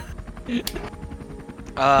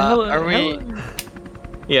 Are we?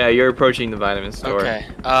 Yeah, you're approaching the vitamin store. Okay.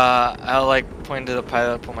 I'll like point to the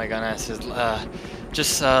pilot, pull my gun out, and says,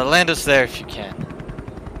 just land us there if you can.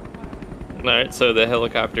 Alright, so the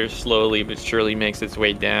helicopter slowly but surely makes its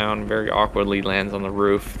way down, very awkwardly lands on the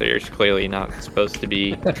roof. There's clearly not supposed to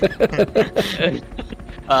be a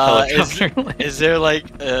helicopter. Is there like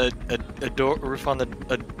a door roof on the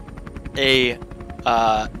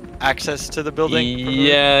access to the building?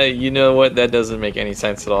 Yeah, you know what? That doesn't make any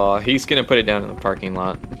sense at all. He's gonna put it down in the parking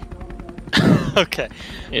lot. Okay.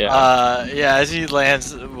 Yeah. Yeah, as he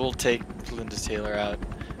lands, we'll take Linda Taylor out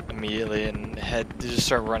immediately and just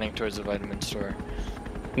start running towards the vitamin store.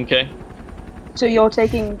 Okay. So you're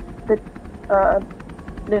taking the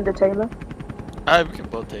Linda Taylor? We can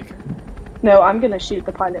both take her. No, I'm gonna shoot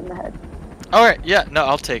the pilot in the head. Alright, yeah, no,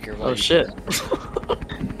 I'll take her. while Oh you- shit.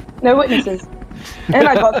 No witnesses. and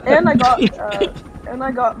I got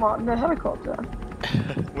Martin the helicopter.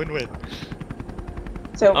 Win-win.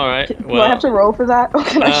 So All right, do I well, have to roll for that, or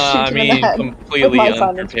can I shoot I him in mean, the head completely with my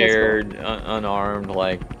silenced unprepared, unarmed.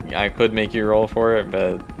 Like, I could make you roll for it,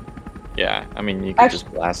 but yeah, I mean, you could Actu-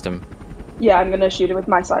 just blast him. Yeah, I'm gonna shoot him with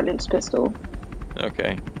my silenced pistol.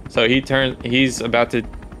 Okay. So he's about to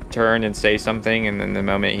turn and say something, and then the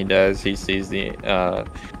moment he does, he sees the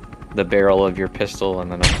barrel of your pistol,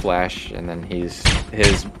 and then a flash, and then his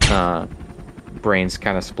brains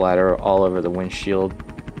kind of splatter all over the windshield,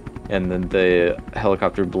 and then the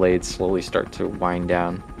helicopter blades slowly start to wind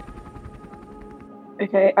down.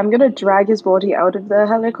 Okay, I'm gonna drag his body out of the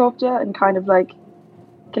helicopter and kind of like,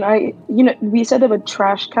 we said there were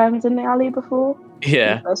trash cans in the alley before when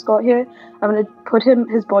Yeah. we first got here. I'm gonna put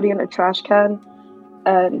his body in a trash can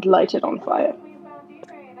and light it on fire.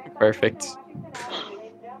 Perfect.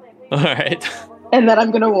 All right. And then I'm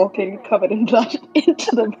gonna walk in covered in blood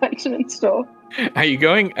into the vitamin store. Are you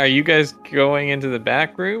guys going into the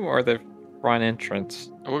back room or the front entrance?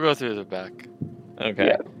 We'll go through the back. Okay.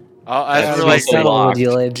 Yeah. As That's we're also like, settled. would locked.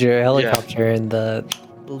 you land your helicopter in the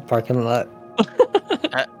parking lot?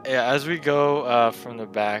 as we go from the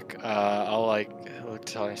back, I'll like look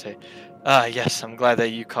to Holly and say, yes, I'm glad that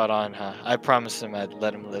you caught on, huh? I promised him I'd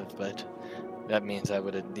let him live, but that means I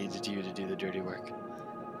would have needed you to do the dirty work.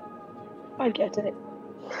 I get it.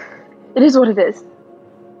 It is what it is.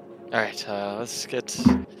 Alright, let's get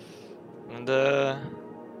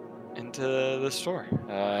into the store.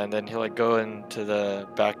 And then he'll like go into the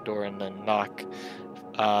back door and then knock.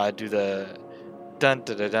 Do the dun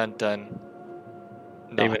dun dun dun dun.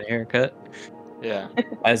 David Knock. a haircut. Yeah.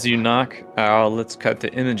 As you knock, let's cut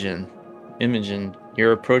to Imogen. Imogen,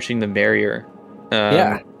 you're approaching the barrier.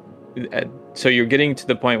 Yeah. So you're getting to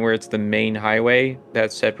the point where it's the main highway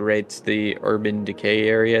that separates the urban decay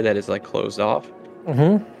area that is like closed off.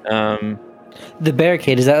 Mm-hmm. The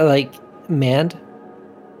barricade, is that like manned?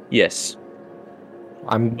 Yes,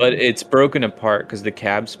 I'm. but it's broken apart because the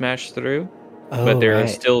cab smashed through. But there are right.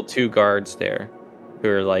 still two guards there who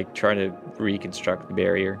are like trying to reconstruct the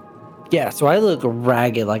barrier. Yeah, so I look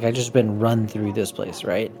ragged, like I just been run through this place,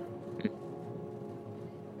 right?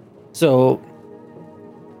 So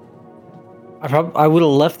I would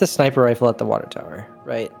have left the sniper rifle at the water tower,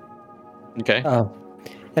 right? Okay.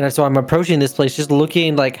 And so I'm approaching this place just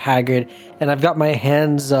looking like haggard, and I've got my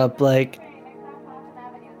hands up like,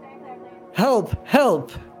 help,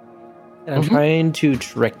 help! And I'm trying to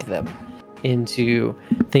trick them into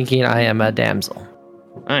thinking I am a damsel.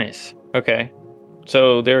 Nice. Okay.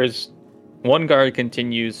 So there's one guard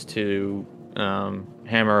continues to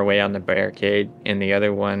hammer away on the barricade, and the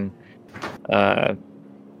other one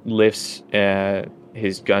lifts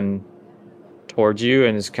his gun towards you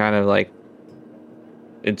and is kind of like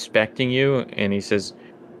inspecting you, and he says,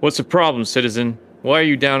 "What's the problem, citizen? Why are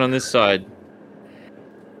you down on this side?"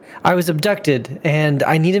 I was abducted, and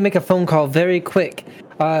I need to make a phone call very quick.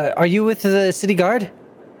 Are you with the city guard?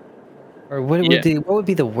 Or what would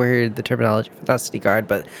be the terminology for that city guard?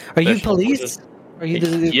 But are you Special police? forces. Are you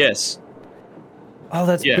the? Yes. Oh,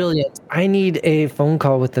 that's Yeah. brilliant! I need a phone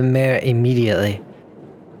call with the mayor immediately.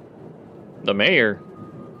 The mayor?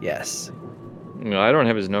 Yes. No, I don't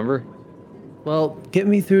have his number. Well, get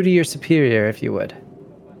me through to your superior if you would,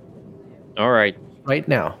 All right. right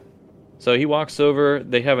now. So he walks over.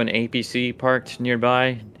 They have an APC parked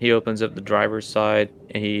nearby. He opens up the driver's side,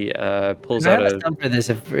 and he pulls I out have a a... stunt for this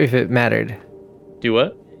if it mattered. Do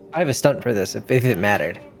what? I have a stunt for this if it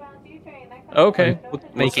mattered. Okay.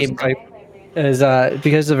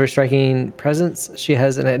 Because of her striking presence, she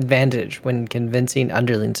has an advantage when convincing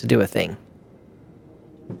underlings to do a thing.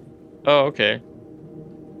 Oh, okay.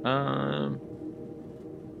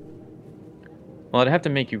 Well, I'd have to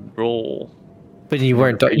make you roll. But you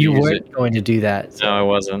weren't Use it. going to do that. So. No, I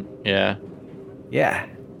wasn't. Yeah. Yeah.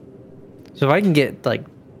 So if I can get like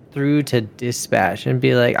through to dispatch and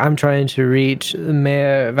be like, I'm trying to reach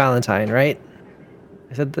Mayor Valentine, right?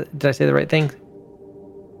 Did I say the right thing?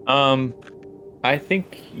 I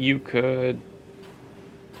think you could,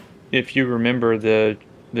 if you remember the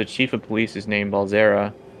chief of police is named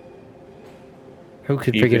Balzera, Who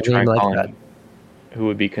could you figure could a try name like calling that? him, who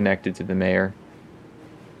would be connected to the mayor.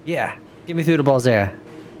 Yeah, get me through to Balzera.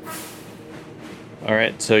 All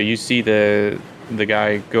right, so you see the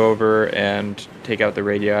guy go over and take out the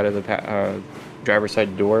radio out of the driver's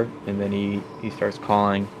side door, and then he starts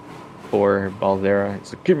calling for Balzera.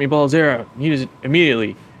 He's like, "Get me Balzera! Need it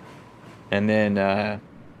immediately!" And then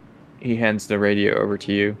he hands the radio over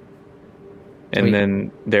to you. And Sweet.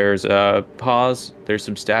 then there's a pause, there's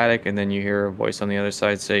some static, and then you hear a voice on the other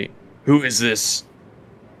side say, "Who is this?"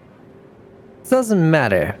 Doesn't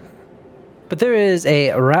matter. But there is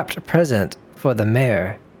a wrapped present for the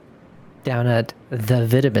mayor down at the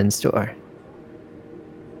vitamin store.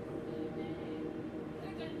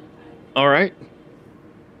 All right.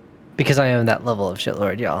 Because I am that level of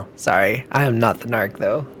shitlord, y'all. Sorry. I am not the narc,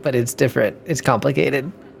 though. But it's different. It's complicated.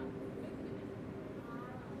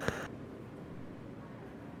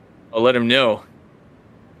 I'll let him know.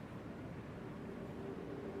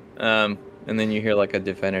 And then you hear like a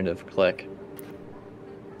definitive click.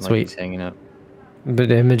 Like Sweet. he's hanging up.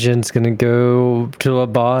 But Imogen's gonna go to a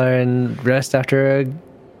bar and rest after a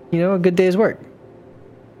good day's work.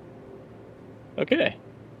 Okay.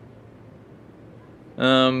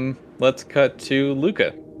 Let's cut to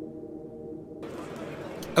Luca.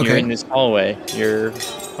 You're Okay. in this hallway. You're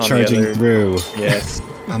on Charging the other. through Yes.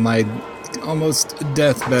 on my almost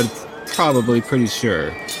deathbed, probably pretty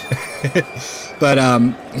sure. But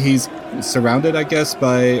he's surrounded, I guess,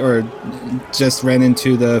 or just ran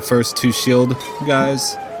into the first two shield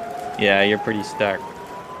guys. Yeah, you're pretty stuck.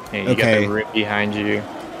 And you Okay. got the room behind you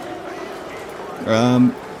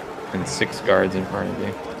Um, and 6 guards in front of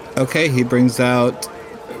you. okay, he brings out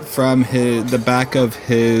from the back of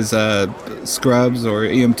his scrubs or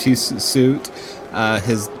EMT suit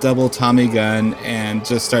his double Tommy gun and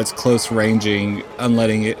just starts close ranging,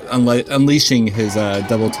 unleashing his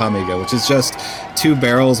double Tommy gun, which is just 2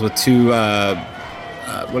 barrels with 2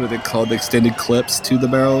 what are they called, extended clips to the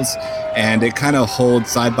barrels, and it kind of holds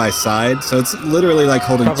side by side, so it's literally like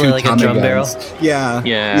holding Probably 2 like a Tommy drum guns. barrel?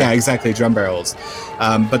 Yeah, exactly, drum barrels.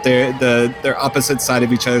 But they're opposite side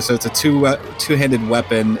of each other, so it's a two-handed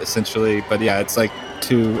weapon essentially. But yeah, it's like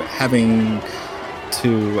having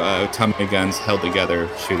 2 Tommy guns held together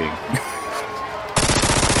shooting.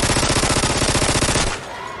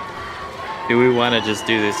 Do we want to just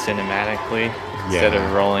do this cinematically instead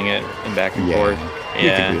of rolling it and back and forth? You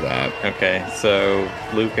can do that. Okay, so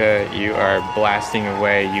Luca, you are blasting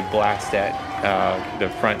away. You blast at the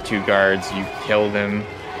front 2 guards. You kill them,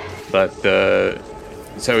 but their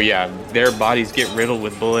bodies get riddled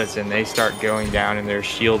with bullets, and they start going down, and their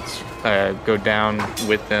shields go down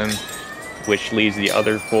with them, which leaves the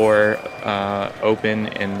other 4 open,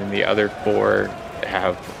 and then the other 4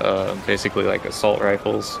 have basically like assault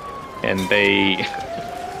rifles, and they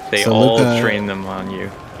So all Luca- train them on you.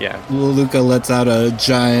 Yeah. Luca lets out a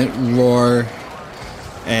giant roar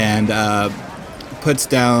and puts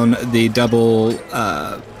down the double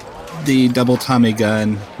Tommy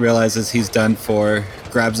gun, realizes he's done for,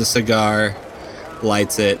 grabs a cigar,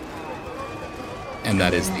 lights it, and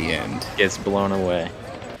that is the end. Gets blown away.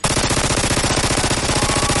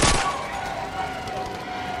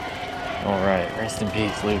 All right, rest in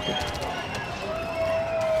peace, Luca.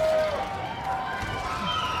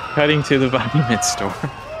 Cutting to the vitamin store.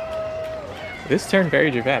 This turned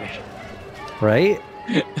very dramatic. Right?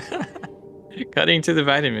 Cutting to the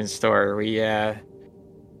vitamin store,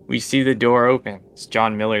 we see the door open. It's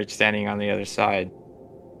John Miller standing on the other side.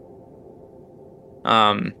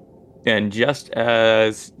 And just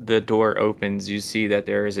as the door opens, you see that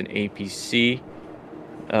there is an APC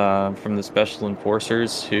from the Special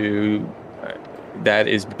Enforcers that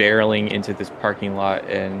is barreling into this parking lot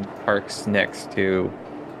and parks next to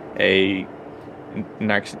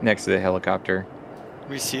next to the helicopter.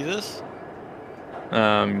 We see this?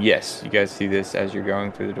 Yes, you guys see this as you're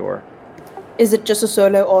going through the door. Is it just a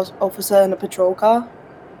solo officer in a patrol car?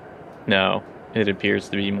 No, it appears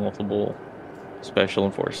to be multiple Special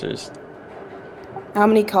Enforcers. How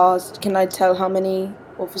many cars? Can I tell how many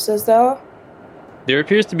officers there are? There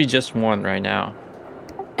appears to be just one right now.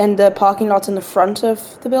 And the parking lot's in the front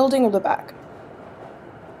of the building or the back?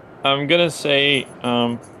 I'm gonna say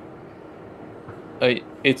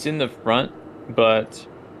it's in the front, but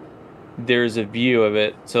there's a view of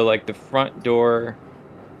it. So like the front door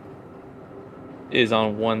is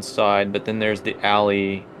on one side, but then there's the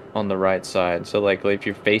alley on the right side. So like if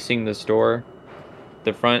you're facing the store,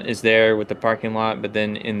 the front is there with the parking lot, but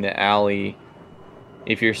then in the alley,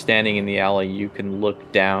 if you're standing in the alley, you can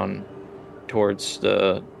look down towards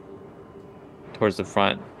the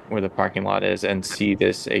front where the parking lot is and see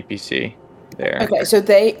this APC there. Okay, so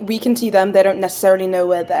we can see them. They don't necessarily know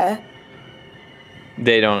we're there.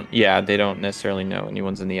 They don't. Yeah, they don't necessarily know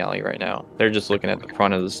anyone's in the alley right now. They're just looking at the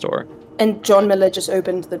front of the store. And John Miller just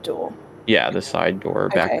opened the door. Yeah, the side door,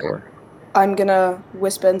 back Okay. door. I'm gonna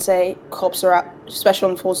whisper and say, cops are out, special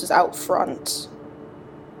enforcers out front.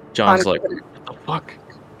 John's I'm like, gonna- what the fuck?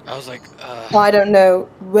 I was like, I don't know.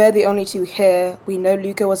 We're the only two here. We know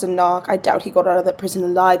Luca was a narc. I doubt he got out of that prison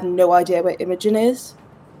alive. No idea where Imogen is.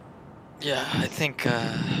 yeah, I think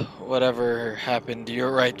whatever happened,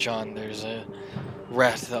 you're right, John. There's a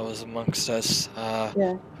rat that was amongst us.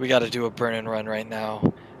 Yeah. We got to do a burn and run right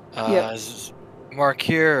now. Yep. Is Mark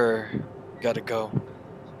here, or got to go?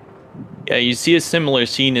 Yeah, you see a similar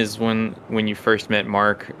scene as when you first met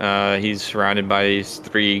Mark. He's surrounded by these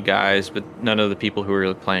 3 guys, but none of the people who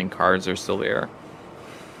were playing cards are still there.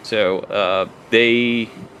 So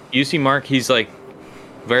you see Mark. He's like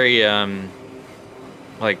very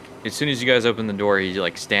like as soon as you guys open the door, he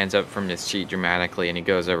like stands up from his seat dramatically, and he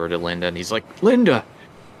goes over to Linda, and he's like, "Linda,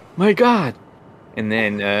 my God!" And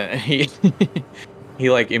then he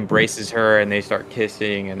he like embraces her, and they start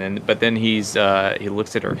kissing, and then he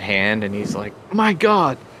looks at her hand, and he's like, "My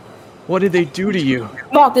God, what did they do to you?"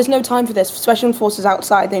 Mark, there's no time for this. Special enforcers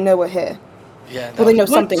outside. They know we're here. Yeah, Well, they know What?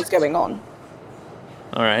 something's going on.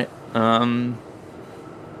 All right.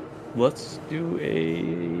 Let's do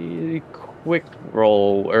a quick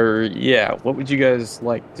roll, or yeah, what would you guys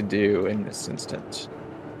like to do in this instance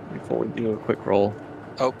before we do a quick roll?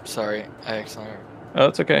 Oh, sorry, I accidentally. Oh,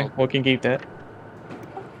 it's okay. We can keep that.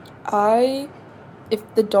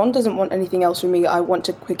 If the Don doesn't want anything else from me, I want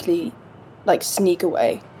to quickly, like, sneak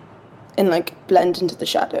away and, like, blend into the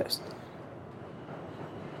shadows.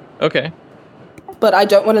 Okay. But I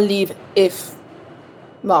don't want to leave if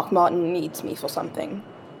Mark Martin needs me for something.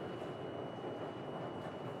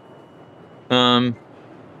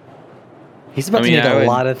 He's about I mean, to need I a would-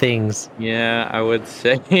 lot of things. Yeah, I would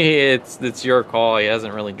say it's your call. He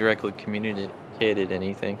hasn't really directly communicated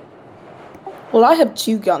anything. Well, I have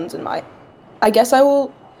 2 guns in my... I guess I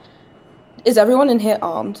will... Is everyone in here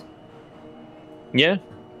armed? Yeah.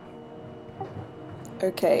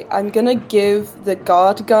 Okay, I'm gonna give the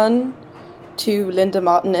guard gun to Linda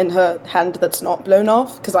Martin in her hand that's not blown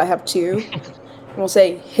off, because I have 2. And we'll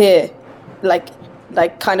say, here, like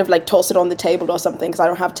kind of like toss it on the table or something, because I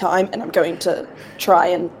don't have time, and I'm going to try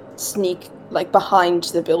and sneak, like, behind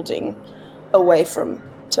the building, away from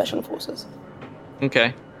special forces.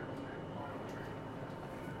 Okay.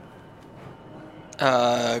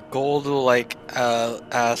 Gold will like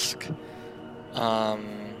ask,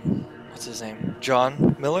 what's his name?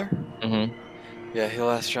 John Miller? Mm-hmm. Yeah, he'll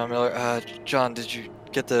ask John Miller. John, did you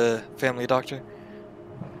get the family doctor?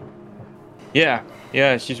 Yeah,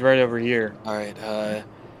 she's right over here. All right.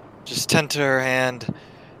 Just tend to her hand.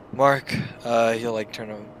 Mark, he'll like turn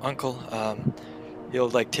to Uncle. He'll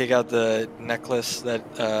like take out the necklace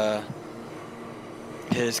that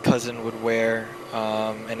his cousin would wear,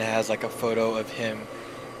 and it has like a photo of him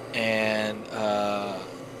and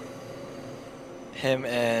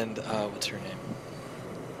what's her name?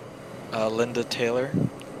 Linda Taylor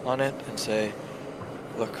on it, and say,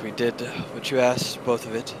 "Look, we did what you asked, both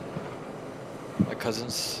of it. My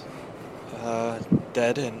cousin's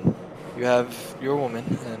dead, and you have your woman,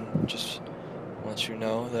 and just want you to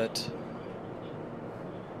know that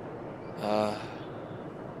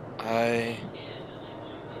I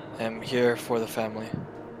am here for the family.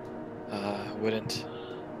 Wouldn't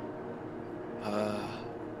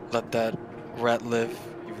let that rat live,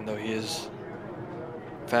 even though he is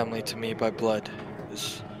family to me by blood.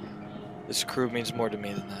 This crew means more to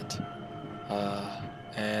me than that.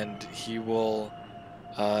 And he will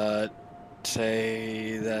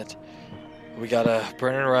say that we gotta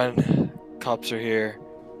burn and run. Cops are here.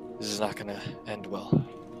 This is not gonna end well,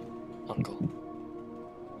 Uncle."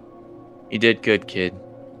 You did good, kid.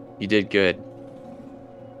 You did good.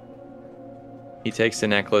 He takes the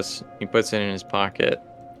necklace, he puts it in his pocket,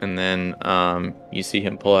 and then you see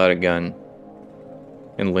him pull out a gun.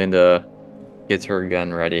 And Linda gets her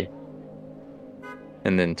gun ready.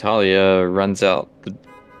 And then Talia runs out the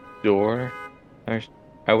door.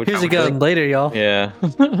 I would Here's a gun later, y'all. Yeah.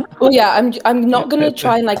 Well, yeah, I'm not gonna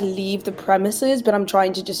try and like leave the premises, but I'm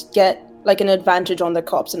trying to just get like an advantage on the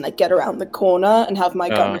cops and like get around the corner and have my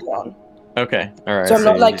gun drawn. Okay. All right. So I'm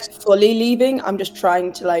not you like just- fully leaving. I'm just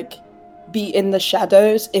trying to like be in the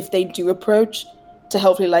shadows if they do approach, to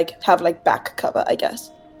hopefully like have like back cover, I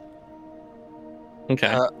guess.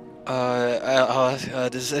 Okay. I'll ask,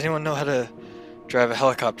 does anyone know how to drive a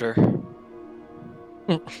helicopter?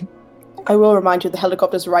 I will remind you the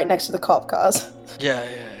helicopter's right next to the cop cars. Yeah.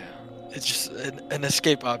 It's just an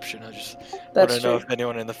escape option. I just want That's to know true. if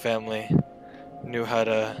anyone in the family knew how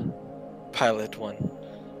to pilot one.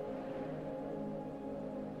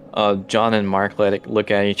 John and Mark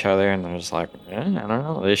look at each other and they're just like, I don't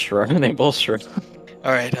know. They shrug and they both shrug.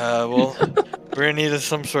 All right. Well, we're gonna need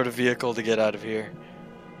some sort of vehicle to get out of here.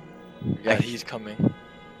 Yeah, he's coming.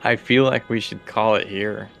 I feel like we should call it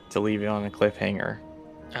here to leave it on a cliffhanger.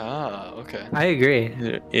 Ah, okay. I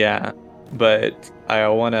agree. Yeah, but I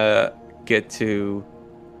want to get to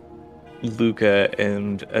Luca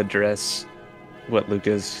and address what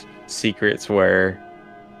Luca's secrets were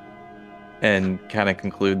and kind of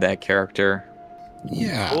conclude that character.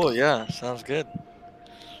 Yeah. Cool. Yeah, sounds good.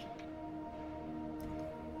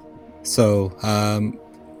 So,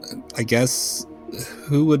 I guess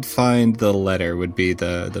who would find the letter would be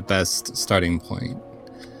the best starting point.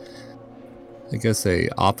 I guess a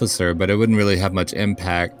officer, but it wouldn't really have much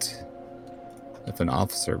impact if an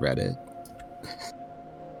officer read it.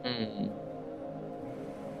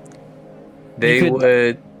 They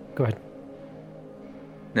would. Go ahead.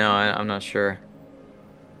 No, I'm not sure.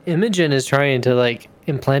 Imogen is trying to like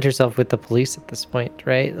implant herself with the police at this point,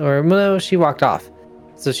 right? Or no, she walked off.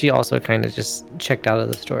 So she also kind of just checked out of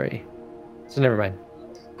the story. So never mind.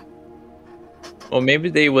 Well, maybe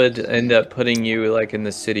they would end up putting you like in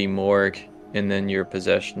the city morgue, and then your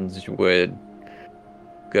possessions would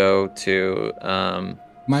go to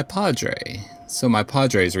My padre. So my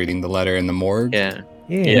padre is reading the letter in the morgue. yeah.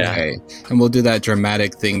 Yeah. Okay. And we'll do that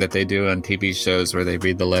dramatic thing that they do on TV shows where they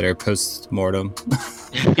read the letter post-mortem.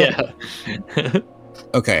 Yeah.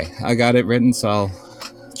 Okay, I got it written, so I'll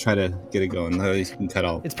try to get it going. You can cut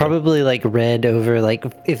all. It's probably like read over like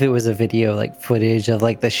if it was a video like footage of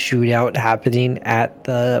like the shootout happening at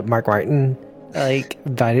the Mark Martin like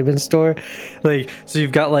vitamin store. Like so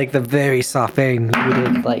you've got like the very soft, very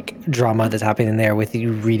muted like drama that's happening there with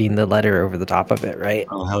you reading the letter over the top of it, right?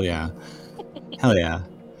 Oh, hell yeah. Hell yeah.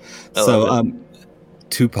 I So, love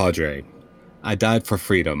to Padre, I died for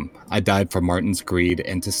freedom. I died for Martin's greed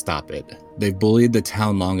and to stop it. They've bullied the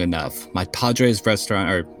town long enough. My Padre's restaurant,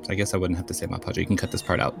 or I guess I wouldn't have to say my Padre, you can cut this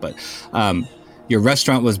part out, but your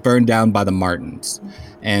restaurant was burned down by the Martins,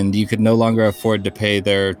 and you could no longer afford to pay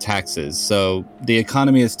their taxes. So the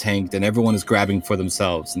economy is tanked and everyone is grabbing for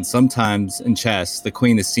themselves. And sometimes in chess, the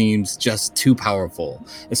queen seems just too powerful,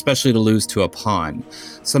 especially to lose to a pawn.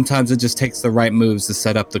 Sometimes it just takes the right moves to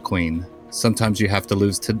set up the queen. Sometimes you have to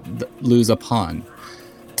lose a pawn.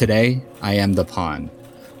 Today, I am the pawn.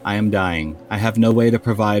 I am dying. I have no way to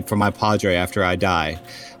provide for my padre after I die.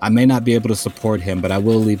 I may not be able to support him, but I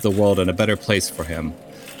will leave the world in a better place for him.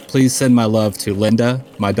 Please send my love to Linda,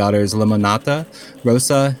 my daughters Limonata,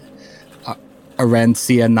 Rosa,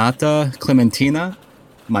 Arancianata, Clementina,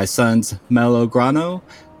 my sons Melograno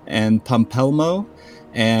and Pampelmo,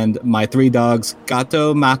 and my 3 dogs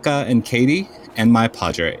Gato, Maca, and Katie, and my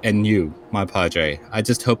padre, and you, my padre. I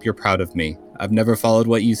just hope you're proud of me. I've never followed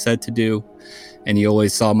what you said to do, and you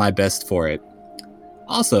always saw my best for it.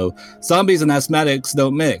 Also, zombies and asthmatics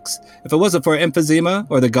don't mix. If it wasn't for emphysema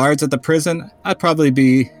or the guards at the prison, I'd probably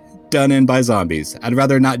be done in by zombies. I'd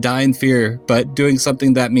rather not die in fear, but doing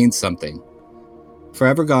something that means something.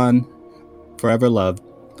 Forever gone, forever loved,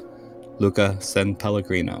 Luca San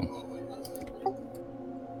Pellegrino.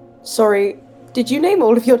 Sorry, did you name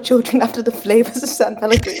all of your children after the flavors of San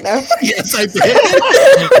Pellegrino? Yes, I did.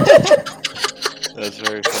 That's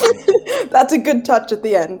very funny. That's a good touch at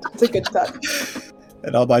the end. It's a good touch.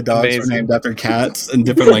 And all my dogs Amazing. were named after cats in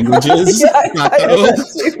different languages. Yeah, I know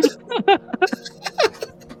that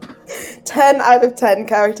too. 10 out of 10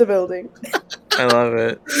 character building. I love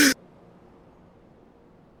it.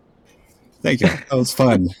 Thank you. That was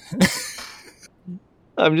fun.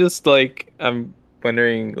 I'm just like, I'm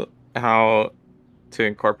wondering how to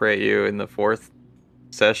incorporate you in the 4th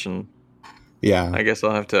session. Yeah. I guess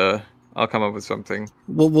I'll come up with something.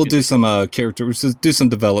 We'll do some do some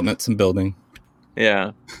development, some building.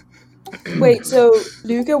 Yeah. Wait, so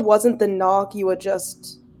Luca wasn't the Nog, you were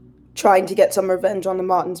just trying to get some revenge on the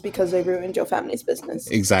Martins because they ruined your family's business.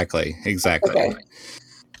 Exactly. Okay.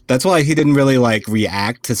 That's why he didn't really like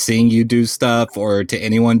react to seeing you do stuff or to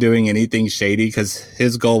anyone doing anything shady, because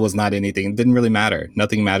his goal was not anything. It didn't really matter.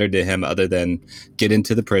 Nothing mattered to him other than get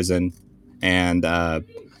into the prison and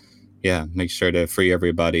make sure to free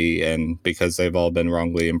everybody. And because they've all been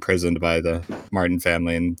wrongly imprisoned by the Martin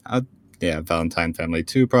family and Valentine family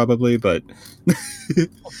too, probably. But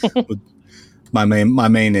my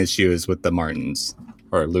main issue is with the Martins,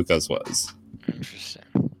 or Luca's was.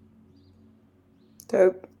 Interesting.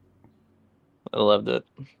 Dope. I loved it.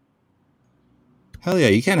 Hell yeah,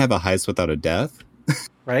 you can't have a heist without a death.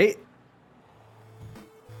 Right?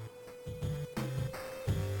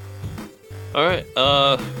 All right.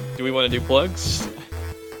 Do we want to do plugs?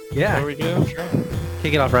 Yeah. There we go.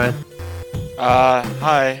 Kick it off, Ryan.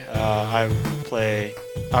 Hi.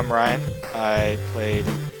 I'm Ryan. I played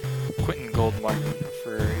Quentin Goldmartin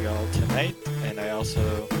for y'all tonight, and I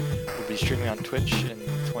also will be streaming on Twitch in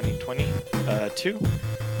 2022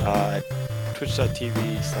 at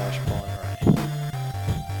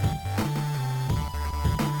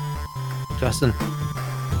twitch.tv/PaulandRyan. Justin.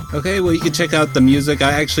 Okay, well, you can check out the music.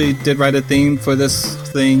 I actually did write a theme for this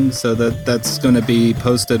thing, so that's going to be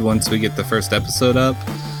posted once we get the first episode up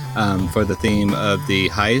for the theme of the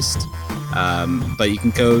heist. But you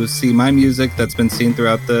can go see my music that's been seen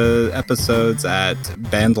throughout the episodes at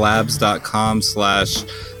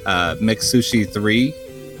bandlabs.com/mixsushi3.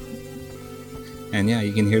 And yeah,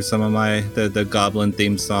 you can hear some of the Goblin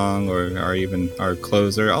theme song or even our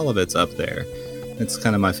closer. All of it's up there. It's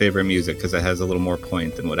kind of my favorite music because it has a little more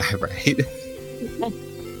point than what I write.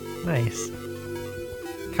 Nice.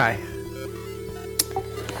 Kai.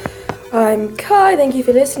 I'm Kai, thank you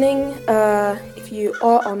for listening. If you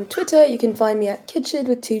are on Twitter, you can find me at Kitchid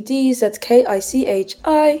with 2 Ds, that's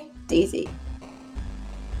KICHIDZ.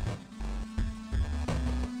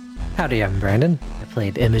 Howdy, I'm Brandon. I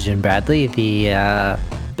played Imogen Bradley, the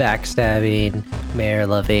backstabbing,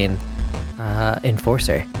 mayor-loving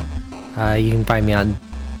enforcer. You can find me on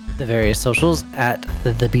the various socials at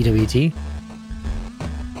the BWT.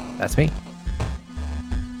 That's me.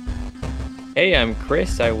 Hey, I'm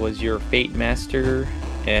Chris. I was your Fate Master,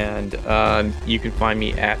 and you can find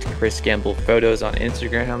me at Chris Gamble Photos on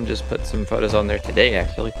Instagram. Just put some photos on there today,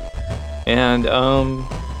 actually. And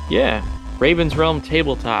yeah, Raven's Realm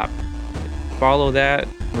Tabletop. Follow that,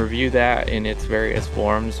 review that in its various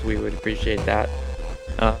forms. We would appreciate that.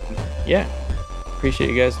 Yeah,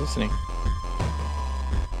 appreciate you guys listening.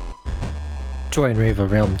 Join Raven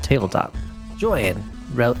Realm Tabletop. Join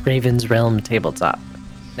Raven's Realm Tabletop.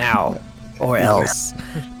 Now. Or else.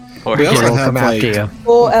 Or We also We'll have, come after like- you.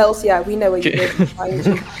 Or else, yeah, we know where you live.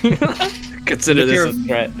 Consider this If a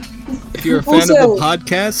threat. If you're a fan of Also- the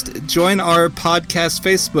podcast, join our podcast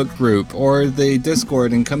Facebook group or the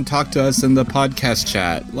Discord and come talk to us in the podcast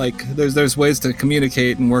chat. Like, there's ways to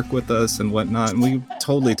communicate and work with us and whatnot, and we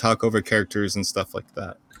totally talk over characters and stuff like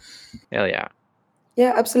that. Hell yeah.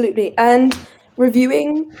 Yeah, absolutely. And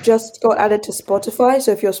reviewing just got added to Spotify,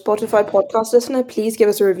 so if you're a Spotify podcast listener, please give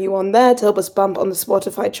us a review on there to help us bump on the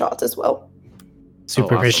Spotify chart as well. Super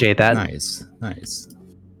awesome. appreciate that. Nice.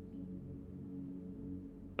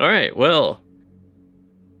 All right, well,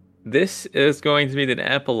 this is going to be the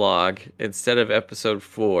epilogue instead of episode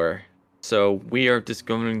 4. So we are just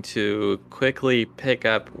going to quickly pick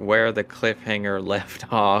up where the cliffhanger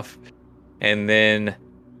left off and then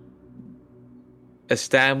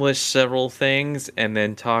establish several things and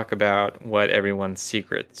then talk about what everyone's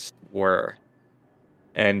secrets were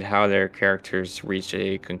and how their characters reach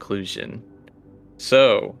a conclusion.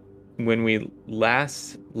 So, when we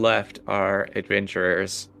last left our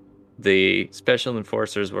adventurers, the special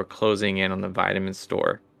enforcers were closing in on the vitamin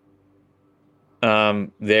store.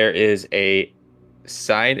 There is a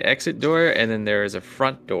side exit door and then there is a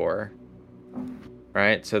front door.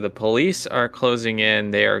 Right? So the police are closing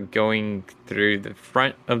in. They are going through the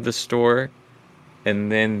front of the store and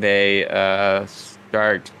then they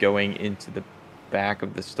start going into the back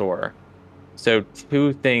of the store. So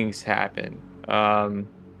 2 things happen.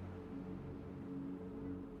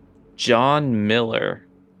 John Miller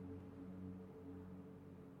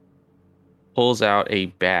pulls out a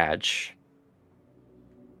badge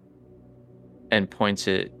and points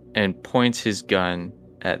his gun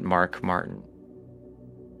at Mark Martin.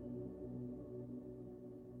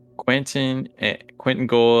 Quentin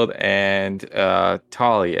Gold and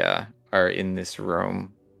Talia are in this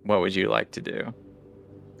room. What would you like to do?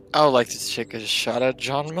 I would like to take a shot at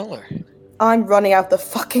John Miller. I'm running out the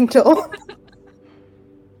fucking door.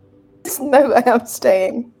 There's no way I'm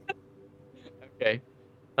staying. Okay.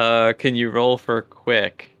 Can you roll for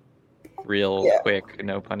quick? Yeah. Quick,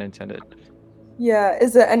 no pun intended. Yeah,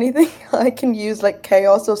 is there anything I can use, like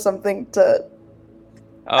chaos or something to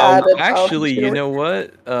add a Actually, challenge to you it? know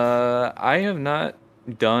what? I have not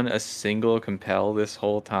done a single compel this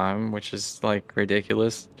whole time, which is like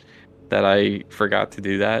ridiculous that I forgot to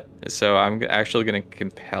do that. So I'm actually going to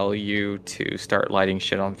compel you to start lighting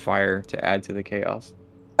shit on fire to add to the chaos.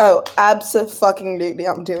 Oh, absolutely,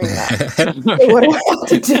 I'm doing that. So what do I have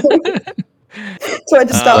to do? So I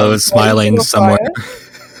just start Oh, smiling lighting a somewhere. fire?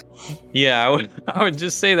 Yeah, I would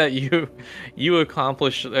just say that you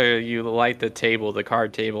accomplish you light the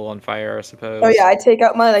card table on fire, I suppose. Oh yeah, I take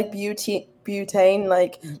out my like butane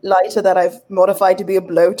like lighter that I've modified to be a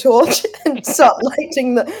blowtorch and start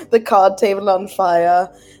lighting the card table on fire.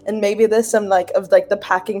 And maybe there's some like of like the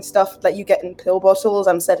packing stuff that you get in pill bottles.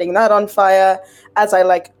 I'm setting that on fire as I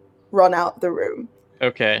like run out the room.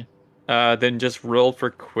 Okay. Then just roll for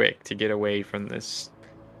quick to get away from this.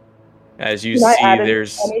 As you Can I see, add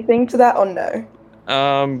there's anything to that or no?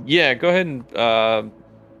 yeah, go ahead and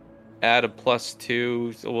add a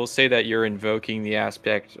 +2. So we'll say that you're invoking the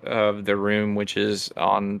aspect of the room which is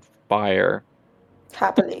on fire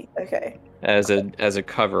Happily. Okay. as a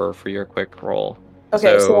cover for your quick roll.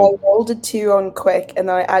 Okay, so I rolled a 2 on quick and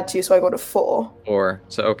then I add 2, so I got a 4.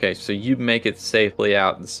 So you make it safely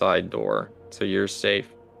out the side door. So you're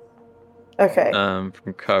safe Okay.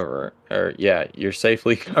 from cover. Or yeah, you're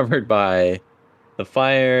safely covered by the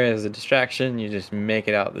fire as a distraction. You just make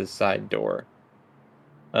it out the side door.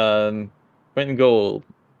 Quentin Gold,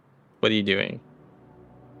 what are you doing?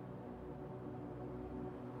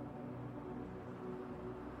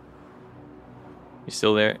 You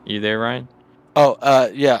still there? You there, Ryan? Oh,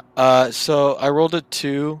 yeah. So I rolled a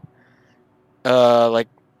 2, like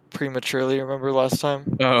prematurely. Remember last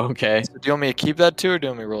time? Oh, okay. So do you want me to keep that 2, or do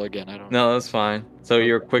you want me to roll again? I don't know. No, that's fine. So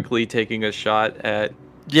you're quickly taking a shot at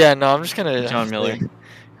Yeah, no, I'm just gonna John Miller.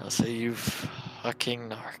 I'll say you fucking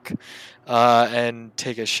narc, and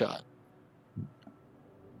take a shot.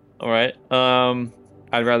 All right.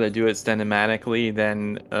 I'd rather do it cinematically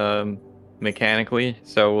than mechanically.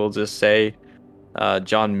 So we'll just say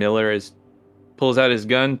John Miller pulls out his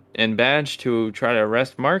gun and badge to try to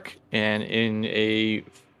arrest Mark, and in a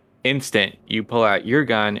instant you pull out your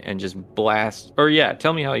gun and just blast. Or yeah,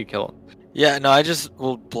 tell me how you kill him. Yeah, no, I just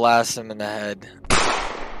will blast him in the head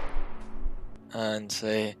and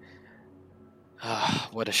say,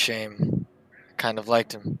 what a shame. Kind of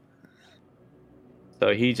liked him.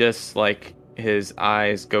 So he just like his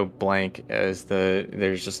eyes go blank as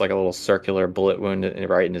there's just like a little circular bullet wound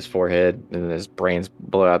right in his forehead, and then his brains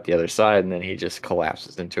blow out the other side, and then he just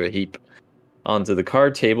collapses into a heap onto the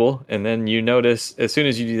card table. And then you notice, as soon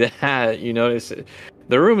as you do that, you notice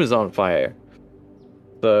the room is on fire.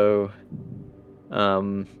 So,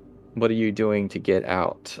 what are you doing to get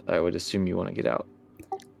out? I would assume you want to get out.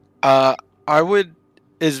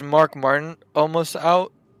 Is Mark Martin almost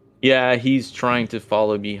out? Yeah, he's trying to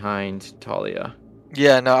follow behind Talia.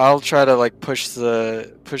 Yeah, no, I'll try to like push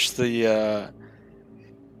the what's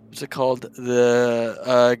it called?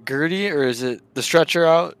 The Gertie, or is it the stretcher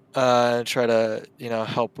out? Try to,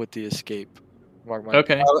 help with the escape. Mark Martin.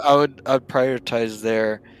 Okay. I'd prioritize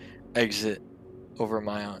their exit over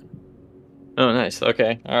my own. Oh, nice.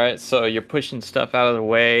 Okay. All right. So you're pushing stuff out of the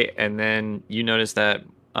way, and then you notice that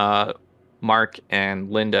Mark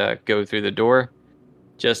and Linda go through the door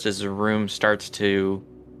just as the room starts to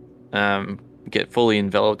get fully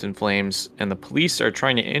enveloped in flames, and the police are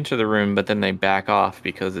trying to enter the room, but then they back off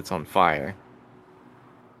because it's on fire.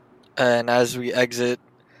 And as we exit,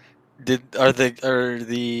 are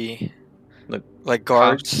the like Cops,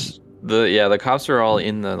 guards? the cops are all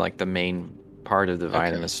in the main part of the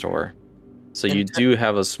vitamin store. So you do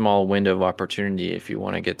have a small window of opportunity if you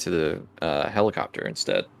want to get to the helicopter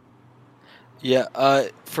instead. Yeah,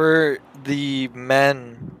 for the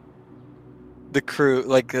men, the crew,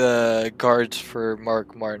 like the guards for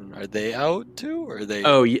Mark Martin, are they out too, or are they?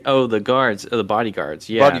 Oh, the guards, the bodyguards.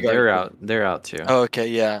 Yeah, they're out. They're out too. Oh, okay,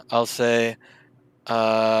 yeah. I'll say, we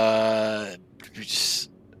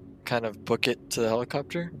just kind of book it to the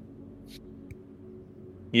helicopter.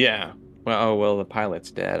 Yeah. Well, the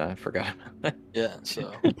pilot's dead. I forgot about that. Yeah,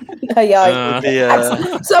 so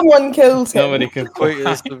someone kills him. Somebody could.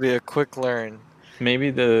 This will be a quick learn.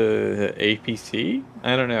 Maybe the APC?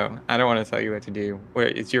 I don't know. I don't want to tell you what to do.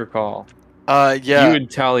 Wait, it's your call. Yeah. You and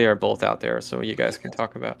Tally are both out there, so you guys can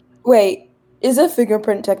talk about. Wait, is there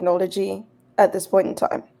fingerprint technology at this point in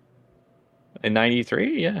time? In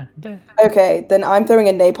 93? Yeah. Okay, then I'm throwing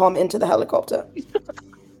a napalm into the helicopter.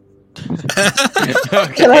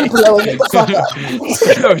 Okay. And I'm blowing it the fuck up.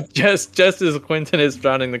 So just as Quentin is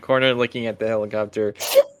rounding the corner looking at the helicopter,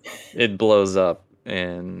 it blows up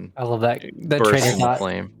and I love that bursts train of into thought.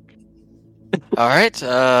 flame. All right.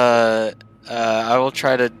 I will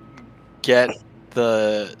try to get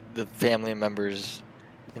the family members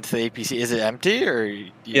into the APC. Is it empty or?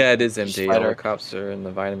 Yeah, it is empty. All Spider? the cops are in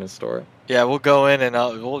the vitamin store. Yeah, we'll go in and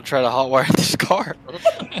we'll try to hotwire this car.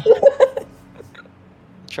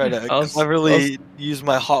 Try to cleverly use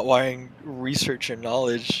my hotwiring research and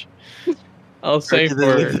knowledge. I'll say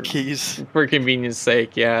the keys. for convenience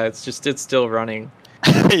sake, yeah, it's still running.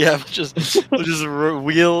 Yeah, we'll just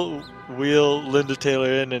wheel Linda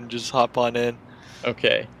Taylor in and just hop on in.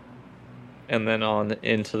 Okay. And then on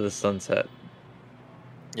into the sunset.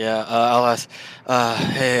 Yeah, I'll ask.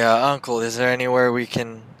 Hey, Uncle, is there anywhere we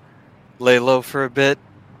can lay low for a bit?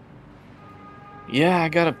 Yeah, I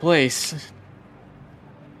got a place.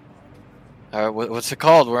 What's it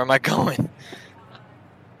called? Where am I going?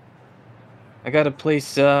 I got a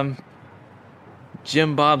place, Jim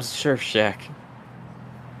Bob's Surf Shack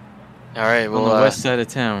All right, on the west side of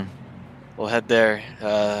town. we'll head there.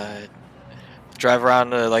 Drive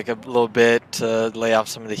around like a little bit to lay off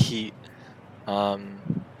some of the heat. And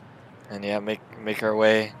yeah, make our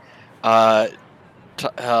way. Gold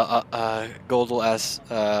will ask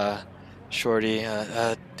Shorty,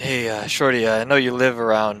 hey, Shorty, I know you live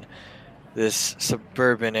around this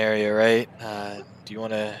suburban area, right? Do you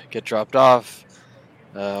want to get dropped off?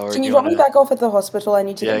 Or Can do you you drop want me back off at the hospital? I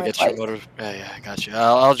need to Yeah, get my get your bike. motor. Yeah, I got you.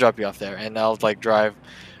 I'll drop you off there, and I'll like drive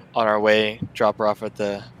on our way, drop her off at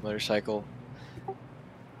the motorcycle.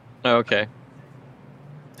 Oh, okay.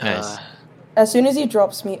 Nice. As soon as he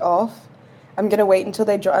drops me off, I'm gonna wait until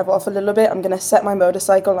they drive off a little bit. I'm gonna set my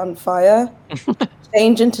motorcycle on fire,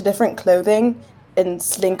 change into different clothing, and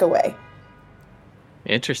slink away.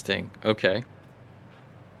 Interesting. Okay.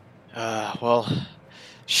 Well,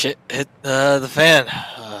 shit hit the fan,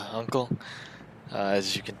 Uncle,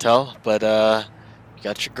 as you can tell. But you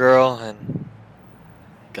got your girl and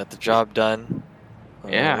got the job done.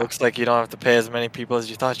 Yeah. Looks like you don't have to pay as many people as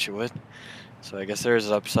you thought you would. So I guess there is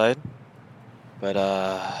an upside. But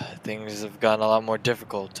things have gotten a lot more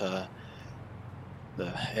difficult.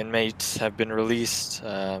 The inmates have been released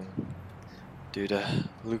due to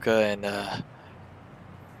Luca, and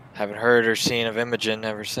haven't heard or seen of Imogen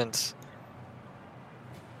ever since.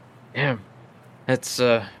 Damn. That's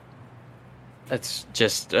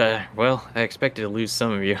just well, I expected to lose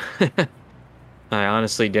some of you. I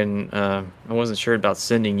honestly didn't I wasn't sure about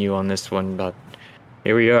sending you on this one, but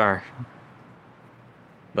here we are.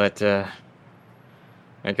 But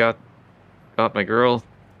I got my girl.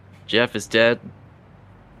 Jeff is dead.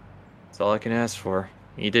 That's all I can ask for.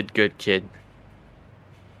 You did good, kid.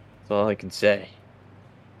 That's all I can say.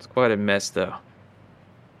 It's quite a mess, though.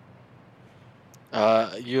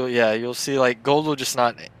 You'll see like Gold will just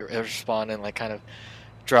not respond and like kind of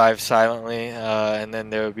drive silently, and then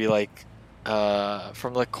there would be like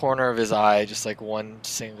from the corner of his eye just like one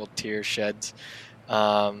single tear sheds,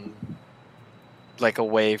 like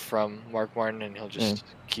away from Mark Martin, and he'll just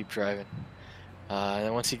keep driving. And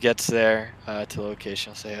then once he gets there to the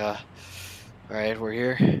location, he'll say, "All right, we're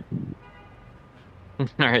here." All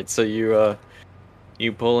right, so you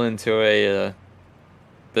pull into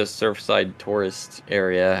the Surfside tourist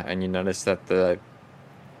area, and you notice that the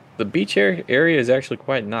beach area is actually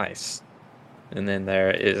quite nice. And then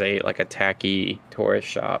there is a tacky tourist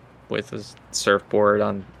shop with a surfboard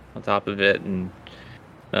on top of it, and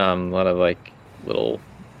a lot of like little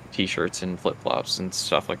t-shirts and flip-flops and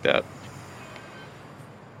stuff like that.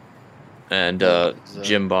 And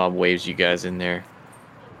Jim Bob waves you guys in there.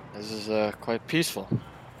 This is quite peaceful,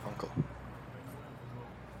 Uncle.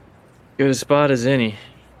 Good a spot as any.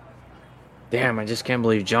 Damn, I just can't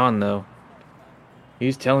believe John, though.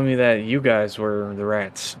 He's telling me that you guys were the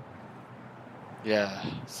rats. Yeah,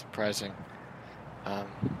 surprising.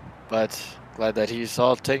 But glad that he's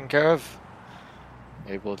all taken care of.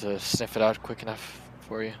 Able to sniff it out quick enough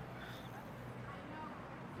for you.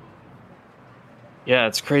 Yeah,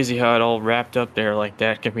 it's crazy how it all wrapped up there like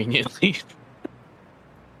that conveniently.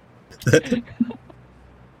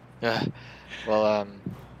 Yeah. Well,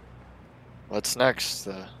 what's next?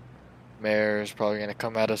 The mayor is probably going to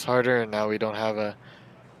come at us harder, and now we don't have a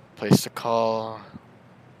place to call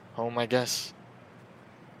home, I guess.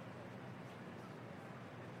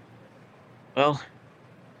 Well,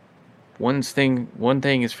 one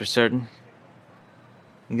thing is for certain.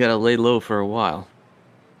 You gotta lay low for a while.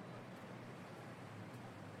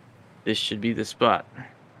 This should be the spot.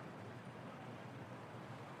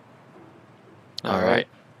 All right.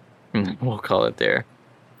 We'll call it there.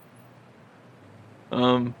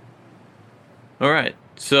 All right.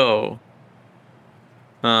 So,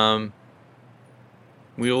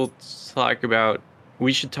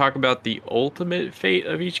 we should talk about the ultimate fate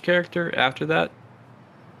of each character after that,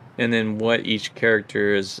 and then what each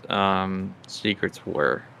character's secrets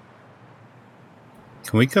were.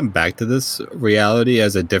 Can we come back to this reality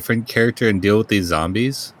as a different character and deal with these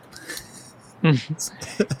zombies?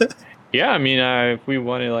 Yeah, I mean, if we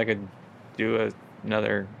wanted do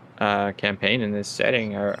another campaign in this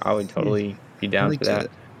setting, I would totally be down for that.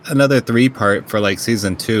 another 3-part for like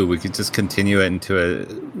season 2, we could just continue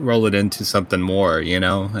it roll it into something more,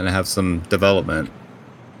 and have some development.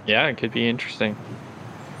 Yeah, it could be interesting.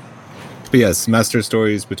 But yes, master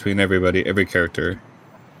stories between every character.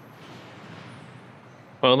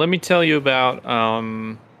 Well, let me tell you about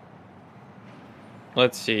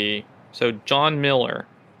let's see. So John Miller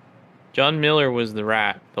was the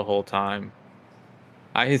rat the whole time.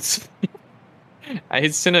 I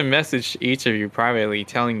had sent a message to each of you privately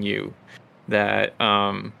telling you that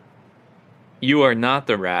you are not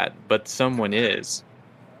the rat, but someone is.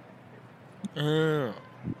 Mm.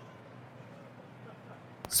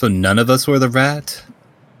 So none of us were the rat?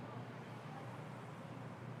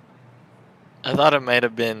 I thought it might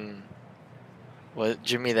have been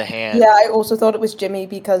Jimmy the Hand. Yeah, I also thought it was Jimmy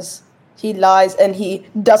because he lies and he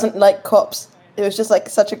doesn't like cops. It was just like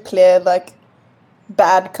such a clear, like,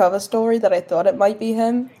 bad cover story that I thought it might be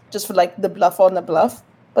him, just for like the bluff on the bluff.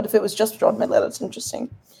 But if it was just John Miller, that's interesting.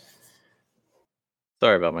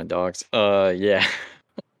 Sorry about my dogs. Yeah.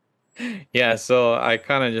 Yeah, so I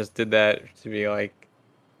kind of just did that to be like,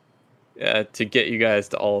 to get you guys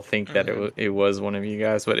to all think that it was one of you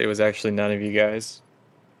guys, but it was actually none of you guys.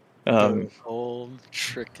 The old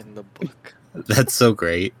trick in the book. That's so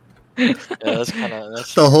great. Yeah, that's kind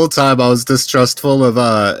of The whole time I was distrustful of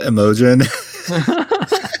Imogen.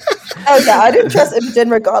 Oh yeah, I didn't trust Imogen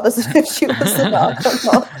regardless of if she was an arc or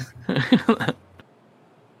not.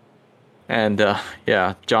 And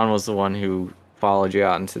yeah, John was the one who followed you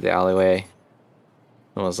out into the alleyway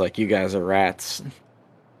and was like, "You guys are rats,"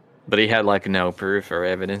 but he had like no proof or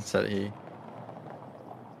evidence that he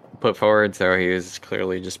put forward, so he was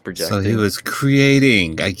clearly just projecting. So he was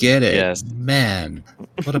creating. I get it. Yes. Man,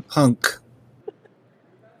 what a punk.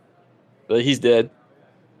 But he's dead.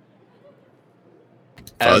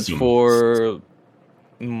 As Fudge. for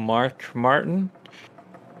Mark Martin,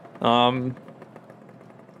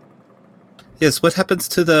 Yes, what happens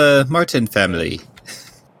to the Martin family?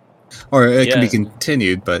 Or it can be Yeah.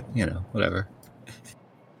 continued, but, whatever.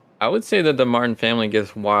 I would say that the Martin family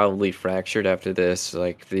gets wildly fractured after this.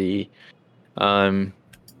 Like the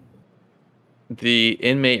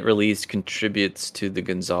inmate release contributes to the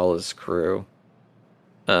Gonzalez crew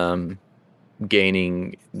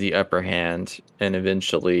gaining the upper hand and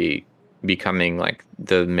eventually becoming like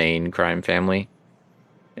the main crime family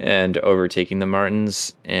and overtaking the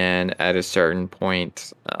Martins. And at a certain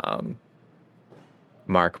point,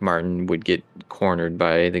 Mark Martin would get cornered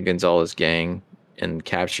by the Gonzalez gang and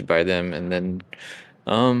captured by them, and then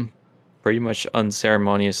pretty much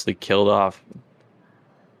unceremoniously killed off.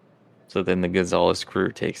 So then the Gonzalez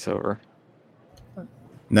crew takes over.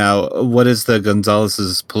 Now, what is the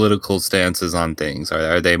Gonzalez's political stances on things?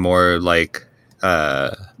 Are they more like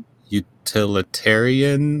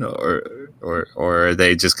utilitarian, or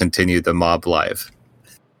they just continue the mob life?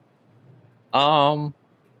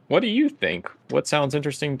 What do you think? What sounds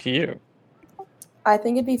interesting to you? I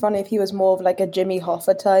think it'd be funny if he was more of like a Jimmy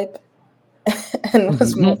Hoffa type and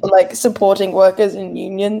was more like supporting workers in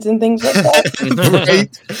unions and things like that.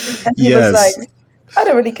 Right? And he Yes. was like, I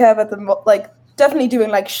don't really care about the definitely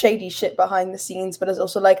doing like shady shit behind the scenes, but it's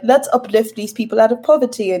also like, let's uplift these people out of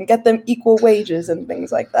poverty and get them equal wages and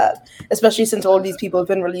things like that. Especially since all these people have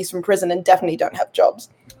been released from prison and definitely don't have jobs.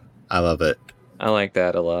 I love it. I like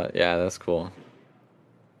that a lot. Yeah, that's cool.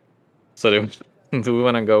 So do we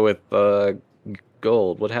want to go with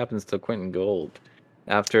Gold? What happens to Quentin Gold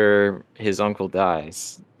after his uncle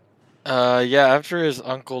dies? Yeah, after his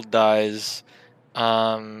uncle dies,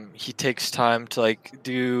 he takes time to like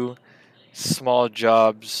do small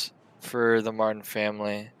jobs for the Martin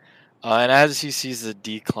family. And as he sees the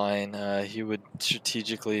decline, he would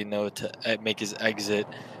strategically know to make his exit,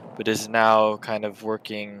 but is now kind of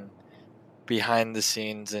working behind the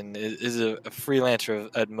scenes and is a freelancer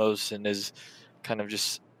at most, and is kind of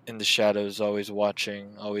just in the shadows, always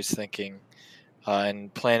watching, always thinking,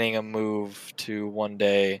 and planning a move to one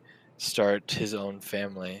day start his own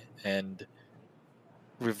family and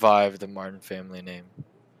revive the Martin family name.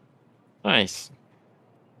 Nice.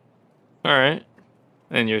 All right.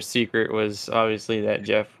 And your secret was obviously that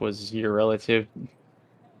Jeff was your relative,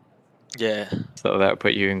 Yeah. so that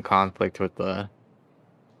put you in conflict with the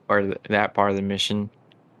that part of the mission.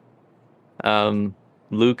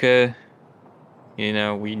 Luca,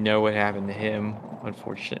 we know what happened to him,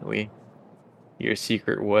 unfortunately. Your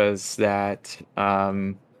secret was that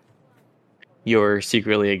you're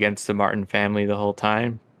secretly against the Martin family the whole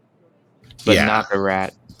time, but Yeah. not the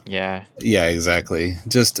rat. Yeah. Yeah, exactly.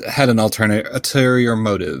 Just had an ulterior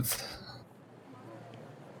motive.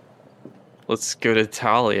 Let's go to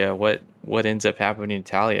Talia. What ends up happening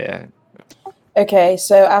to Talia? Okay,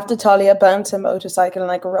 so after Talia burns her motorcycle and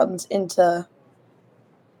like runs into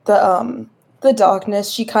the darkness,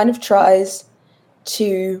 she kind of tries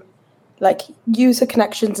to like use her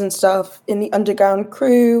connections and stuff in the underground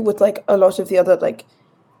crew with like a lot of the other like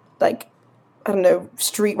I don't know,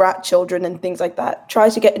 street rat children and things like that.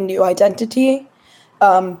 Tries to get a new identity,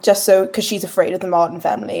 just so because she's afraid of the Martin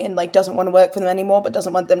family and like doesn't want to work for them anymore, but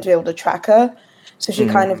doesn't want them to be able to track her. So she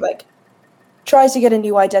kind of like tries to get a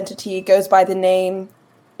new identity, goes by the name.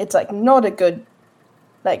 It's like not a good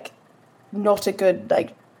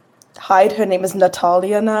hide. Her name is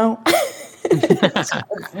Natalia now. It's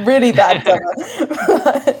really that dumb.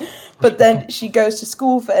 But then she goes to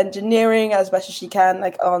school for engineering as best as she can,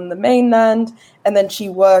 like on the mainland, and then she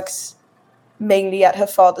works mainly at her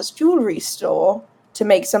father's jewelry store to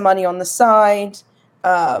make some money on the side,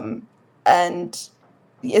 and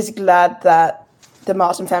is glad that the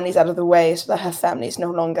Martin family's out of the way so that her family's no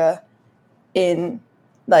longer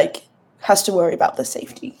has to worry about their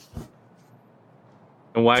safety.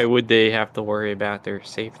 And why would they have to worry about their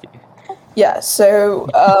safety? Yeah, so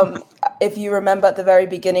if you remember at the very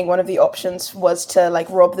beginning, one of the options was to like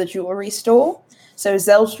rob the jewelry store. So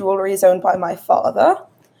Zell's jewelry is owned by my father.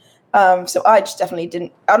 So I just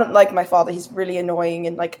definitely I don't like my father. He's really annoying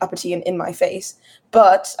and like uppity and in my face.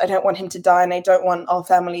 But I don't want him to die, and I don't want our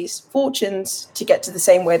family's fortunes to get to the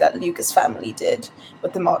same way that Lucas' family did,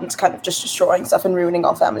 with the Martins kind of just destroying stuff and ruining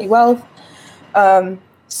our family wealth.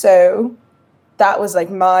 So that was like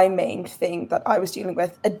my main thing that I was dealing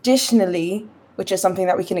with. Additionally, which is something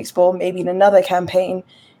that we can explore maybe in another campaign,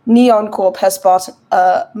 Neon Corp has bought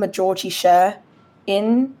a majority share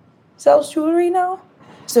in Zell's jewelry now.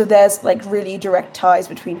 So there's like really direct ties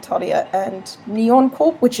between Talia and Neon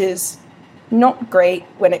Corp, which is not great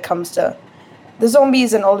when it comes to the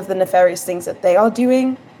zombies and all of the nefarious things that they are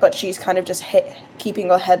doing, but she's kind of just keeping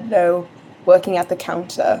her head low, working at the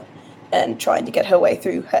counter, and trying to get her way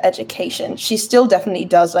through her education. She still definitely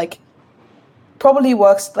does, like, probably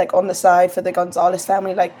works, like, on the side for the Gonzalez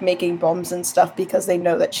family, like, making bombs and stuff, because they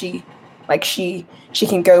know that she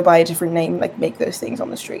can go by a different name, like, make those things on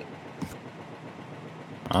the street.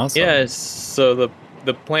 Awesome. Yeah, so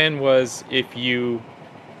the plan was, if you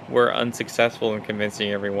were unsuccessful in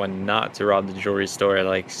convincing everyone not to rob the jewelry store,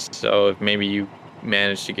 like, so if maybe you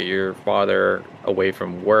managed to get your father away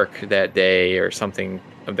from work that day or something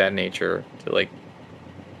of that nature to like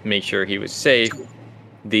make sure he was safe,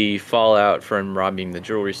 the fallout from robbing the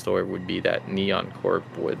jewelry store would be that Neon Corp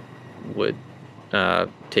would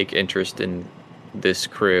take interest in this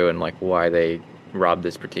crew and like why they robbed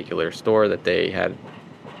this particular store that they had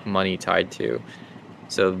money tied to.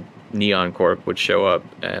 So Neon Corp would show up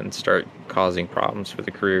and start causing problems for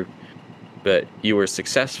the crew, but you were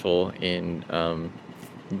successful in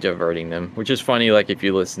diverting them, which is funny. Like if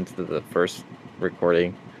you listen to the first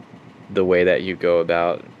recording, the way that you go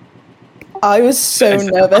about. I was so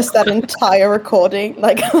nervous that entire recording.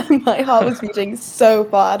 Like my heart was beating so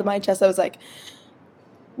far out of my chest. I was like,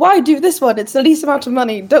 why do this one? It's the least amount of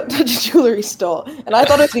money. Don't touch a jewelry store. And I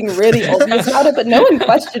thought I was being really obvious about it, but no one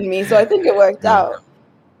questioned me, so I think it worked out.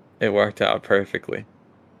 It worked out perfectly.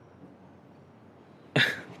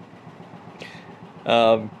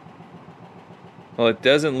 Well, it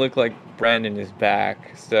doesn't look like Brandon is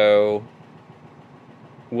back, so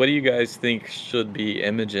what do you guys think should be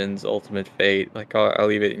Imogen's ultimate fate? Like, I'll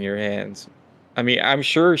leave it in your hands. I mean, I'm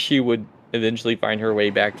sure she would eventually find her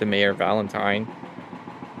way back to Mayor Valentine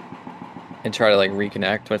and try to, like,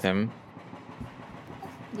 reconnect with him.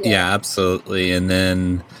 Yeah, absolutely. And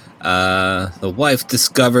then the wife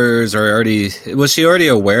discovers, was she already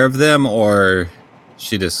aware of them, or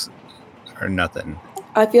she just, or nothing?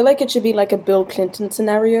 I feel like it should be like a Bill Clinton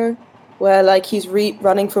scenario, where like he's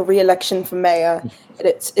running for re-election for mayor, and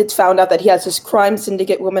it's found out that he has this crime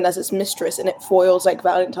syndicate woman as his mistress, and it foils like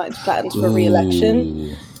Valentine's plans for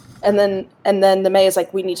re-election. And then the mayor's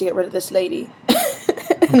like, we need to get rid of this lady.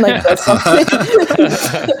 And like that's something.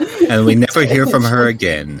 And we never hear from her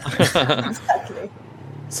again. Exactly.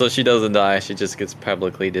 So she doesn't die, she just gets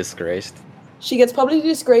publicly disgraced. She gets publicly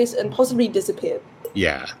disgraced and possibly disappeared.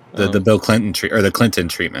 Yeah, the Bill Clinton or the Clinton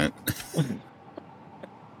treatment.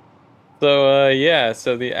 So I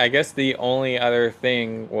guess the only other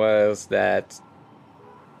thing was that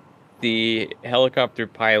the helicopter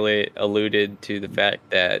pilot alluded to the fact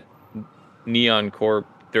that Neon Corp,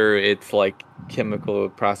 through its like chemical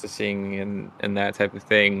processing and that type of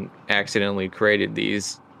thing, accidentally created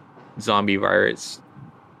these zombie virus,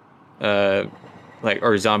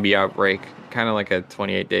 or zombie outbreak, kind of like a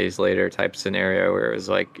 28 Days Later type scenario, where it was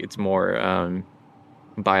like it's more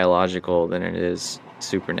biological than it is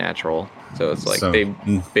supernatural. So it's like So, they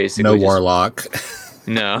basically no just- warlock.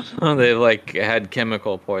 No, they like had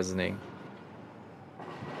chemical poisoning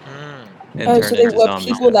Mm. and Oh, turned so they into were zombies.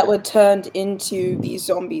 people that were turned into these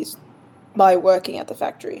zombies by working at the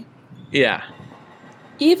factory. Yeah,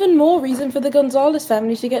 Even more reason for the Gonzalez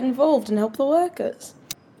family to get involved and help the workers.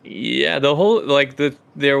 yeah. The whole like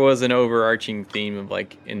there was an overarching theme of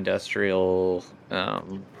like industrial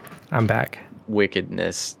I'm back.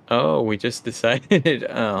 wickedness. Oh, we just decided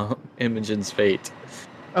Imogen's fate.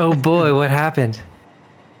 Oh boy, what happened?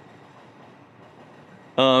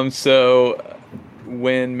 So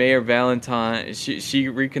when Mayor Valentine, she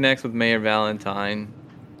reconnects with Mayor Valentine,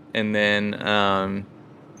 and then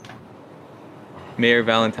Mayor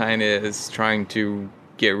Valentine is trying to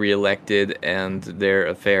get reelected, and their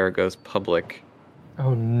affair goes public.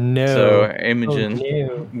 Oh no. So Imogen Oh,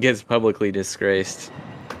 no. gets publicly disgraced,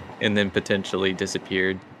 and then potentially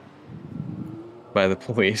disappeared by the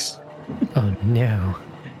police. Oh no.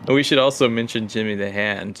 And we should also mention Jimmy the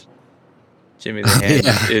Hand. Jimmy the Hand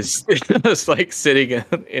Yeah. is just like sitting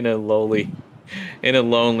in a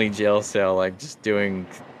lonely jail cell, like just doing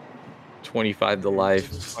 25 to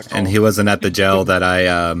life. And he wasn't at the jail that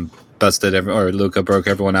I busted or Luca broke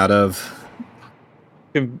everyone out of.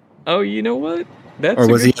 Oh, you know what? That's Or a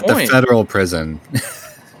was he good at the point. federal prison?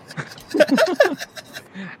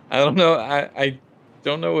 I don't know. I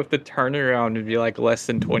don't know if the turnaround would be like less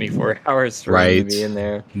than 24 hours for him Right. to be in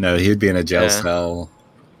there. No, he'd be in a jail Yeah. cell.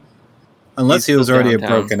 Unless He's he was still already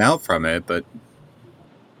downtown. broken out from it, but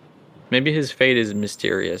Maybe his fate is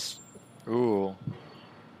mysterious. Ooh.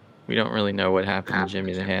 We don't really know what happened to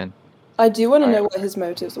Jimmy the Hand. I do want to Right. know what his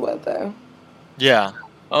motives were, though. Yeah.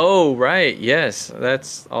 Oh, right. Yes,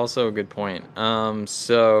 that's also a good point.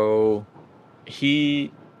 So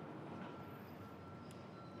he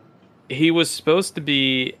was supposed to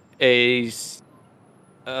be like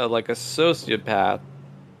a sociopath,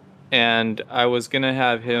 and I was gonna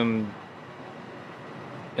have him.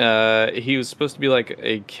 He was supposed to be like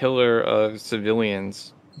a killer of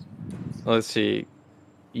civilians. Let's see.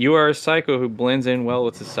 You are a psycho who blends in well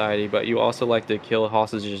with society, but you also like to kill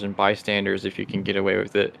hostages and bystanders if you can get away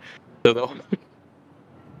with it. So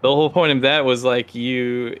the whole point of that was like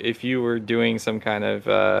if you were doing some kind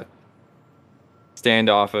of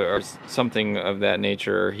standoff or something of that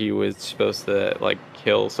nature, he was supposed to like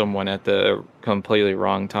kill someone at the completely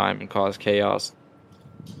wrong time and cause chaos.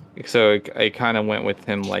 So I kind of went with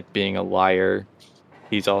him like being a liar.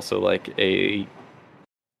 He's also like a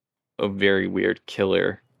very weird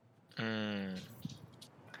killer. Mm.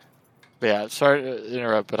 But yeah, sorry to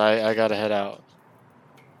interrupt, but I gotta head out.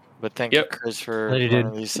 But thank Yep. you, Chris, for Later,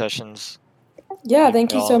 running dude. these sessions. Yeah,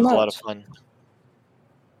 thank you all. so It was a lot much. of fun.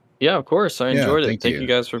 Yeah, of course. I Yeah, enjoyed it. thank Thank you. you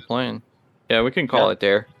guys for playing. Yeah, we can call Yeah. it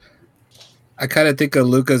there. I kind of think of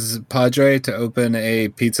Luca's Padre to open a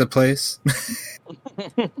pizza place.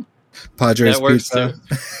 Padre's That works Pizza.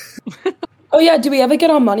 Oh yeah, do we ever get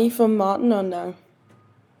our money from Martin or no?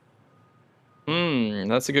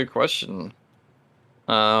 That's a good question.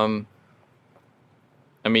 I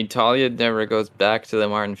mean, Talia never goes back to the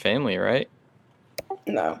Martin family, right?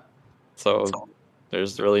 No. So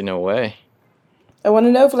there's really no way. I want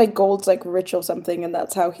to know if like Gold's like rich or something, and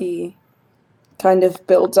that's how he kind of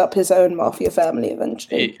builds up his own mafia family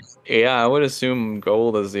eventually. Yeah, I would assume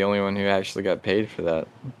Gold is the only one who actually got paid for that,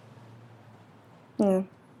 Yeah.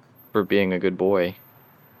 for being a good boy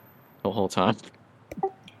the whole time.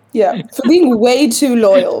 Yeah, for being way too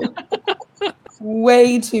loyal.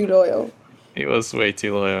 Way too loyal. He was way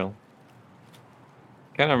too loyal.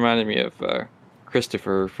 Kind of reminded me of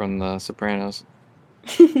Christopher from The Sopranos.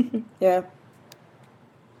 Yeah.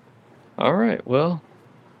 All right, well,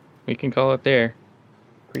 we can call it there.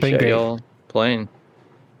 Been Appreciate great. y'all playing.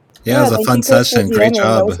 Yeah, it was Yeah, a thank fun you, Chris, for session. Great DMing. That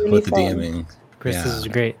job was really with the fun. DMing. Chris, Yeah. this is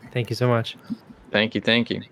great. Thank you so much. Thank you.